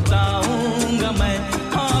बताऊंगा मैं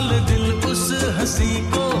हाल दिल उस हंसी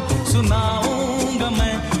को सुनाऊंगा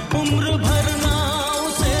मैं उम्र भर ना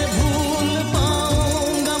उसे भूल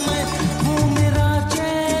पाऊंगा मैं वो मेरा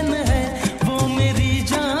चैन है वो मेरी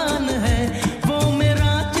जान है वो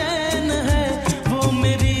मेरा चैन है वो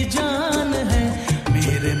मेरी जान है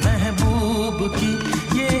मेरे महबूब की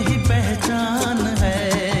यही पहचान है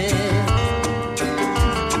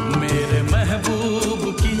मेरे महबूब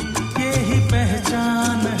की यही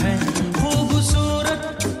पहचान है खूबसूरत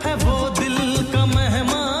है वो दिल का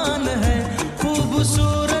मेहमान है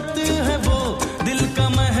खूबसूरत है वो दिल का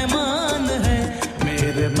मेहमान है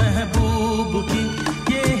मेरे महबूब की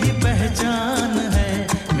यही पहचान है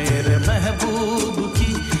मेरे महबूब की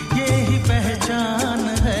यही पहचान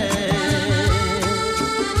है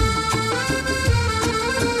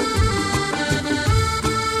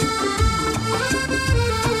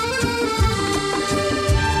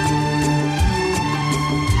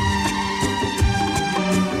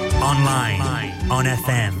Online, on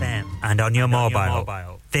FM, and on your mobile.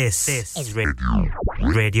 This is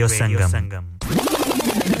Radio Sangam.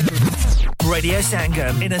 Radio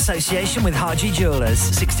Sangam in association with Haji Jewellers,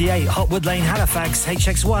 68 Hotwood Lane, Halifax,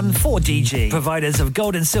 HX1 4DG. Providers of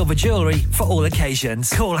gold and silver jewellery for all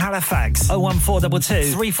occasions. Call Halifax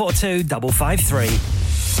 01422 342 553.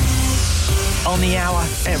 On the hour,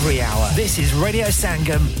 every hour. This is Radio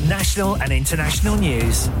Sangam, national and international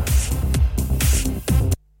news.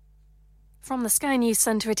 From the Sky News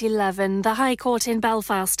Centre at 11, the High Court in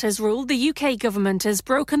Belfast has ruled the UK government has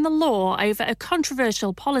broken the law over a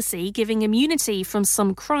controversial policy giving immunity from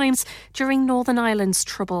some crimes during Northern Ireland's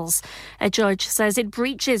Troubles. A judge says it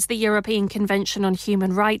breaches the European Convention on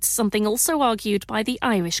Human Rights, something also argued by the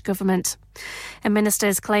Irish government. And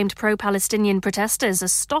ministers claimed pro-Palestinian protesters are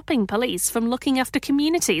stopping police from looking after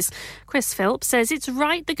communities. Chris Philp says it's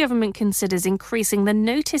right the government considers increasing the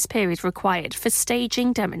notice period required for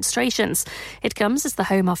staging demonstrations. It comes as the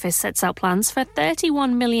Home Office sets out plans for a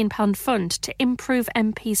 £31 million fund to improve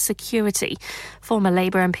MP security. Former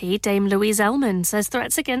Labour MP Dame Louise Ellman says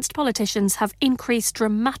threats against politicians have increased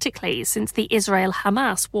dramatically since the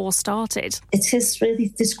Israel-Hamas war started. It is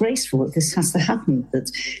really disgraceful that this has to happen, that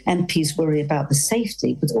MPs worry about the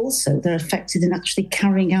safety, but also they're affected in actually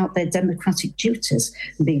carrying out their democratic duties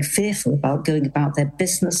and being fearful about going about their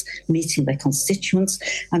business, meeting their constituents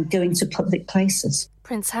and going to public places.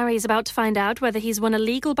 Prince Harry is about to find out whether he's won a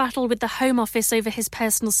legal battle with the Home Office over his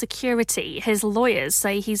personal security. His lawyers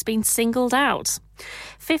say he's been singled out.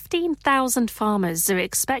 15,000 farmers are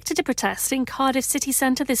expected to protest in Cardiff city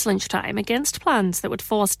centre this lunchtime against plans that would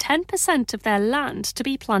force 10% of their land to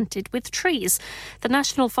be planted with trees. The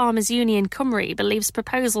National Farmers Union Cymru believes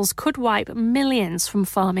proposals could wipe millions from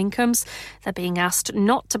farm incomes. They're being asked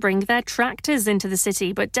not to bring their tractors into the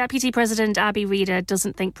city, but Deputy President Abby Reader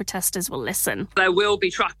doesn't think protesters will listen. There will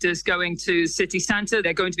be tractors going to city centre.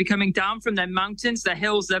 They're going to be coming down from their mountains, their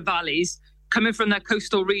hills, their valleys, coming from their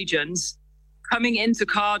coastal regions, coming into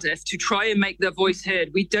Cardiff to try and make their voice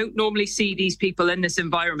heard. We don't normally see these people in this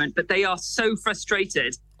environment, but they are so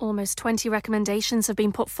frustrated. Almost 20 recommendations have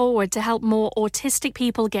been put forward to help more autistic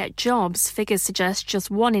people get jobs. Figures suggest just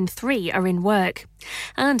 1 in 3 are in work.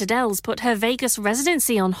 And Adele's put her Vegas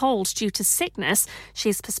residency on hold due to sickness.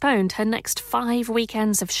 She's postponed her next 5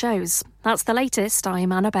 weekends of shows. That's the latest.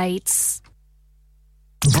 I'm Anna Bates.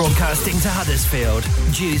 Broadcasting to Huddersfield,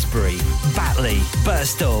 Dewsbury, Batley,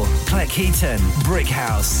 Birstall, Cleckheaton,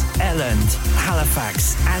 Brickhouse, Elland,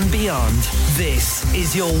 Halifax and beyond. This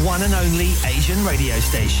is your one and only Asian radio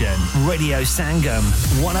station. Radio Sangam,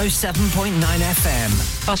 107.9 FM.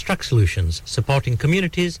 Fast Track Solutions, supporting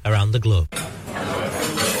communities around the globe.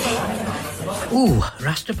 Ooh,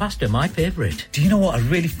 Rasta pasta, my favourite. Do you know what I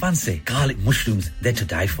really fancy? Garlic mushrooms, they're to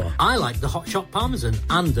die for. I like the hot shot parmesan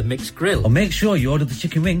and the mixed grill. Or make sure you order the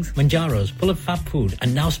chicken wings. Manjaro's, full of fab food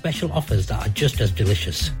and now special offers that are just as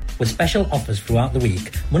delicious. With special offers throughout the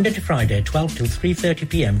week, Monday to Friday, 12 till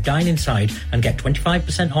 3:30pm, dine inside and get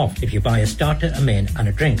 25% off if you buy a starter, a main and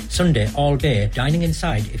a drink. Sunday, all day, dining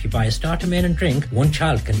inside, if you buy a starter, main and drink, one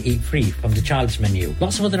child can eat free from the child's menu.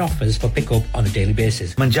 Lots of other offers for pick-up on a daily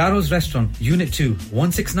basis. Manjaro's Restaurant, Unit 2,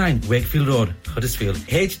 169 Wakefield Road, Huddersfield,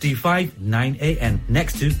 HD5 9AN,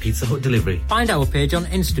 next to Pizza Hut Delivery. Find our page on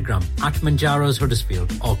Instagram at Manjaro's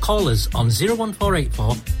Huddersfield or call us on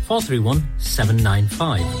 01484 431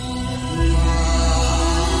 795.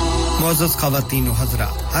 मोअज़्ज़ज़ ख़वातीन व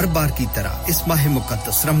हज़रात हर बार की तरह इस माह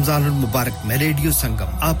मुक़द्दस रमज़ान अल मुबारक में radio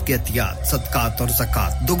संगम आपके अतियात सदक़ात और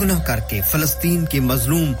ज़कात दुगना करके फ़लस्तीन के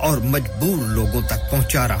मज़लूम और मजबूर लोगों तक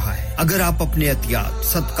पहुंचा रहा है अगर आप अपने अतियात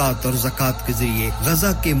सदक़ात और ज़कात के ज़रिए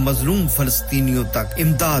गज़ा के मज़लूम फ़लस्तीनियों तक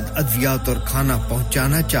इमदाद अद्वियात और खाना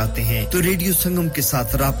पहुंचाना चाहते हैं तो रेडियो संगम के साथ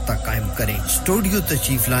राब्ता कायम करें स्टूडियो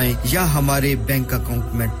तशरीफ लाएं या हमारे बैंक अकाउंट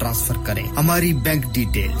में ट्रांसफर करें हमारी bank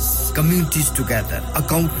details communities together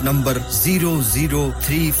account number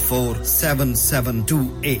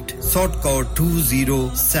 00347728 sort code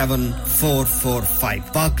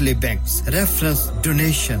 207445 Berkeley banks reference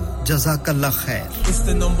donation जज़ाकल्लाह खैर It's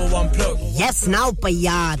the number one plug. Yes, now,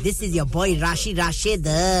 Paya. This is your boy Rashid.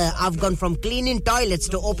 I've gone from cleaning toilets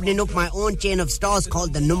to opening up my own chain of stores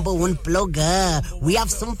called the number one plug. We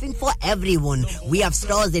have something for everyone. We have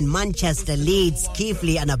stores in Manchester, Leeds,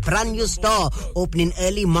 Keighley, and a brand new store opening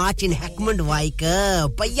early March in Heckmond Wike.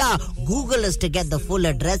 Paya, Google us to get the full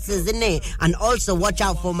addresses in it. And also watch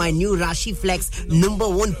out for my new Rashi Flex number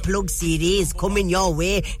one plug series coming your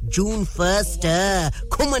way June 1st.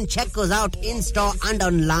 Come and check us out in store and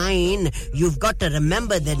online. You've got to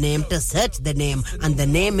remember the name to search the name, and the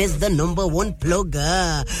name is the number one plug.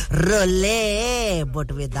 Relay,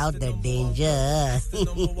 but without the danger.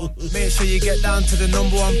 Make sure you get down to the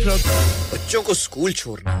number one plug. बच्चों को school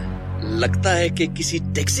छोड़ना है लगता है कि किसी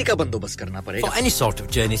taxi का बंदोबस्त करना पड़ेगा For any sort of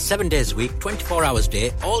journey 7 days a week 24 hours a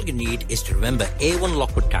day all you need is to remember A1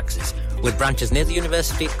 Lockwood Taxis with branches near the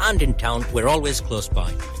university and in town we're always close by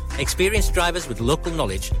experienced drivers with local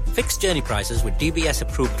knowledge fixed journey prices with DBS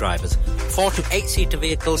approved drivers 4 to 8 seater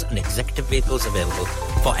vehicles and executive vehicles available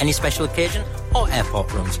for any special occasion or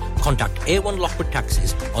airport runs contact A1 Lockwood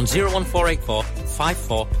Taxis on 01484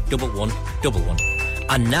 541111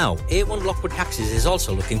 And now, A1 Lockwood Taxis is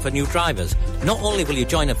also looking for new drivers. Not only will you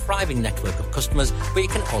join a thriving network of customers, but you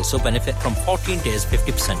can also benefit from 14 days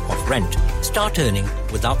 50% off rent. Start earning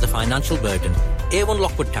without the financial burden. A1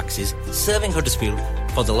 Lockwood Taxis, serving Huddersfield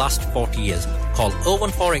for the last 40 years. Call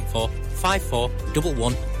 01484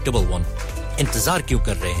 541111. इंतजार क्यों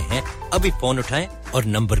कर रहे हैं? अभी phone उठाएं और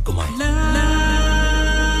number घुमाएं.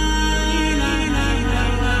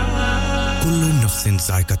 कुल्लू नफ्सिन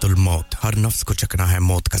जायकातुल मौत हर नफ्स को चखना है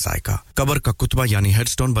मौत का जायका कब्र का कुतबा यानी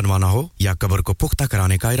हेडस्टोन बनवाना हो या कब्र को पुख्ता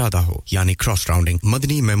कराने का इरादा हो यानी cross rounding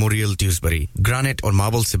Madani memorial Dewsbury granite और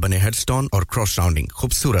मार्बल से बने हेडस्टोन और क्रॉस राउंडिंग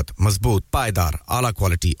खूबसूरत मजबूत पायदार आला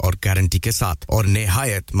क्वालिटी और गारंटी के साथ और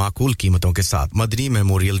निहायत माकूल कीमतों के साथ मदनी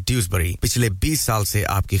मेमोरियल ड्यूसबरी पिछले 20 साल से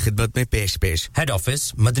आपकी खिदमत में पेश head office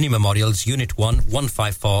Madani memorials unit 1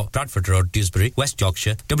 154 Bradford road Dewsbury West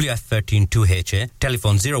Yorkshire WF13 2HA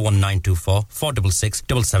telephone 01924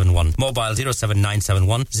 466 mobile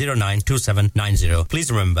 07971 092790 please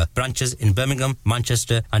remember branches in Birmingham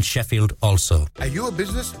Manchester and Sheffield also Are you a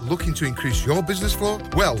business looking to increase your business flow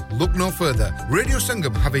well look no further Radio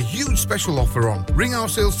Sangam have a huge special offer on ring our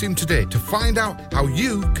sales team today to find out how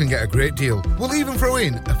you can get a great deal we'll even throw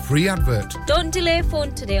in a free advert don't delay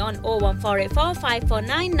phone today on 01484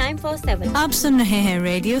 549 947 आप सुन रहे हैं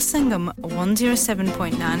radio संगम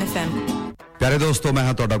 107.9 FM प्यारे दोस्तों मैं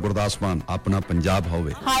हां तोड़ा गुरदास मान अपना पंजाब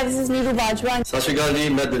होवे hi this is Neeru Bajwa सत श्री अकाल जी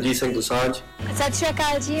मैं दलजीत सिंह दोसांझ सत श्री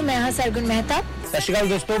अकाल जी मैं हां सरगुन मेहता सत श्री अकाल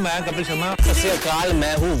दोस्तों मैं कपिल शर्मा सत श्री अकाल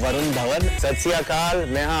मैं हूं वरुण धवन सत श्री अकाल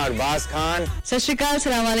मैं हां अरबाज खान सत श्री अकाल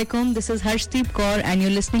अस्सलाम वालेकुम this is Harshdeep Kaur and you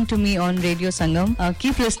are listening to me on radio Sangam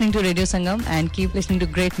keep listening to radio Sangam and keep listening to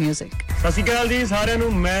great music सत श्री अकाल जी साਰਿਆਂ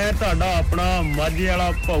ਨੂੰ ਮੈਂ ਤੁਹਾਡਾ ਆਪਣਾ ਮਾਝੇ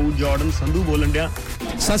ਵਾਲਾ ਭਾਊ ਜਾਰਡਨ ਸੰਧੂ ਬੋਲਣ ਡਿਆ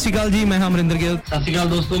ਸਤ ਸ਼੍ਰੀ ਅਕਾਲ ਜੀ ਮੈਂ ਹਾਂ ਅਮਰਿੰਦਰ ਗਿੱਲ ਸਤ ਸ਼੍ਰੀ ਅਕਾਲ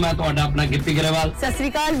ਦੋਸਤੋ ਮੈਂ ਤੁਹਾਡਾ ਆਪਣਾ ਗਿੱਪੀ ਗਰੇਵਾਲ ਸਤ ਸ਼੍ਰੀ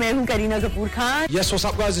ਅਕਾਲ ਮੈਂ ਹੂੰ Kareena Kapoor Khan Yes what's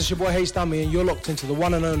up guys it's your boy Hayes Dami and you're locked into the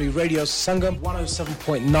one and only Radio Sangam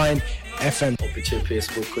 107.9 FM पीछे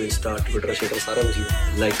Facebook को Insta Twitter शेयर सारा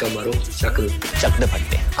कुछ लाइक का मारो चक दे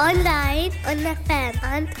फटते online on FM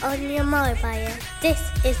and on your mobile this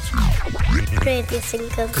is Radio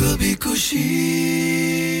Sangam कभी खुशी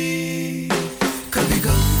कभी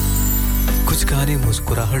गम कुछ गाने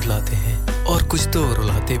मुस्कुराहट लाते हैं और कुछ तो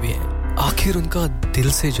रुलाते भी हैं आखिर उनका दिल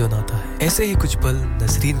से जो नाता है ऐसे ही कुछ पल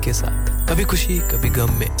नसरीन के साथ कभी खुशी कभी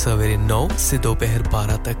गम में सवेरे 9 से दोपहर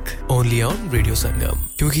 12 तक ओनली ऑन रेडियो संगम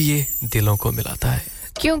क्योंकि ये दिलों को मिलाता है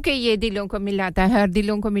क्योंकि ये दिलों को मिलाता है और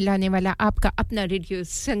दिलों को मिलाने वाला आपका अपना रेडियो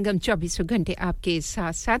संगम 24 घंटे आपके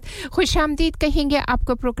साथ-साथ खुशामदीद कहेंगे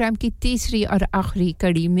आपको प्रोग्राम की तीसरी और आखिरी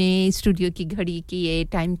कड़ी में स्टूडियो की घड़ी की ये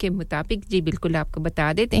टाइम के मुताबिक जी बिल्कुल आपको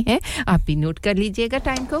बता देते हैं आप भी नोट कर लीजिएगा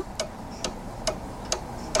टाइम को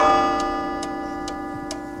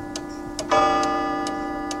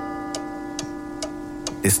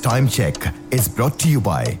This time check is brought to you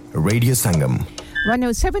by Radio Sangam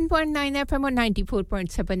 107.9 FM और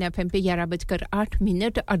 94.7 FM पे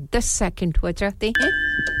 11:08 और 10 सेकंड हो जाते हैं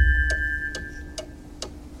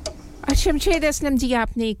शमशेद असलम जी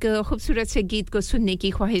आपने एक खूबसूरत से गीत को सुनने की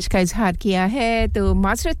ख्वाहिश का इजहार किया है तो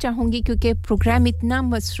माजरत चाहूंगी क्योंकि प्रोग्राम इतना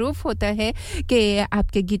मसरूफ होता है कि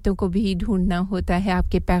आपके गीतों को भी ढूंढना होता है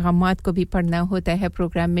आपके पैगामात को भी पढ़ना होता है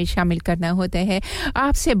प्रोग्राम में शामिल करना होता है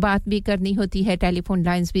आपसे बात भी करनी होती है टेलीफोन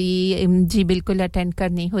लाइंस भी जी बिल्कुल अटेंड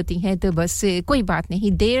करनी होती हैं तो बस कोई बात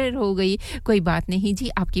नहीं देर हो गई कोई बात नहीं जी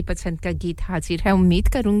आपकी पसंद का गीत हाजिर है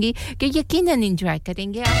उम्मीद करूंगी कि यकीनन एंजॉय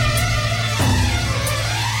करेंगे आप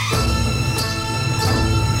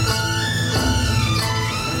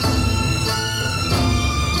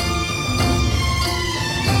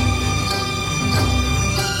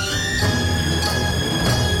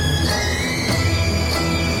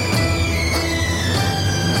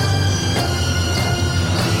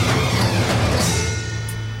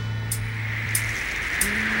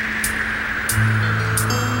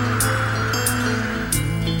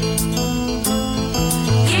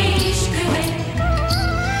Get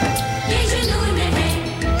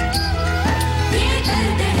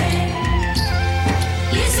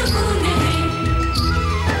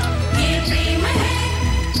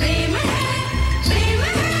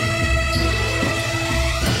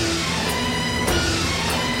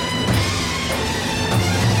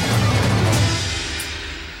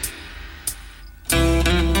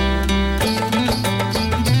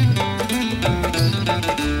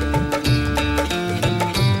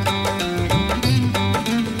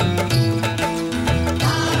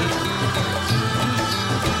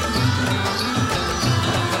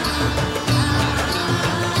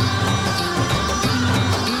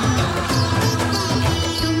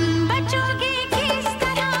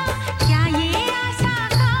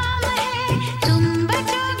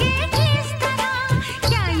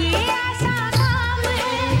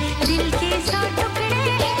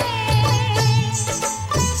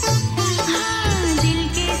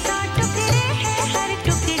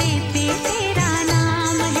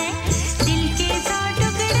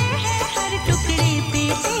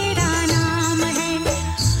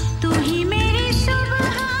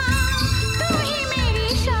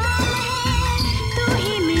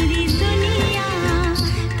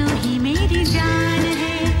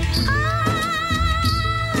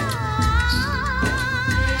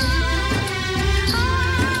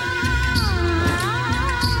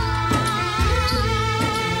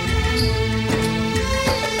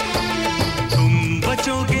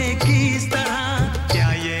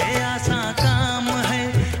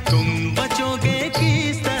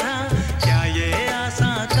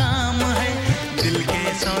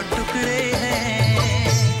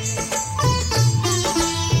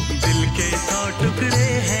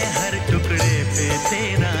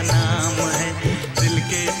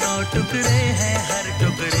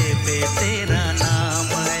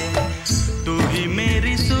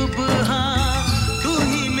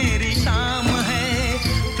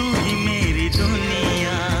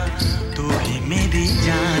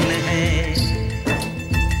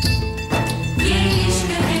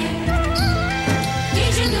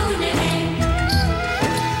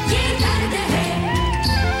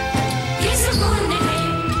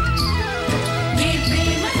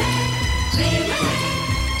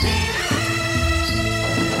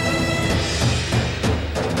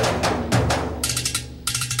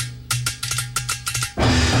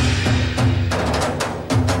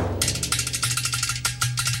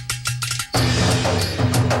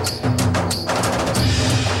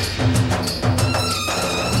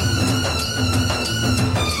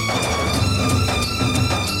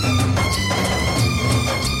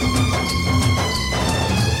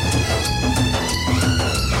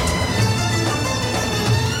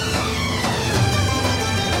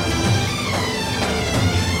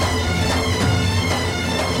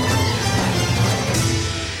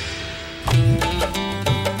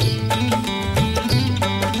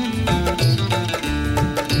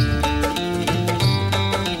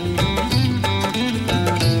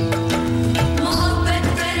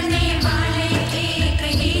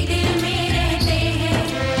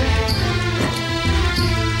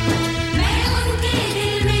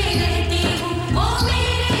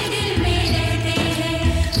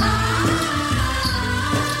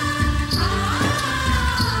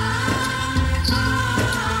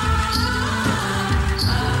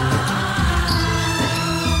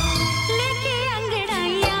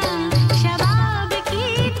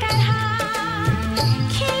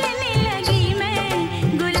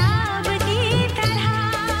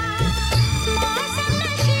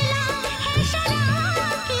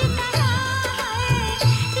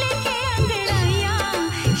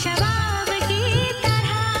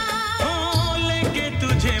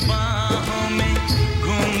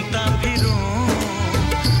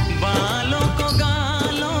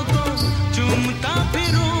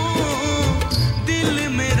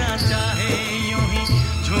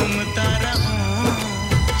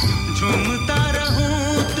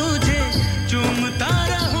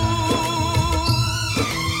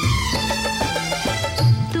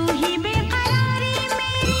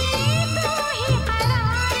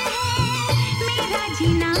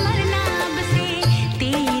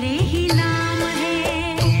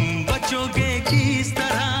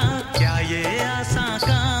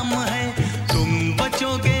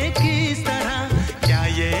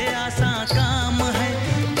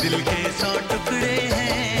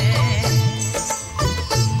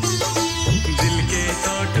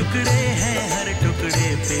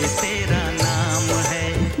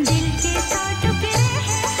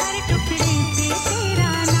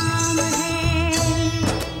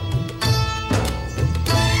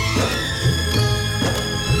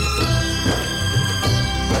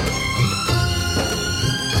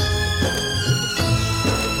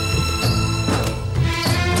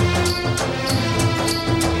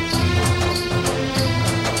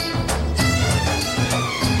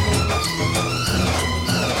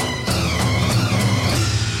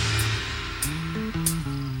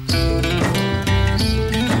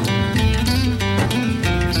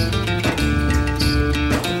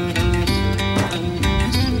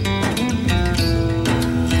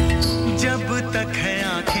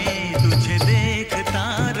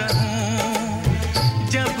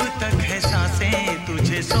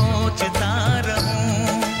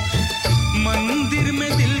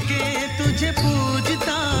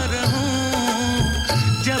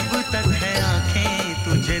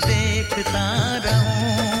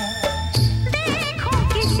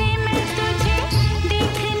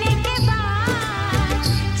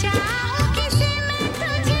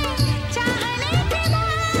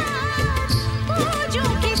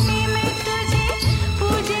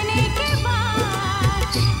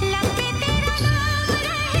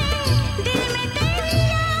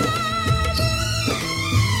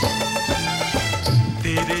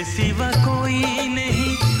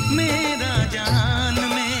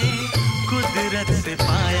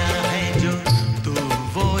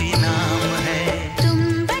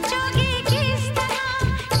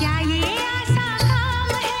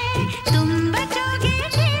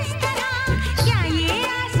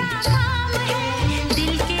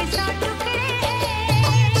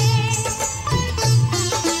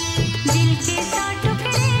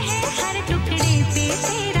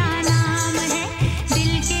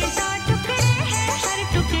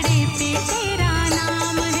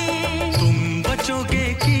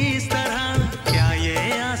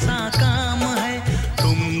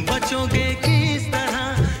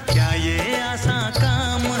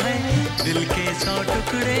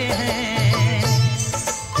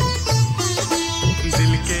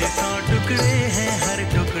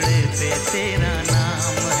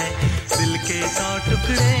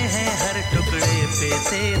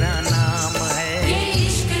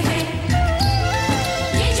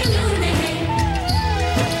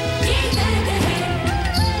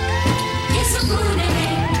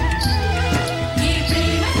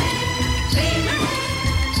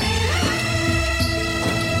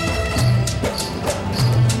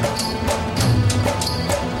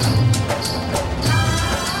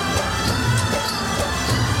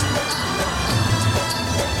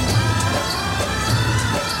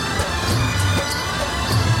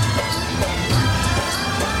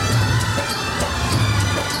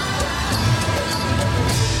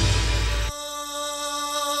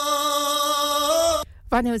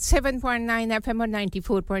 107.9 FM और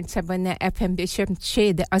 94.7 FM पे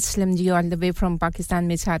Shamshed Aslam ji all the way from Pakistan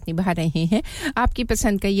में साथ निभा रहे हैं आपकी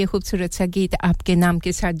पसंद का ये खूबसूरत सा गीत आपके नाम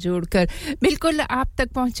के साथ जोड़कर बिल्कुल आप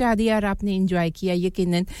तक पहुंचा दिया और आपने एंजॉय किया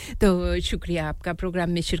यकीनन तो शुक्रिया आपका प्रोग्राम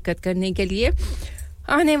में शिरकत करने के लिए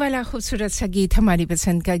आने वाला खूबसूरत सा गीत हमारी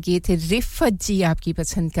पसंद का गीत है रिफत जी आपकी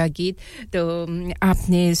पसंद का गीत तो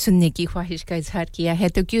आपने सुनने की ख्वाहिश का इजहार किया है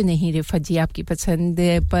तो क्यों नहीं रिफत जी आपकी पसंद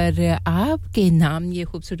पर आपके नाम ये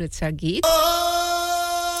खूबसूरत सा गीत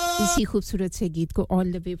इसी खूबसूरत से गीत को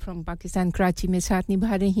all the way from Pakistan Karachi में साथ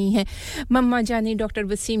निभा रही हैं मम्मा जानी डॉक्टर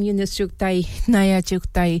वसीम यूनुस चुगताई नाया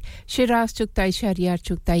चुगताई शिराज चुगताई शहरियार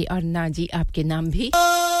चुगताई और नाजी आपके नाम भी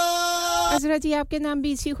अज़रा जी आपके नाम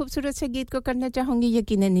भी इसी खूबसूरत से गीत को करना चाहूंगी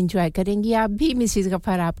यकीनन एंजॉय करेंगी आप भी मिसेस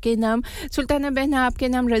गफार आपके नाम सुल्ताना बहना आपके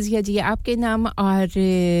नाम रज़िया जी आपके नाम और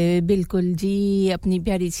बिल्कुल जी अपनी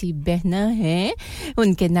प्यारी सी बहना है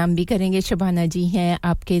उनके नाम भी करेंगे शबाना जी हैं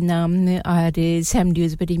आपके नाम और सैम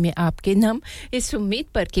ड्यूसबरी में आपके नाम इस उम्मीद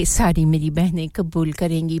पर कि सारी मेरी बहनें कबूल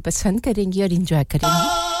करेंगी पसंद करेंगी और एंजॉय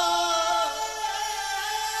करेंगी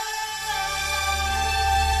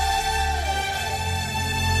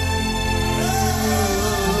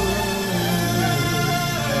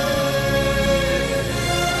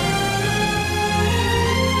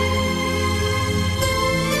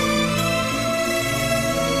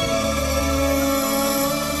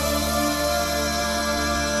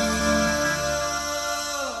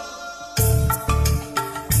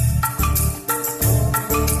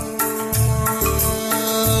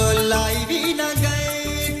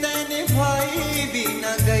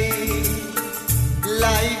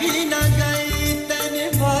भी न गई तेने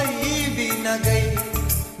भाई भी न गई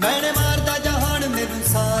मैंने मारदा जहान मेनू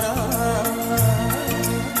सारा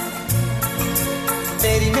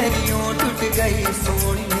तेरी मेरी ओं टूट गई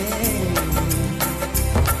सोनिए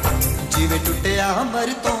जिवे टूटिया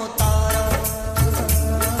अमर तो तारा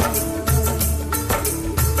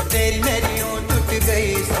तेरी मेरी ओं टूट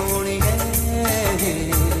गई सोनिए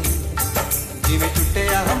जिवे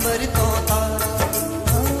टूटिया अमर तो तारा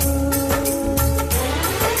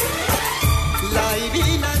लाई भी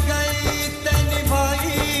न गई तेने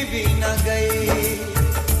भाई भी न गई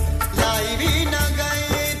लाई भी न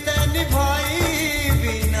गई तेने भाई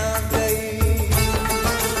भी न गई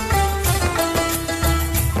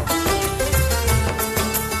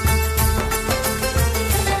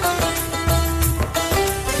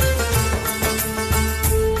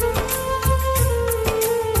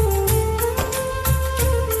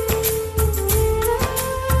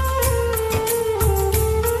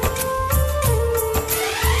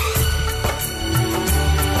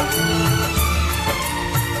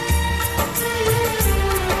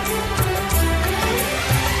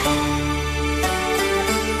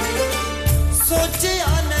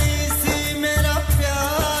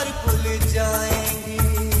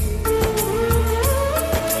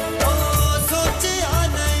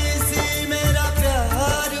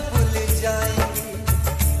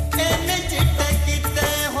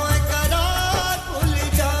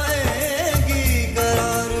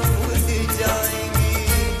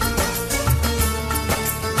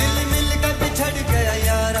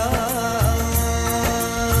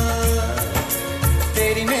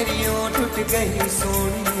गई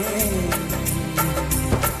सोनिए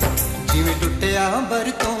जिਵੇਂ ਟੁੱਟਿਆ ਅੰਬਰ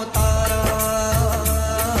ਤੋਂ ਤਾਰਾ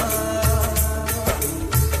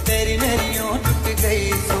ਤੇਰੀ ਮੇਰੀ ਉਹ ਟੁੱਟ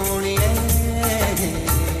ਗਈ ਸੋਨੀਏ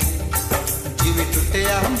ਜਿਵੇਂ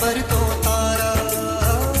ਟੁੱਟਿਆ ਅੰਬਰ ਤੋਂ ਤਾਰਾ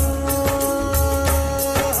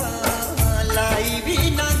ਲਾਈ ਵੀ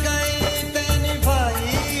ਨਾ ਗਈ ਤੇ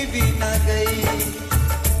ਨਿਭਾਈ ਵੀ ਨਾ ਗਈ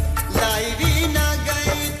ਲਾਈ ਵੀ ਨਾ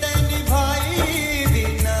ਗਈ ਤੇ ਨਿਭਾਈ ਵੀ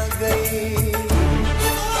ਨਾ ਗਈ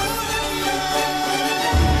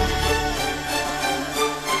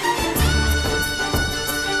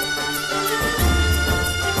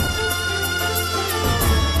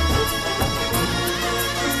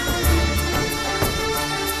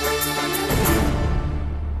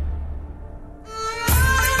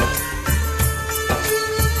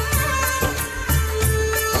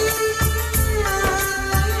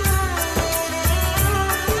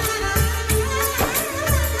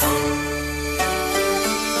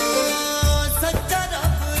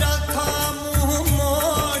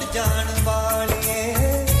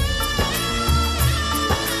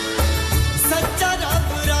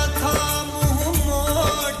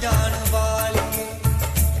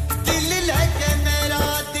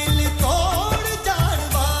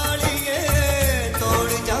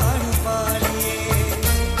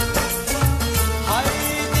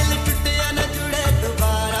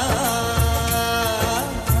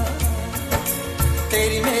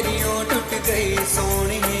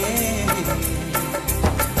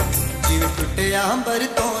अंबर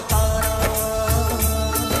तो तारा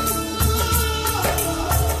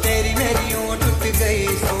तेरी मेरी ओं टूट गई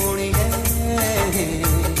सोनिए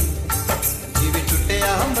जिवे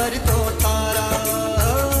टूटिया अंबर तो तारा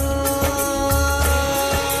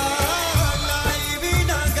लाई भी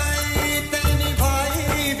न गई ते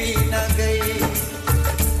निभाई भी न गई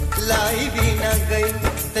लाई भी न गई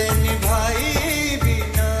ते निभाई भी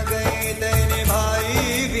न गई ते निभाई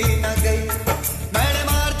भी न गई मैंने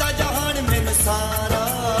मारता जहान में सारा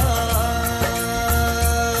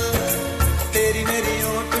तेरी मेरी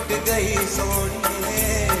ओं टूट गई सोनिए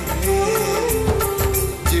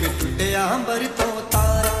जिवे टूटिया अंबर तो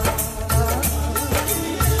तारा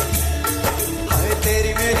हाय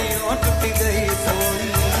तेरी मेरी ओं टूट गई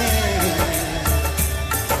सोनिए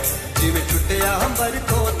जिवे टूटिया अंबर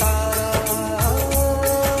तो तारा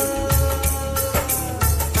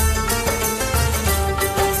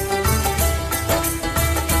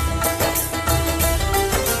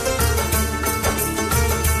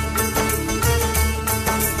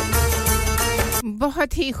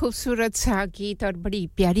बहुत ही खूबसूरत सा गीत और बड़ी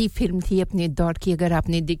प्यारी फिल्म थी अपने दौर की अगर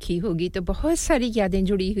आपने देखी होगी तो बहुत सारी यादें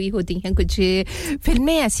जुड़ी हुई होती हैं कुछ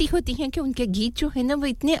फिल्में ऐसी होती हैं कि उनके गीत जो है ना वो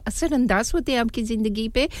इतने असरअंदाज होते हैं आपकी ज़िंदगी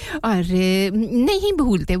पे और नहीं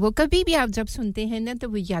भूलते वो कभी भी आप जब सुनते हैं ना तो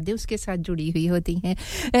वो यादें उसके साथ जुड़ी हुई होती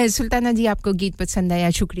हैं सुल्ताना जी आपको गीत पसंद आया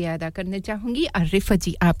शुक्रिया अदा करना चाहूँगी और रिफा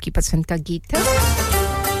जी आपकी पसंद का गीत था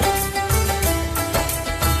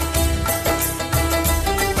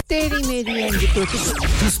तेरी मेरी and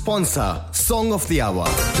To sponsor Song of the Hour,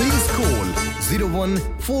 please call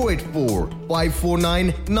 01484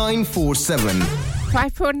 549 947.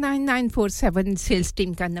 549947 sales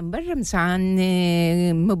team का नंबर रमजान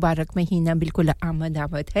मुबारक महीना बिल्कुल आमद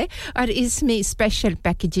है और इसमें स्पेशल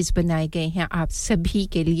पैकेजेस बनाए गए हैं आप सभी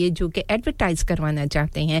के लिए जो कि एडवर्टाइज करवाना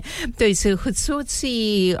चाहते हैं तो इस खुसूसी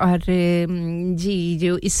और जी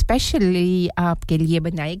जो स्पेशली आपके लिए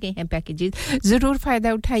बनाए गए हैं पैकेजेस जरूर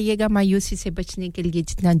फायदा उठाइएगा मायूसी से बचने के लिए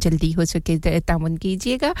जितना जल्दी हो सके ताउन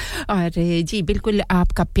कीजिएगा और जी बिल्कुल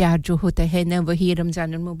आपका प्यार जो होता है ना वही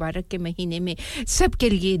रमजान मुबारक के महीने में सबके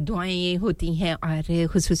लिए दुआएं होती हैं और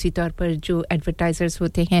खुसूसी तौर पर जो एडवर्टाइजर्स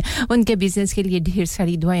होते हैं उनके बिजनेस के लिए ढेर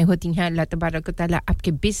सारी दुआएं होती हैं अल्लाह तबारक व तआला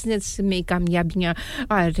आपके बिजनेस में कामयाबियां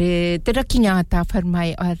और तरक्कियां अता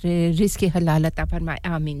फरमाए और रिज़्क़ हलाल अता फरमाए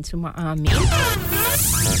आमीन सुमा आमीन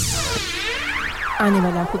आने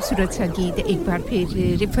वाला खूबसूरत सा गीत एक बार फिर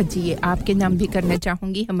रिफत जी आपके नाम भी करना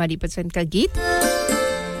चाहूंगी हमारी पसंद का गीत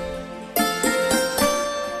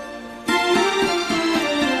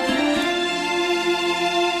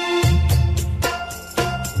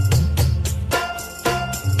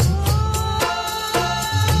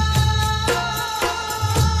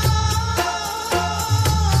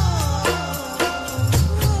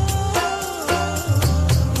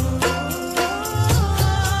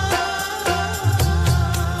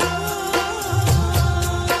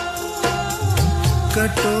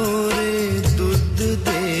कटोरे दूध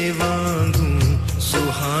दे वांगू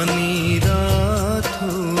सुहानी रात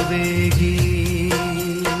होवेगी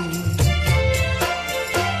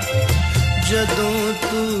जदों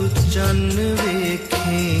तू चन्न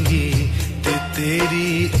वेखेंगी ते तेरी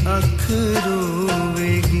अख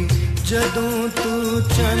रोवेगी जदों तू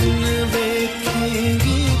चन्न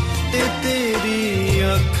वेखेंगी ते तेरी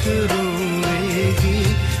अख रोवेगी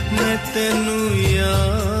मैं तैनू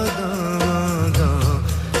याद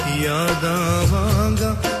आवांगा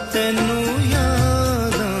तैनू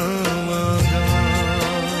याद आवांगा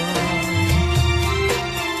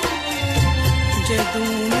जदों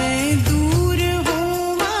मैं दूर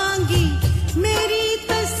होवांगी मेरी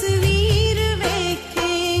तस्वीर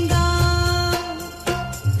वेखेंगा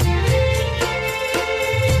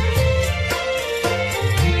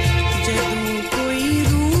जदों कोई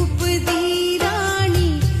रूप दी रानी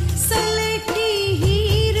सलटी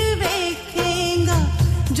हीर वेखेंगा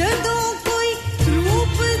जदों कोई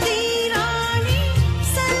रूप दी रानी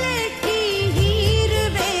सलटी हीर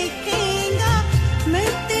वेखेंगा मैं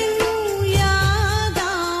तैनू याद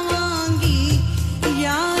आवांगी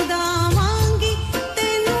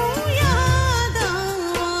तैनू याद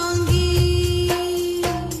आवांगी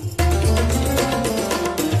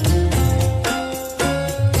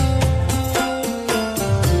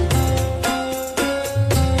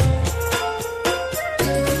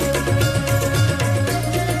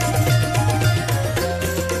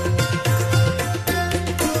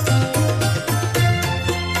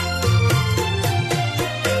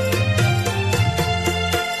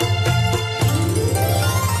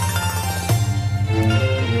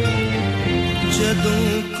जदों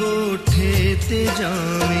कोठे ते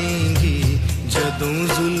जावेंगी जदों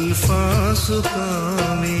जुल्फां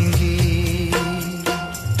सुकावेंगी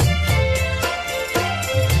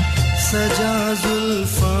सजा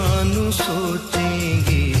जुल्फां नु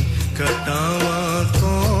सोचेंगी कटावां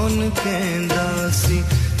कौन कहंदा सी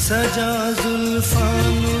सजा जुल्फां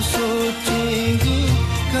नु सोचेंगी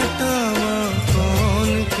कटावां कौन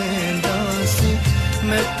कहंदा सी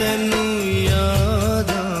मैं तैनू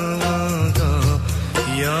याद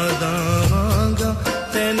आवांगा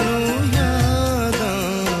तैनू याद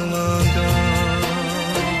आवांगा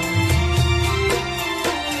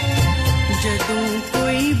जदों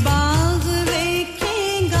कोई बाग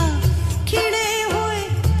वेखेंगा खिड़े होए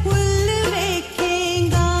फुल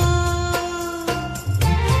वेखेंगा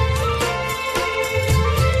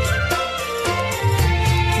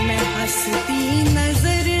मैं हंसती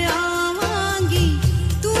नजर आवांगी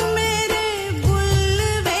तू मेरे बुल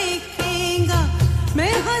वेखेंगा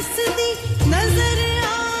मैं हंसती नजर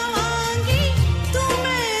आवांगी तू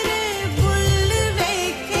मेरे बुल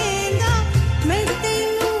वेखेंगा मैं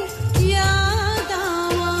तैनू याद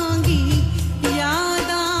आवांगी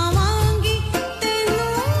तैनू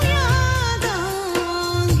याद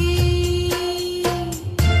आवांगी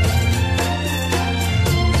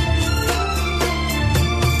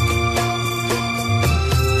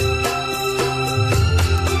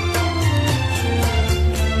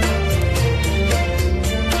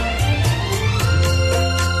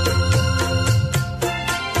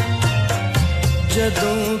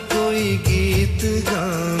जदों कोई गीत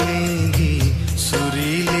गावेंगी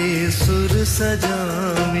सुरीले सुर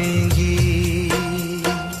सजावेंगी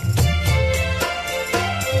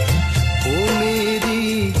ओ मेरी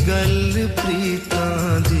गल प्रीता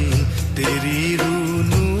दी तेरी रूह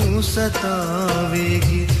नू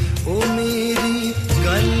सतावेगी ओ मेरी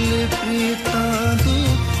गल प्रीता दी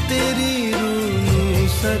तेरी रूह नू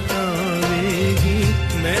सतावेगी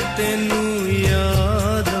मैं तेनू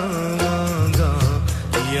याद आवांगा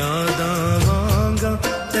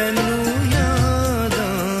तेनू याद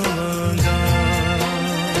आवांगा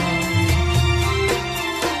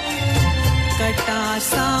कटा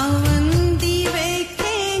सावन दी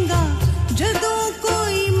वेखेगा जदों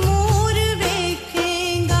कोई मोर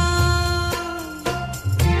वेखेगा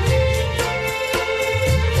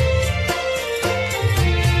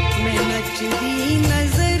मैं नचदी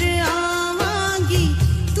नजर आवांगी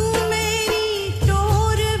तू मेरी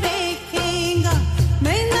टोर वेखेगा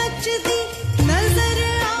मैं नचदी नजर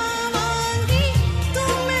आवांगी तू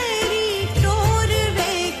मेरी टोर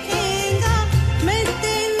वेखेगा मैं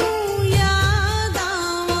तेनू याद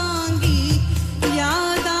आवांगी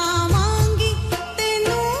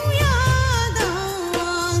तेनू याद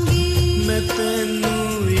आवांगी मैं तेनू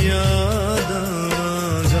याद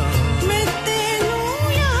आवांगा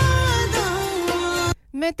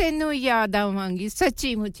मैं तेनू याद आवांगी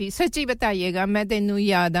सच्ची मुच्ची सच्ची बताइएगा मैं तेनू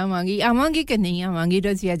याद आवांगी कि नहीं आवांगी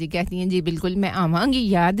रज़िया जी कहती हैं जी बिल्कुल मैं आवांगी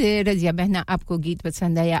याद रज़िया बहना आपको गीत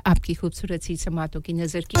पसंद आया आपकी खूबसूरत सी समातों की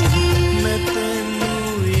नजर की मैं तेनू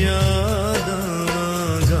याद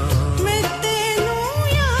आवांगा मैं तेनू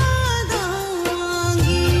याद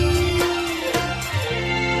आवांगी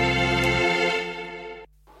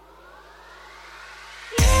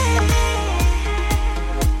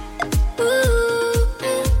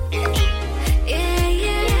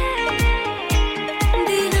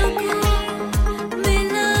दिलों को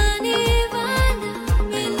मिलाने वाला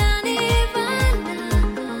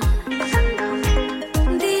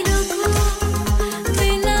दिलों को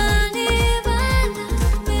मिलाने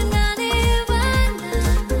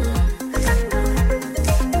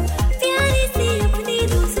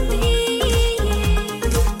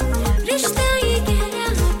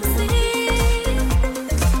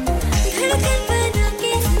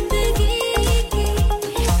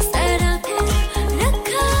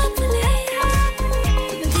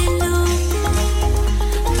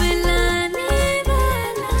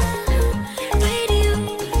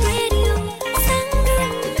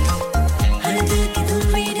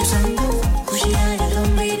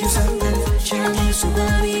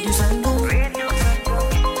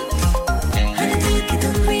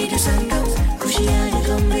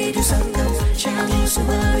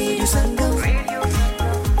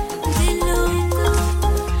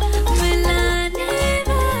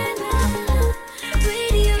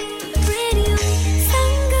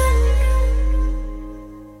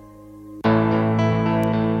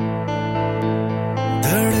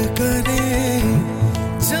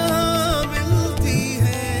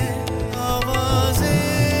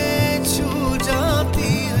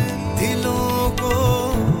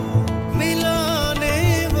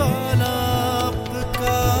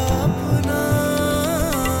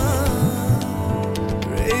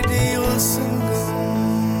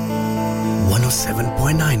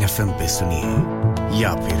FM पे सुनिए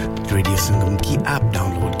या फिर रेडियो संगम की ऐप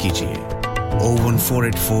डाउनलोड कीजिए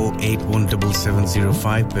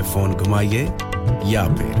 01484817705 पे फोन घुमाइए या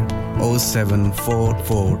फिर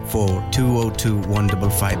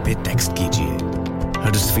 07444202155 पे टेक्स्ट कीजिए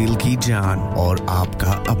हडर्सफील्ड की जान और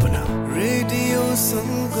आपका अपना radio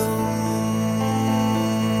Sangam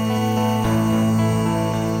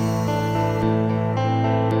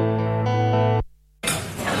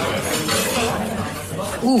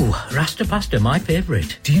Ooh, Rasta pasta, my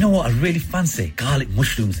favourite. Do you know what I really fancy? Garlic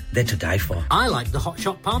mushrooms, they're to die for. I like the hot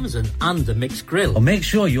shot parmesan and the mixed grill. Or make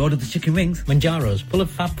sure you order the chicken wings. Manjaro's, full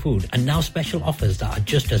of fab food, and now special offers that are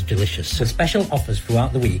just as delicious. With special offers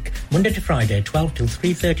throughout the week, Monday to Friday, 12 till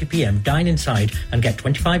 3:30pm, dine inside and get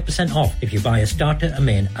 25% off if you buy a starter, a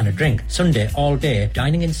main and a drink. Sunday, all day,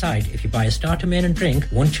 dining inside, if you buy a starter, main and drink,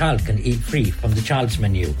 one child can eat free from the child's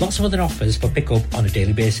menu. Lots of other offers for pick-up on a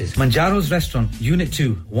daily basis. Manjaro's Restaurant, Unit 2,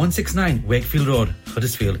 169 Wakefield Road,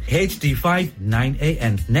 Huddersfield, HD5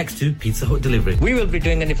 9AN, next to Pizza Hut Delivery. We will be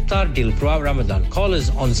doing an iftar deal throughout Ramadan. Call us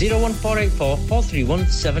on 01484 431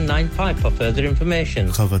 795 for further information.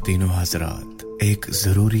 ख़वातीन व हज़रात, एक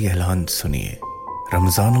ज़रूरी ऐलान सुनिए।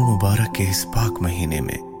 रमज़ान मुबारक के इस पाक महीने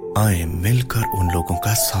में आए मिलकर उन लोगों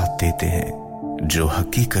का साथ देते हैं जो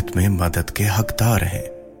हकीकत में मदद के हकदार हैं।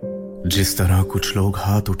 जिस तरह कुछ लोग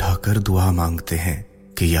हाथ उठाकर दुआ मांगते हैं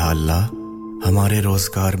कि या अल्लाह हमारे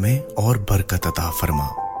रोजगार में और बरकत अता फरमा,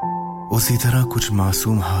 उसी तरह कुछ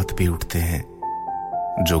मासूम हाथ भी उठते हैं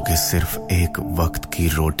जो कि सिर्फ एक वक्त की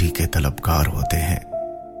रोटी के तलबगार होते हैं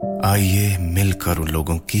आइए मिलकर उन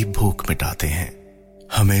लोगों की भूख मिटाते हैं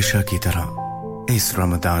हमेशा की तरह इस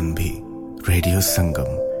रमजान भी रेडियो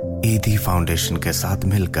संगम ईदी फाउंडेशन के साथ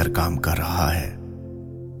मिलकर काम कर रहा है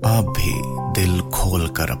आप भी दिल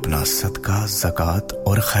खोलकर अपना सदका ज़कात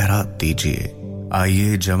और खैरात दीजिए आइए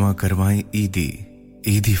जमा करवाएं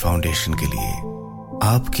ईदी फाउंडेशन के लिए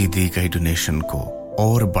आपकी दी गई डोनेशन को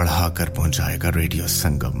और बढ़ाकर पहुंचाएगा रेडियो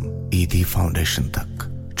संगम ईदी फाउंडेशन तक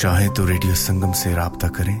चाहे तो रेडियो संगम से राब्ता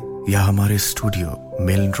करें या हमारे स्टूडियो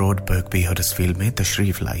मिलन रोड बर्कबी हडर्सफील्ड में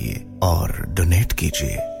तशरीफ लाइए और डोनेट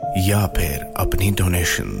कीजिए या फिर अपनी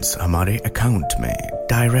डोनेशंस हमारे अकाउंट में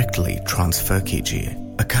डायरेक्टली ट्रांसफर कीजिए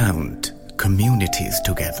account communities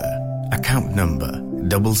together account number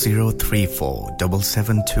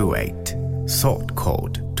 00347728 sort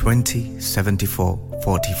code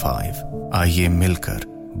 207445 आइए मिलकर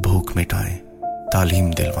भूख मिटाएं तालीम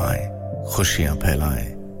दिलवाएं खुशियां फैलाएं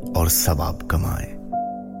और सवाब कमाएं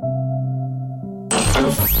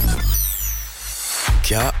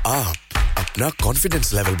क्या आप अपना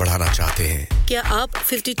कॉन्फिडेंस लेवल बढ़ाना चाहते हैं क्या आप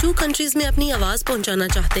 52 कंट्रीज में अपनी आवाज पहुंचाना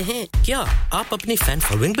चाहते हैं क्या आप अपनी फैन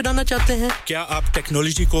फॉलोइंग बढ़ाना चाहते हैं क्या आप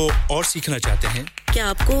टेक्नोलॉजी को और सीखना चाहते हैं क्या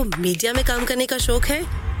आपको मीडिया में काम करने का शौक है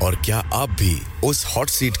और क्या आप भी उस हॉट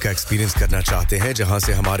सीट का एक्सपीरियंस करना चाहते हैं जहां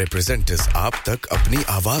से हमारे प्रेजेंटर्स आप तक अपनी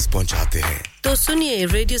आवाज पहुंचाते हैं तो सुनिए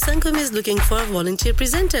radio Sangam is looking for volunteer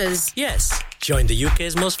presenters yes join the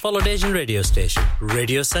UK's most followed Asian radio station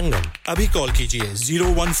Radio Sangam अभी कॉल कीजिए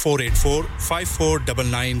 01484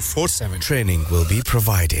 549947 training will be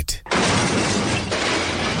provided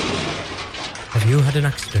Have you had an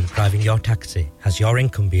accident driving your taxi? Has your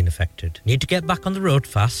income been affected? Need to get back on the road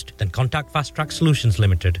fast? Then contact Fast Track Solutions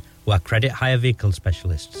Limited, who are credit hire vehicle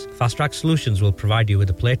specialists. Fast Track Solutions will provide you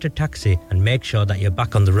with a plated taxi and make sure that you're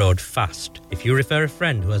back on the road fast. If you refer a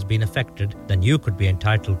friend who has been affected, then you could be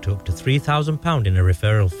entitled to up to £3,000 in a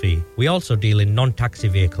referral fee. We also deal in non-taxi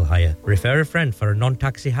vehicle hire. Refer a friend for a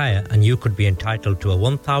non-taxi hire and you could be entitled to a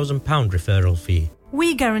 £1,000 referral fee. We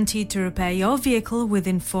guarantee to repair your vehicle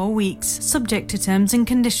within 4 weeks, subject to terms and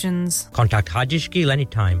conditions. Contact Haji Shkil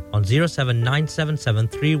anytime on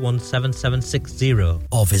 07977317760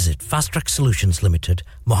 or visit Fast Track Solutions Limited,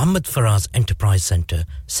 Mohammed Faraz Enterprise Centre,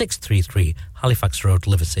 633 Halifax Road,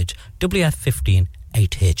 Liversedge, WF15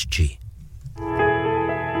 8HG.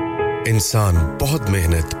 इंसान बहुत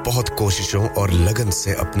मेहनत, बहुत कोशिशों और लगन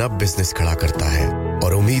से अपना business खड़ा करता है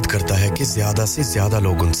और उम्मीद करता है कि ज्यादा से ज्यादा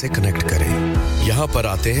लोग उनसे कनेक्ट करें। यहाँ पर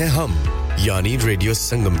आते हैं हम, यानी रेडियो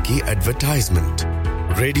संगम की एडवर्टाइजमेंट।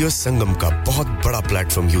 रेडियो संगम का बहुत बड़ा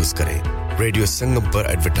प्लेटफॉर्म यूज करें। रेडियो संगम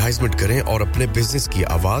पर एडवर्टाइजमेंट करें और अपने बिजनेस की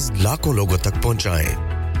आवाज लाखों लोगों तक पहुंचाएं।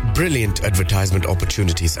 Brilliant advertisement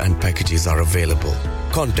opportunities and packages are available.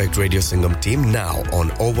 Contact Radio Sangam team now on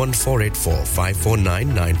 01484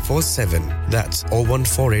 549 947. That's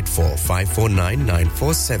 01484 549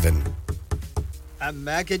 947.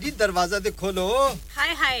 मैं के जी दरवाजा दे खोलो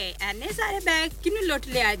हाय हाय एने सारे बैग किनु लुट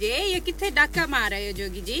ले आजे ये किथे डाका मार रहे हो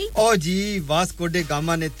जोगी जी ओ जी वास्को डे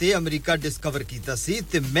गामा ने ते अमेरिका डिस्कवर कीता सी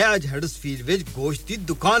ते मैं आज हडर्सफील्ड विच गोश्त दी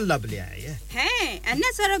दुकान लब ले आया है एने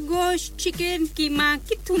सारा गोश्त चिकन कीमा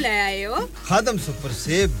किथु ले आए हो खादम सुपर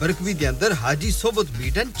से बरकवी दे अंदर हाजी सोबत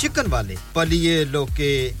मीट एंड चिकन वाले पलिए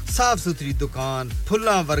लोके साफ सुथरी दुकान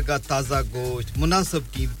फुल्ला वर्गा ताजा गोश्त मुनासिब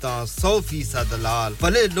कीमतां 100% दलाल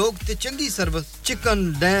भले लोग ते चंगी service chicken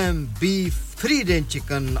lamb beef free range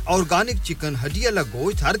chicken organic chicken हड्डी वाला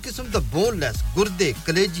गोश्त हर किस्म दा बोनलेस गुर्दे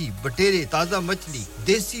कलेजी बटेरे ताजा मछली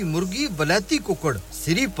देसी मुर्गी बलाती कुकड़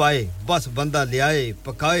सिरी पाए बस बंदा ले आए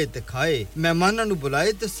पकाए ते खाए मेहमानां नु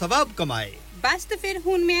बुलाए ते सवाब कमाए बस तो फिर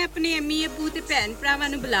हुन मैं अपने अम्मी अब्बू ते भैन भरावां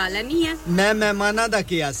नु बुला लनी है मैं मेहमानां दा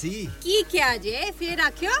किया सी की क्या जे फिर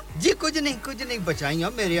आखियो जी कुछ नहीं बचाइयो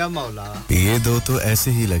मेरे मौला ये दो तो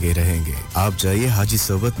ऐसे ही लगे रहेंगे आप जाइए हाजी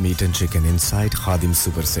सोबत meet and chicken inside Khadim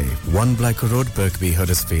super से 1 Black Road Birkby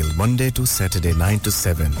Huddersfield Monday to Saturday 9 to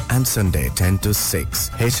 7 and Sunday 10 to 6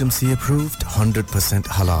 HMC approved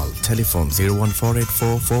 100% halal telephone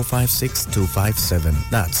 01484 456 257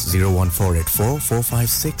 that's 01484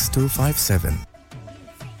 456 257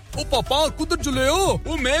 ओ पापा कुदर जुले हो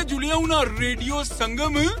ओ मैं जुलिया हूं ना रेडियो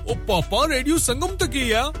संगम ओ पापा रेडियो संगम तक ही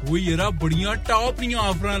है वो येरा बढ़िया टॉप नी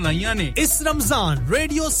ऑफर लाईया ने इस रमजान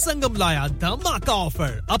रेडियो संगम लाया धमाका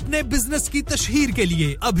ऑफर अपने बिजनेस की तशहीर के लिए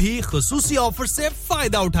अभी खुसूसी ऑफर से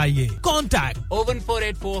फायदा उठाइए contact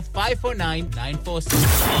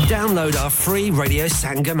 01484549946 Download our free Radio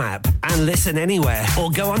Sangam app and listen anywhere or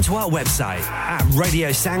go onto our website at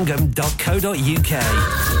radiosangam.co.uk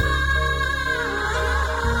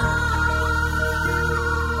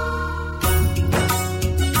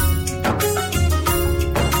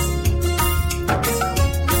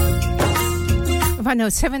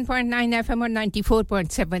 107.9 FM और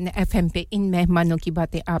 94.7 FM पे इन मेहमानों की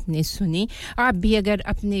बातें आपने सुनी आप भी अगर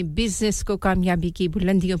अपने बिजनेस को कामयाबी की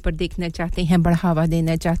बुलंदियों पर देखना चाहते हैं बढ़ावा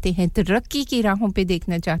देना चाहते हैं तरक्की की राहों पे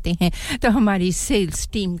देखना चाहते हैं तो हमारी सेल्स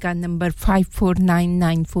टीम का नंबर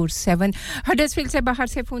 549947 हडर्सफील्ड से बाहर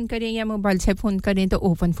से फोन करें या मोबाइल से फोन करें तो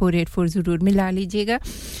 01484 जरूर मिला लीजिएगा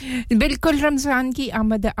बिल्कुल रमजान की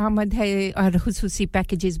आमद है और खुसूसी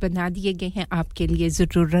पैकेजेस बना दिए गए हैं आपके लिए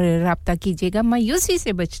जरूर राब्ता कीजिएगा मायूसी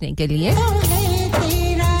से बचने के लिए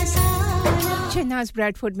शहनाज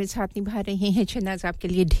ब्रैडफोर्ड में साथ निभा रहे हैं शहनाज आपके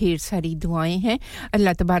लिए ढेर सारी दुआएं हैं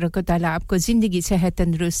अल्लाह तबारक व तआला आपको जिंदगी सेहत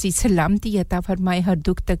तंदुरुस्ती सलामती अता फरमाए हर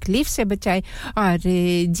दुख तकलीफ से बचाए और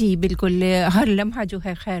जी बिल्कुल हर लम्हा जो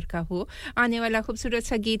है खैर का हो आने वाला खूबसूरत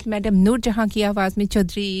सा गीत मैडम नूर जहां की आवाज में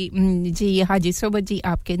चौधरी जी हाजी सोबत जी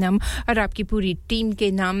आपके नाम और आपकी पूरी टीम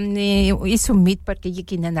के नाम ने इस उम्मीद पर कि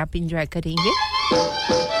यकीनन आप एंजॉय करेंगे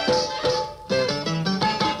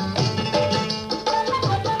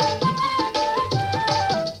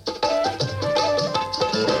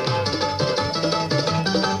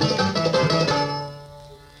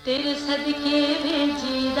तेरे सदके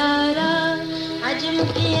भेजी दारा आज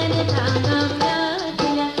मुकियन थांगा प्यार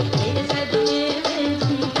दिया तेरे सदके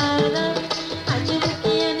भेजी दारा आज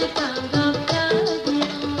मुकियन थांगा प्यार दिया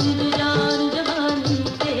दिल जान जवानी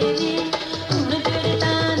तेरी उन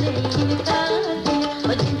जुड़ता नहीं निकाल दिया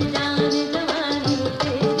ओ दिल जान जवानी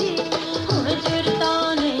तेरी उन जुड़ता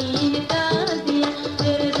नहीं निकाल दिया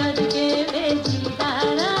तेरे सदके भेजी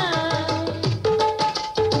दारा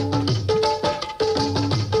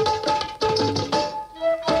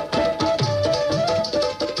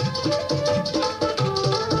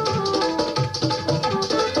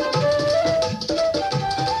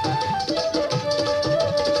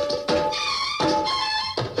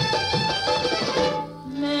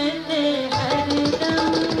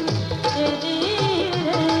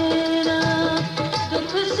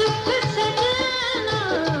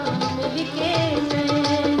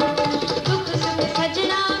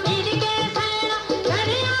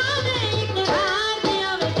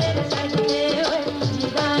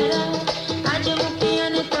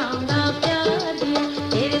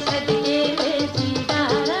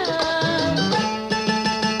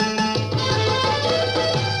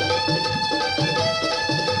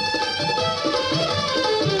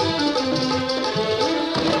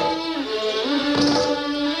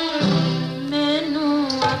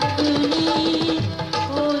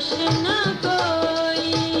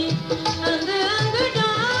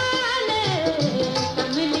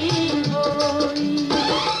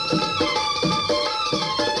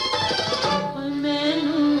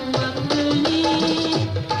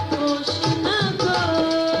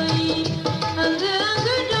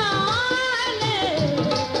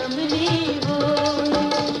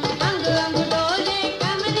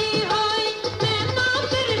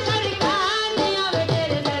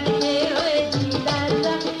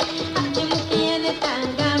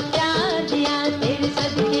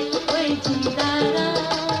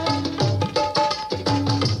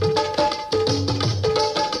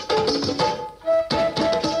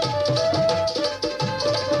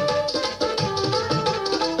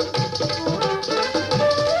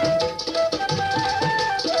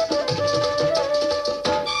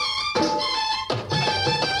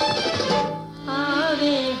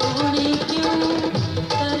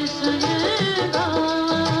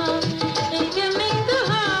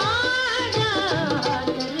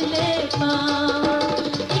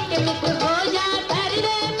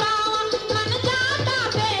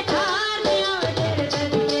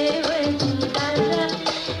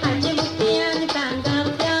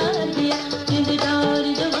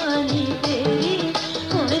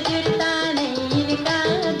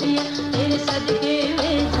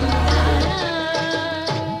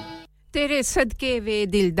सदके वे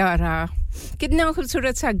दिलदारा कितना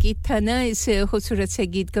खूबसूरत सा गीत था ना इस खूबसूरत से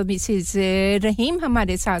गीत को मिसेस रहीम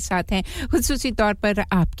हमारे साथ हैं खुसूसी तौर पर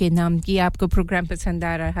आपके नाम की आपको प्रोग्राम पसंद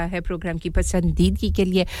आ रहा है प्रोग्राम की पसंदीदगी के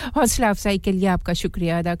लिए हौसला अफजाई के लिए आपका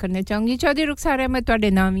शुक्रिया अदा करना चाहूंगी चौधरी रुखसार अहमद ਤੁਹਾਡੇ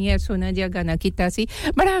ਨਾਮ ਹੀ ਹੈ ਸੋਨਾ ਜਿਹਾ ਗਾਣਾ ਕੀਤਾ ਸੀ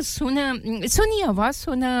ਬੜਾ ਸੋਹਣੀ ਆਵਾਜ਼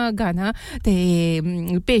ਸੋਹਣਾ ਗਾਣਾ ਤੇ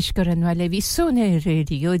ਪੇਸ਼ ਕਰਨ ਵਾਲੇ ਵੀ ਸੋਹਣੇ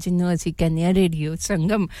ਰੇਡੀਓ ਜਿਹਨੂੰ ਅਸੀਂ ਕਹਿੰਦੇ ਆ ਰੇਡੀਓ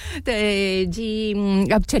ਸੰਗਮ ਤੇ जी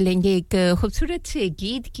अब चलेंगे एक खूबसूरत से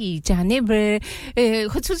गीत की जानिब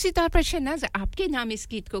खुसूसी तौर पर शहनाज आपके नाम इस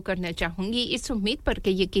गीत को करना चाहूंगी इस उम्मीद पर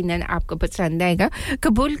कि यकीनन आपको पसंद आएगा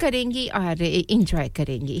कबूल करेंगी और एंजॉय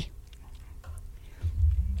करेंगी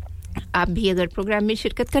आप भी अगर प्रोग्राम में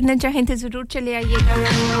शिरकत करना चाहें तो जरूर चले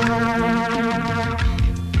आइएगा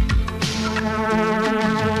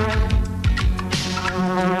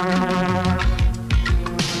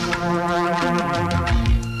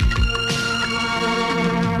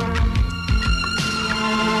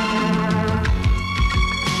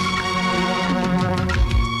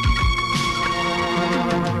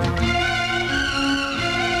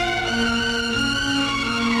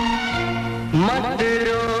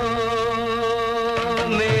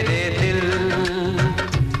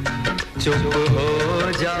चुप हो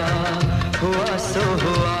जा हुआ सो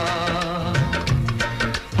हुआ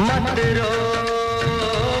मत रो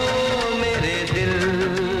मेरे दिल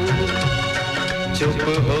चुप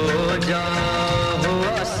हो जा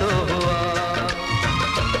हुआ सो हुआ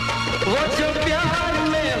वो जो प्यार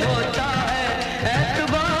में होता है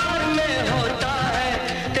एतबार में होता है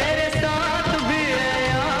तेरे साथ भी है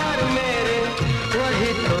यार मेरे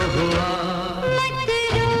वही तो हुआ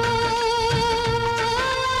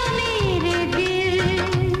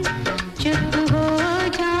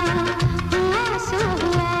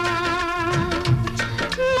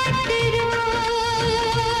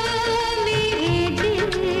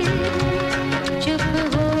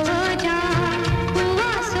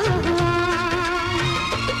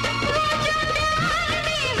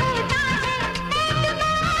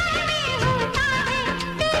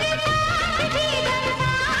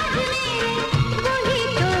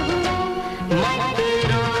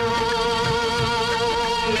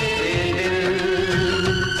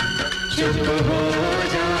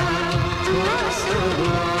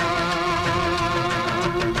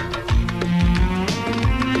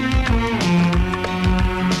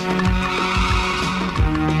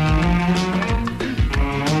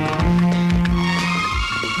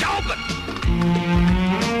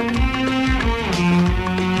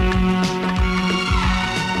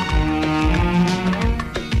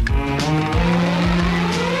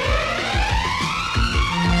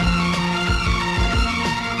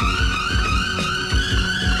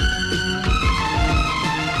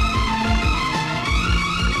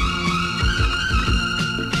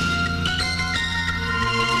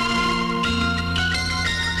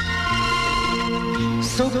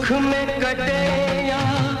सुख में कटे या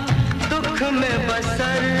दुख में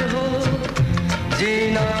बसर हो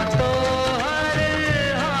जीना तो हर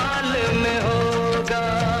हाल में होगा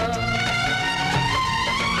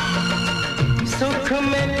सुख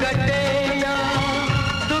में कटे या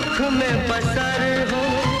दुख में बसर हो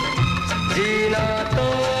जीना तो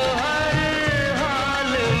हर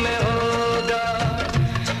हाल में होगा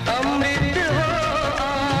अमृत हो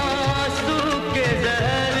आंसू के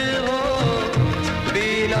जहर हो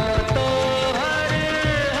पीना तो हर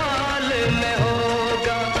हाल में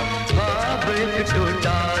होगा ख्वाब एक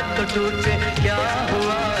टूटा तो टूटे क्या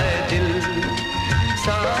हुआ है दिल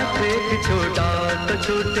साथ एक छोटा तो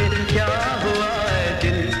छूटे क्या हुआ है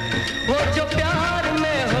दिल वो जो प्यार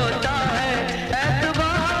में होता है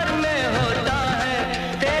एतबार में होता है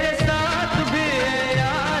तेरे साथ भी है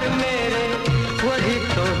यार मेरे वही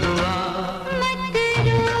तो हुआ मत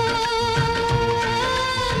रो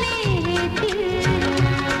मेरे दिल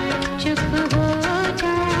चुप हो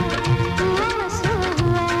जा हुआ सो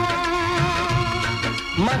हुआ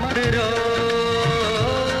मत रो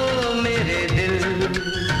मेरे दिल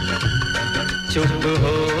चुप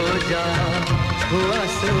हो जा हुआ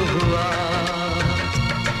सो हुआ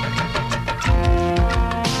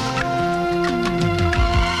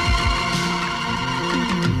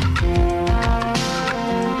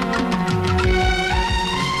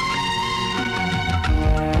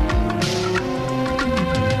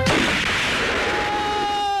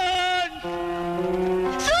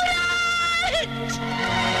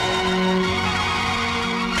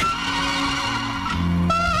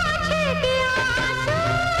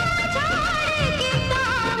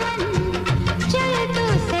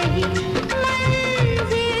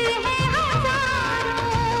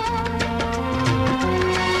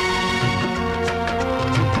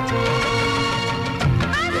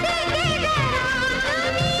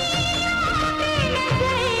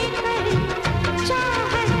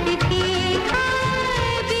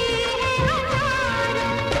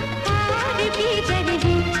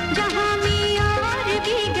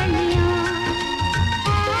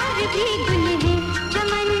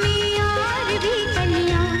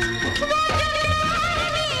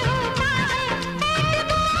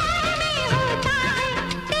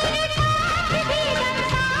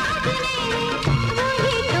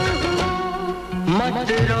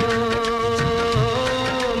मत रो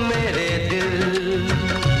मेरे दिल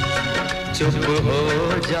चुप हो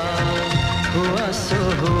जा हुआ सो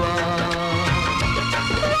हुआ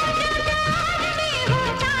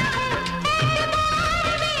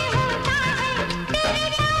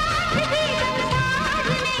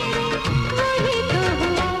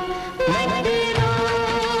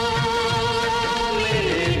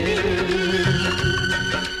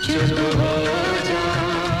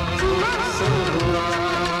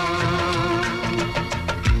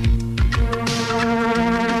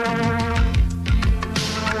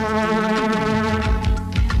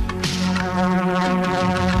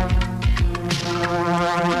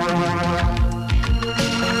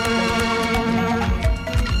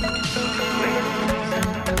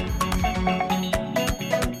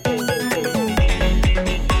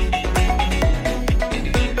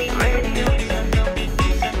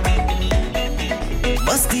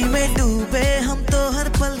मस्ती में डूबे हम तो हर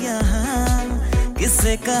पल यहाँ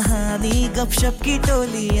किस्से कहानी गपशप की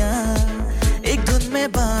टोलियां एक धुन में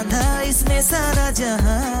बांधा इसने सारा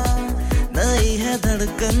जहां नई है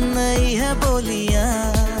धड़कन नई है बोलियां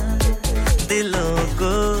दिलों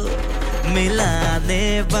को मिलाने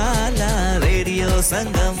वाला रेडियो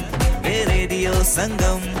संगम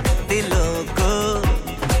दिलों को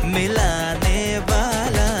मिलाने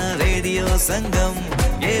वाला रेडियो संगम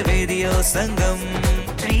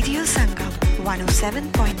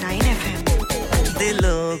 107.9 FM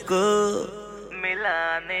दिलों को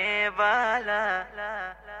मिलाने वाला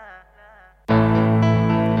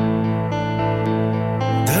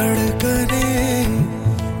धड़कने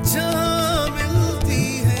जहाँ मिलती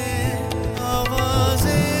है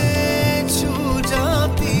आवाजें छू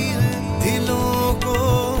जाती है दिलों को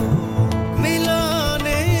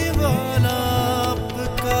मिलाने वाला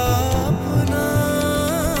आपका अपना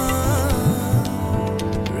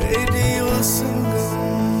रेडियो संगम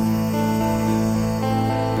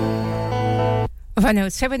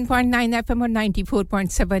 107.9 FM और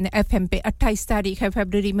 94.7 FM पे 28 तारीख है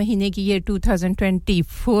फरवरी महीने की ये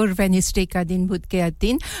 2024 वेडनेसडे का दिन बुध के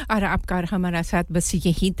दिन और आपका और हमारा साथ बस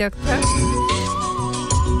यही तक था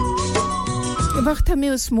वक्त हमें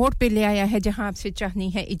उस मोड़ पे ले आया है जहां आपसे चाहनी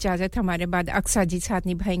है इजाजत हमारे बाद अक्सा जी साथ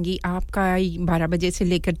निभाएंगी आपका 12 बजे से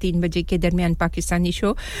लेकर 3 बजे के दरमियान पाकिस्तानी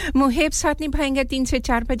शो मुहेब साथ निभाएंगे 3 से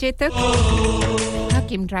 4 बजे तक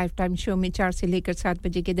हकीम ड्राइव टाइम शो में 4 से लेकर 7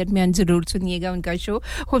 बजे के दरमियान जरूर सुनिएगा उनका शो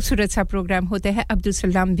खूबसूरत सा प्रोग्राम होता है अब्दुल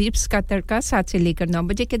सलाम वीब्स का तड़का 7 से लेकर 9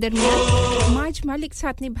 बजे के दरमियान माज मालिक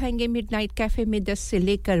साथ निभाएंगे मिडनाइट कैफे में 10 से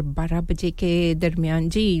लेकर 12 बजे के दरमियान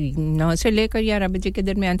जी 9 से लेकर 11 बजे के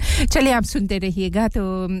दरमियान चलिए आप सुनते रहिएगा तो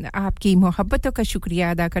आपकी मोहब्बतों का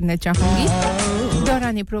शुक्रिया अदा करना चाहूंगी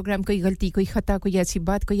दौरान प्रोग्राम कोई गलती कोई खता कोई ऐसी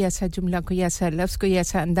बात कोई ऐसा जुमला कोई ऐसा लफ्ज कोई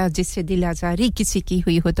ऐसा अंदाज जिससे दिल आजारी किसी की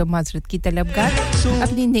हुई हो तो माजरत की तलबगार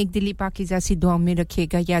अपनी नेक दिली पाकीज़ा सी दुआ में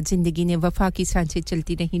रखिएगा या जिंदगी ने वफा की सांसें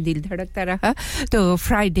चलती रही दिल धड़कता रहा तो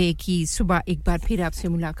फ्राइडे की सुबह एक बार फिर आपसे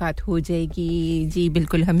मुलाकात हो जाएगी जी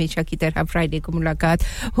बिल्कुल हमेशा की तरह फ्राइडे को मुलाकात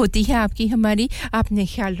होती है आपकी हमारी आपने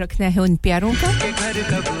ख्याल रखना है उन प्यारों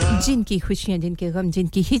का जिनकी खुशियां जिनके गम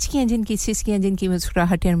जिनकी हिचकियां जिनकी सिसकियां जिनकी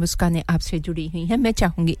मुस्कुराहटें और मुस्कानें आपसे जुड़ी हुई हैं मैं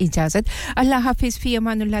चाहूंगी इजाजत अल्लाह हाफिज फी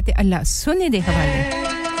अमानुल्लाह ते अल्लाह सुने दे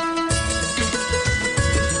हवाले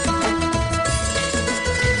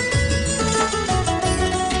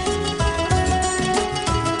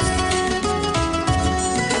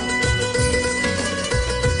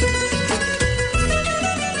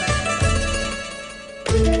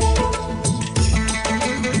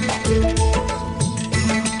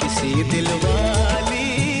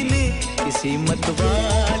किसी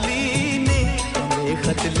मतवाली ने हमें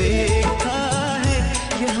खत लिखा है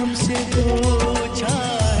ये हमसे पूछा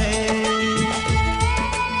है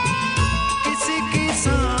किसी की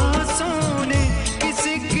सांसों ने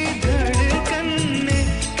किसी की धड़कन ने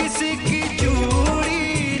किसी की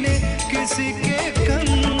चूड़ी ने किसी के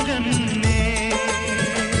कंगन ने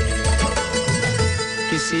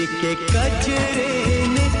किसी के गजरे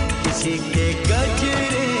ने किसी के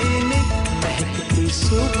गजरे ने महकती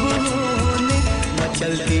सुबह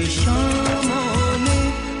चलती शामों ने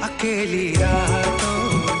अकेली रातों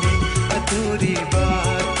ने अधूरी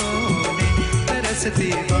बातों ने तरसती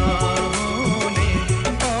बाहों ने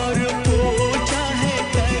और पूछा है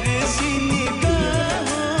तरसी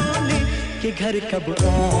निगाहों ने कि घर कब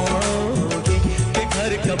आओगे कि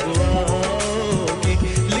घर कब आओगे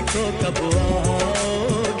लिखो कब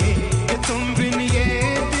आओगे कि तुम बिन ये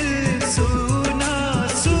दिल सुना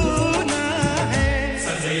सुना है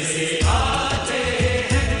सजे से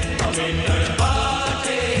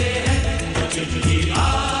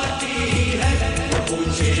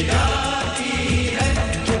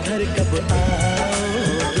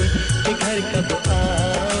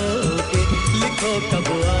कब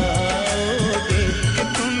आओगे कि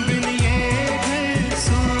तुम बिन ये घर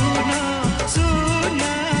सुना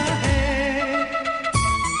सुना है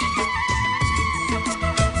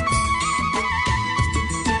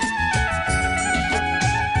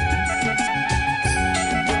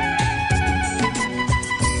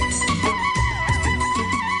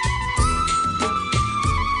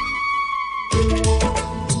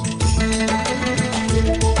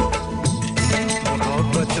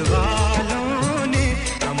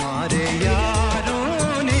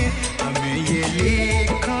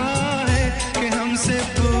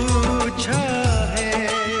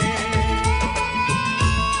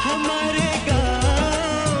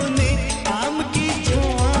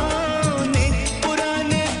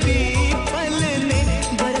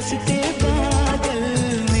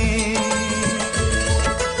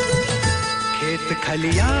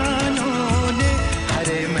खलियानों ने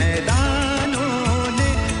हरे मैदानों ने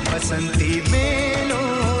बसंती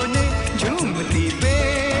मेलों ने झूमती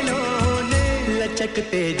बेलों ने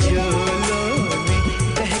लचकते झूलों ने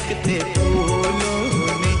दहकते फूलों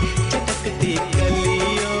ने चटकती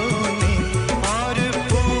कलियों ने और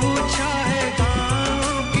पूछा है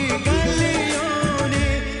गाँव की गलियों ने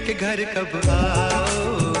कि घर कब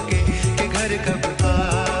आओगे कि घर कब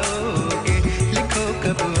आओगे लिखो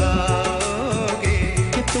कब आओगे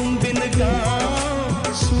कि तुम बिन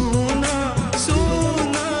गाँव सुना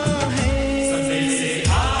सुना है संदेशे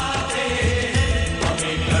आते हैं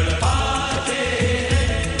हमें तड़पाते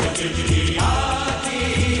हैं चिट्ठी आती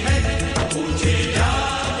है पूछे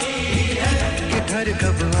जाती है कि घर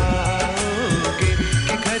कब आओगे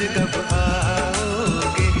कि घर कब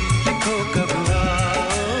आओगे लिखो कब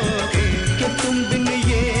आओगे कि तुम बिन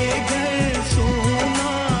ये घर सुना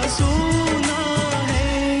सुना है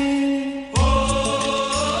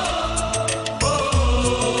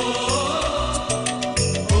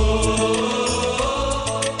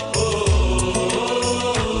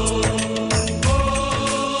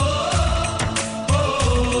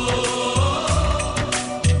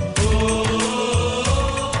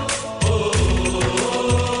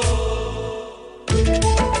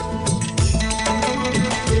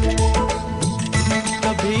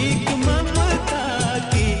कभी ममता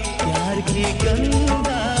की प्यार की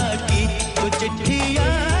गंगा की तो चिट्ठी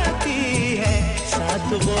आती है साथ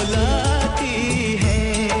बुलाती है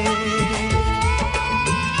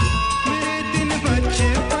मेरे दिन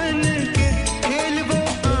बचपन के खेल वो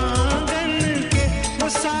आंगन के वो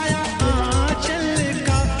साया आंचल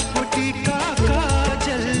का वो टीका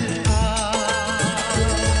काजल का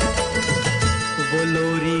वो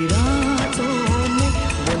लोरी रातों में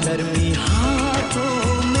वो नरमी हाथों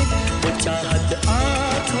में वो चाहत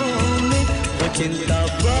आँखों में वो चिंता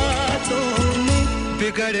बातों में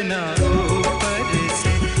बिगड़ना ऊपर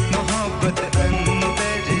से मोहब्बत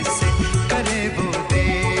अंदर से करे वो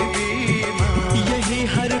देवी माँ यही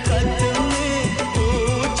हर खत में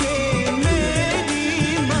पूछे मेरी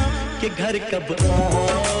माँ कि घर कब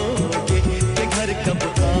आओगे कि घर कब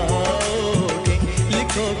आओगे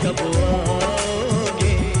लिखो कब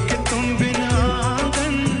आओगे कि तुम बिना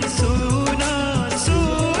आंगन सुना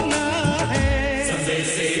सुना है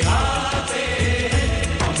संदेशे आते हैं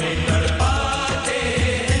हमें तड़पाते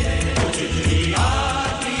हैं वो चिट्ठी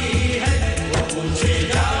आती है वो पूछे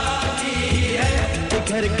जाती है कि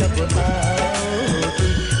घर कब आओगे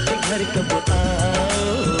कि घर कब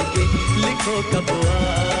आओगे लिखो कब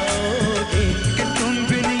आओगे कि तुम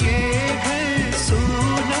बिन ये घर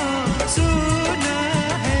सुना सुना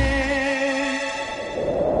है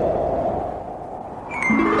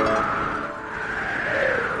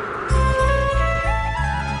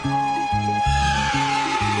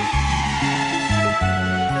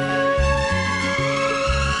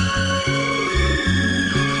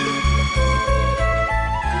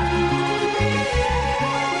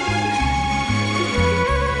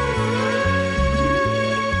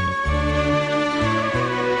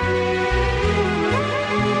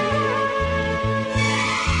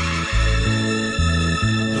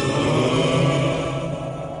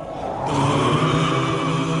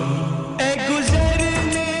ए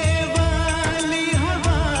गुजरने वाली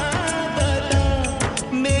हवा बता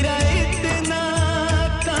मेरा इतना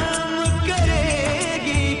काम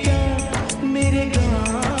करेगी क्या मेरे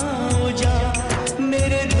गाँव जा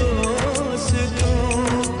मेरे दोस्तों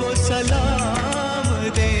को सलाम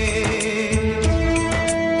दे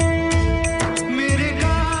मेरे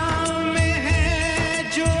गाँव में है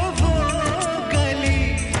जो वो गली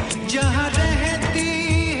जहाँ रहती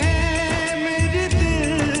है मेरी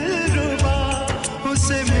दिलरुबा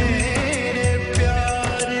उसे मेरे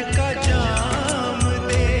प्यार का जाम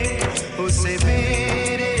दे उसे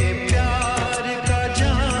मेरे प्यार का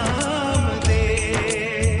जाम दे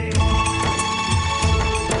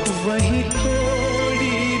वहीं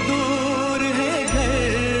थोड़ी दूर है घर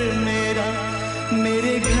मेरा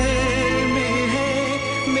मेरे घर में है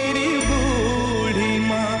मेरी बूढ़ी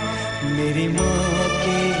माँ मेरी माँ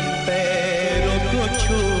के पैरों को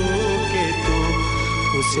छू के तू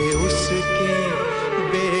उसे उसके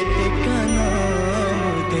बेटे का नाम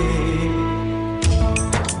दे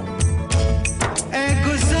ए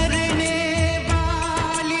गुजरने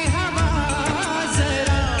वाली हवा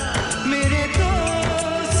जरा मेरे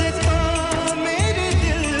दोस्तों मेरे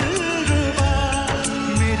दिलरुबा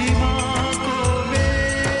मेरी माँ को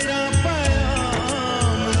मेरा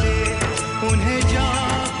पैगाम दे उन्हें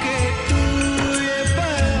जाके तू ये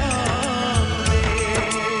पैगाम दे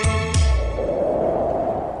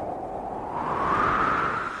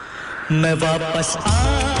मैं वापस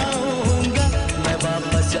आऊंगा मैं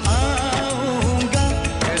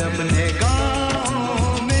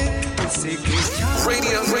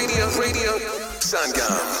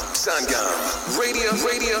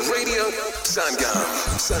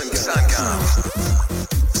Sangam.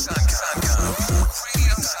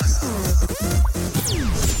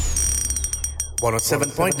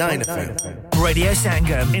 107.9 FM. Radio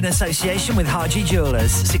Sangam in association with Haji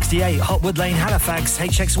Jewellers, 68 Hotwood Lane, Halifax,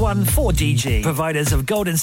 HX1 4DG. Providers of gold and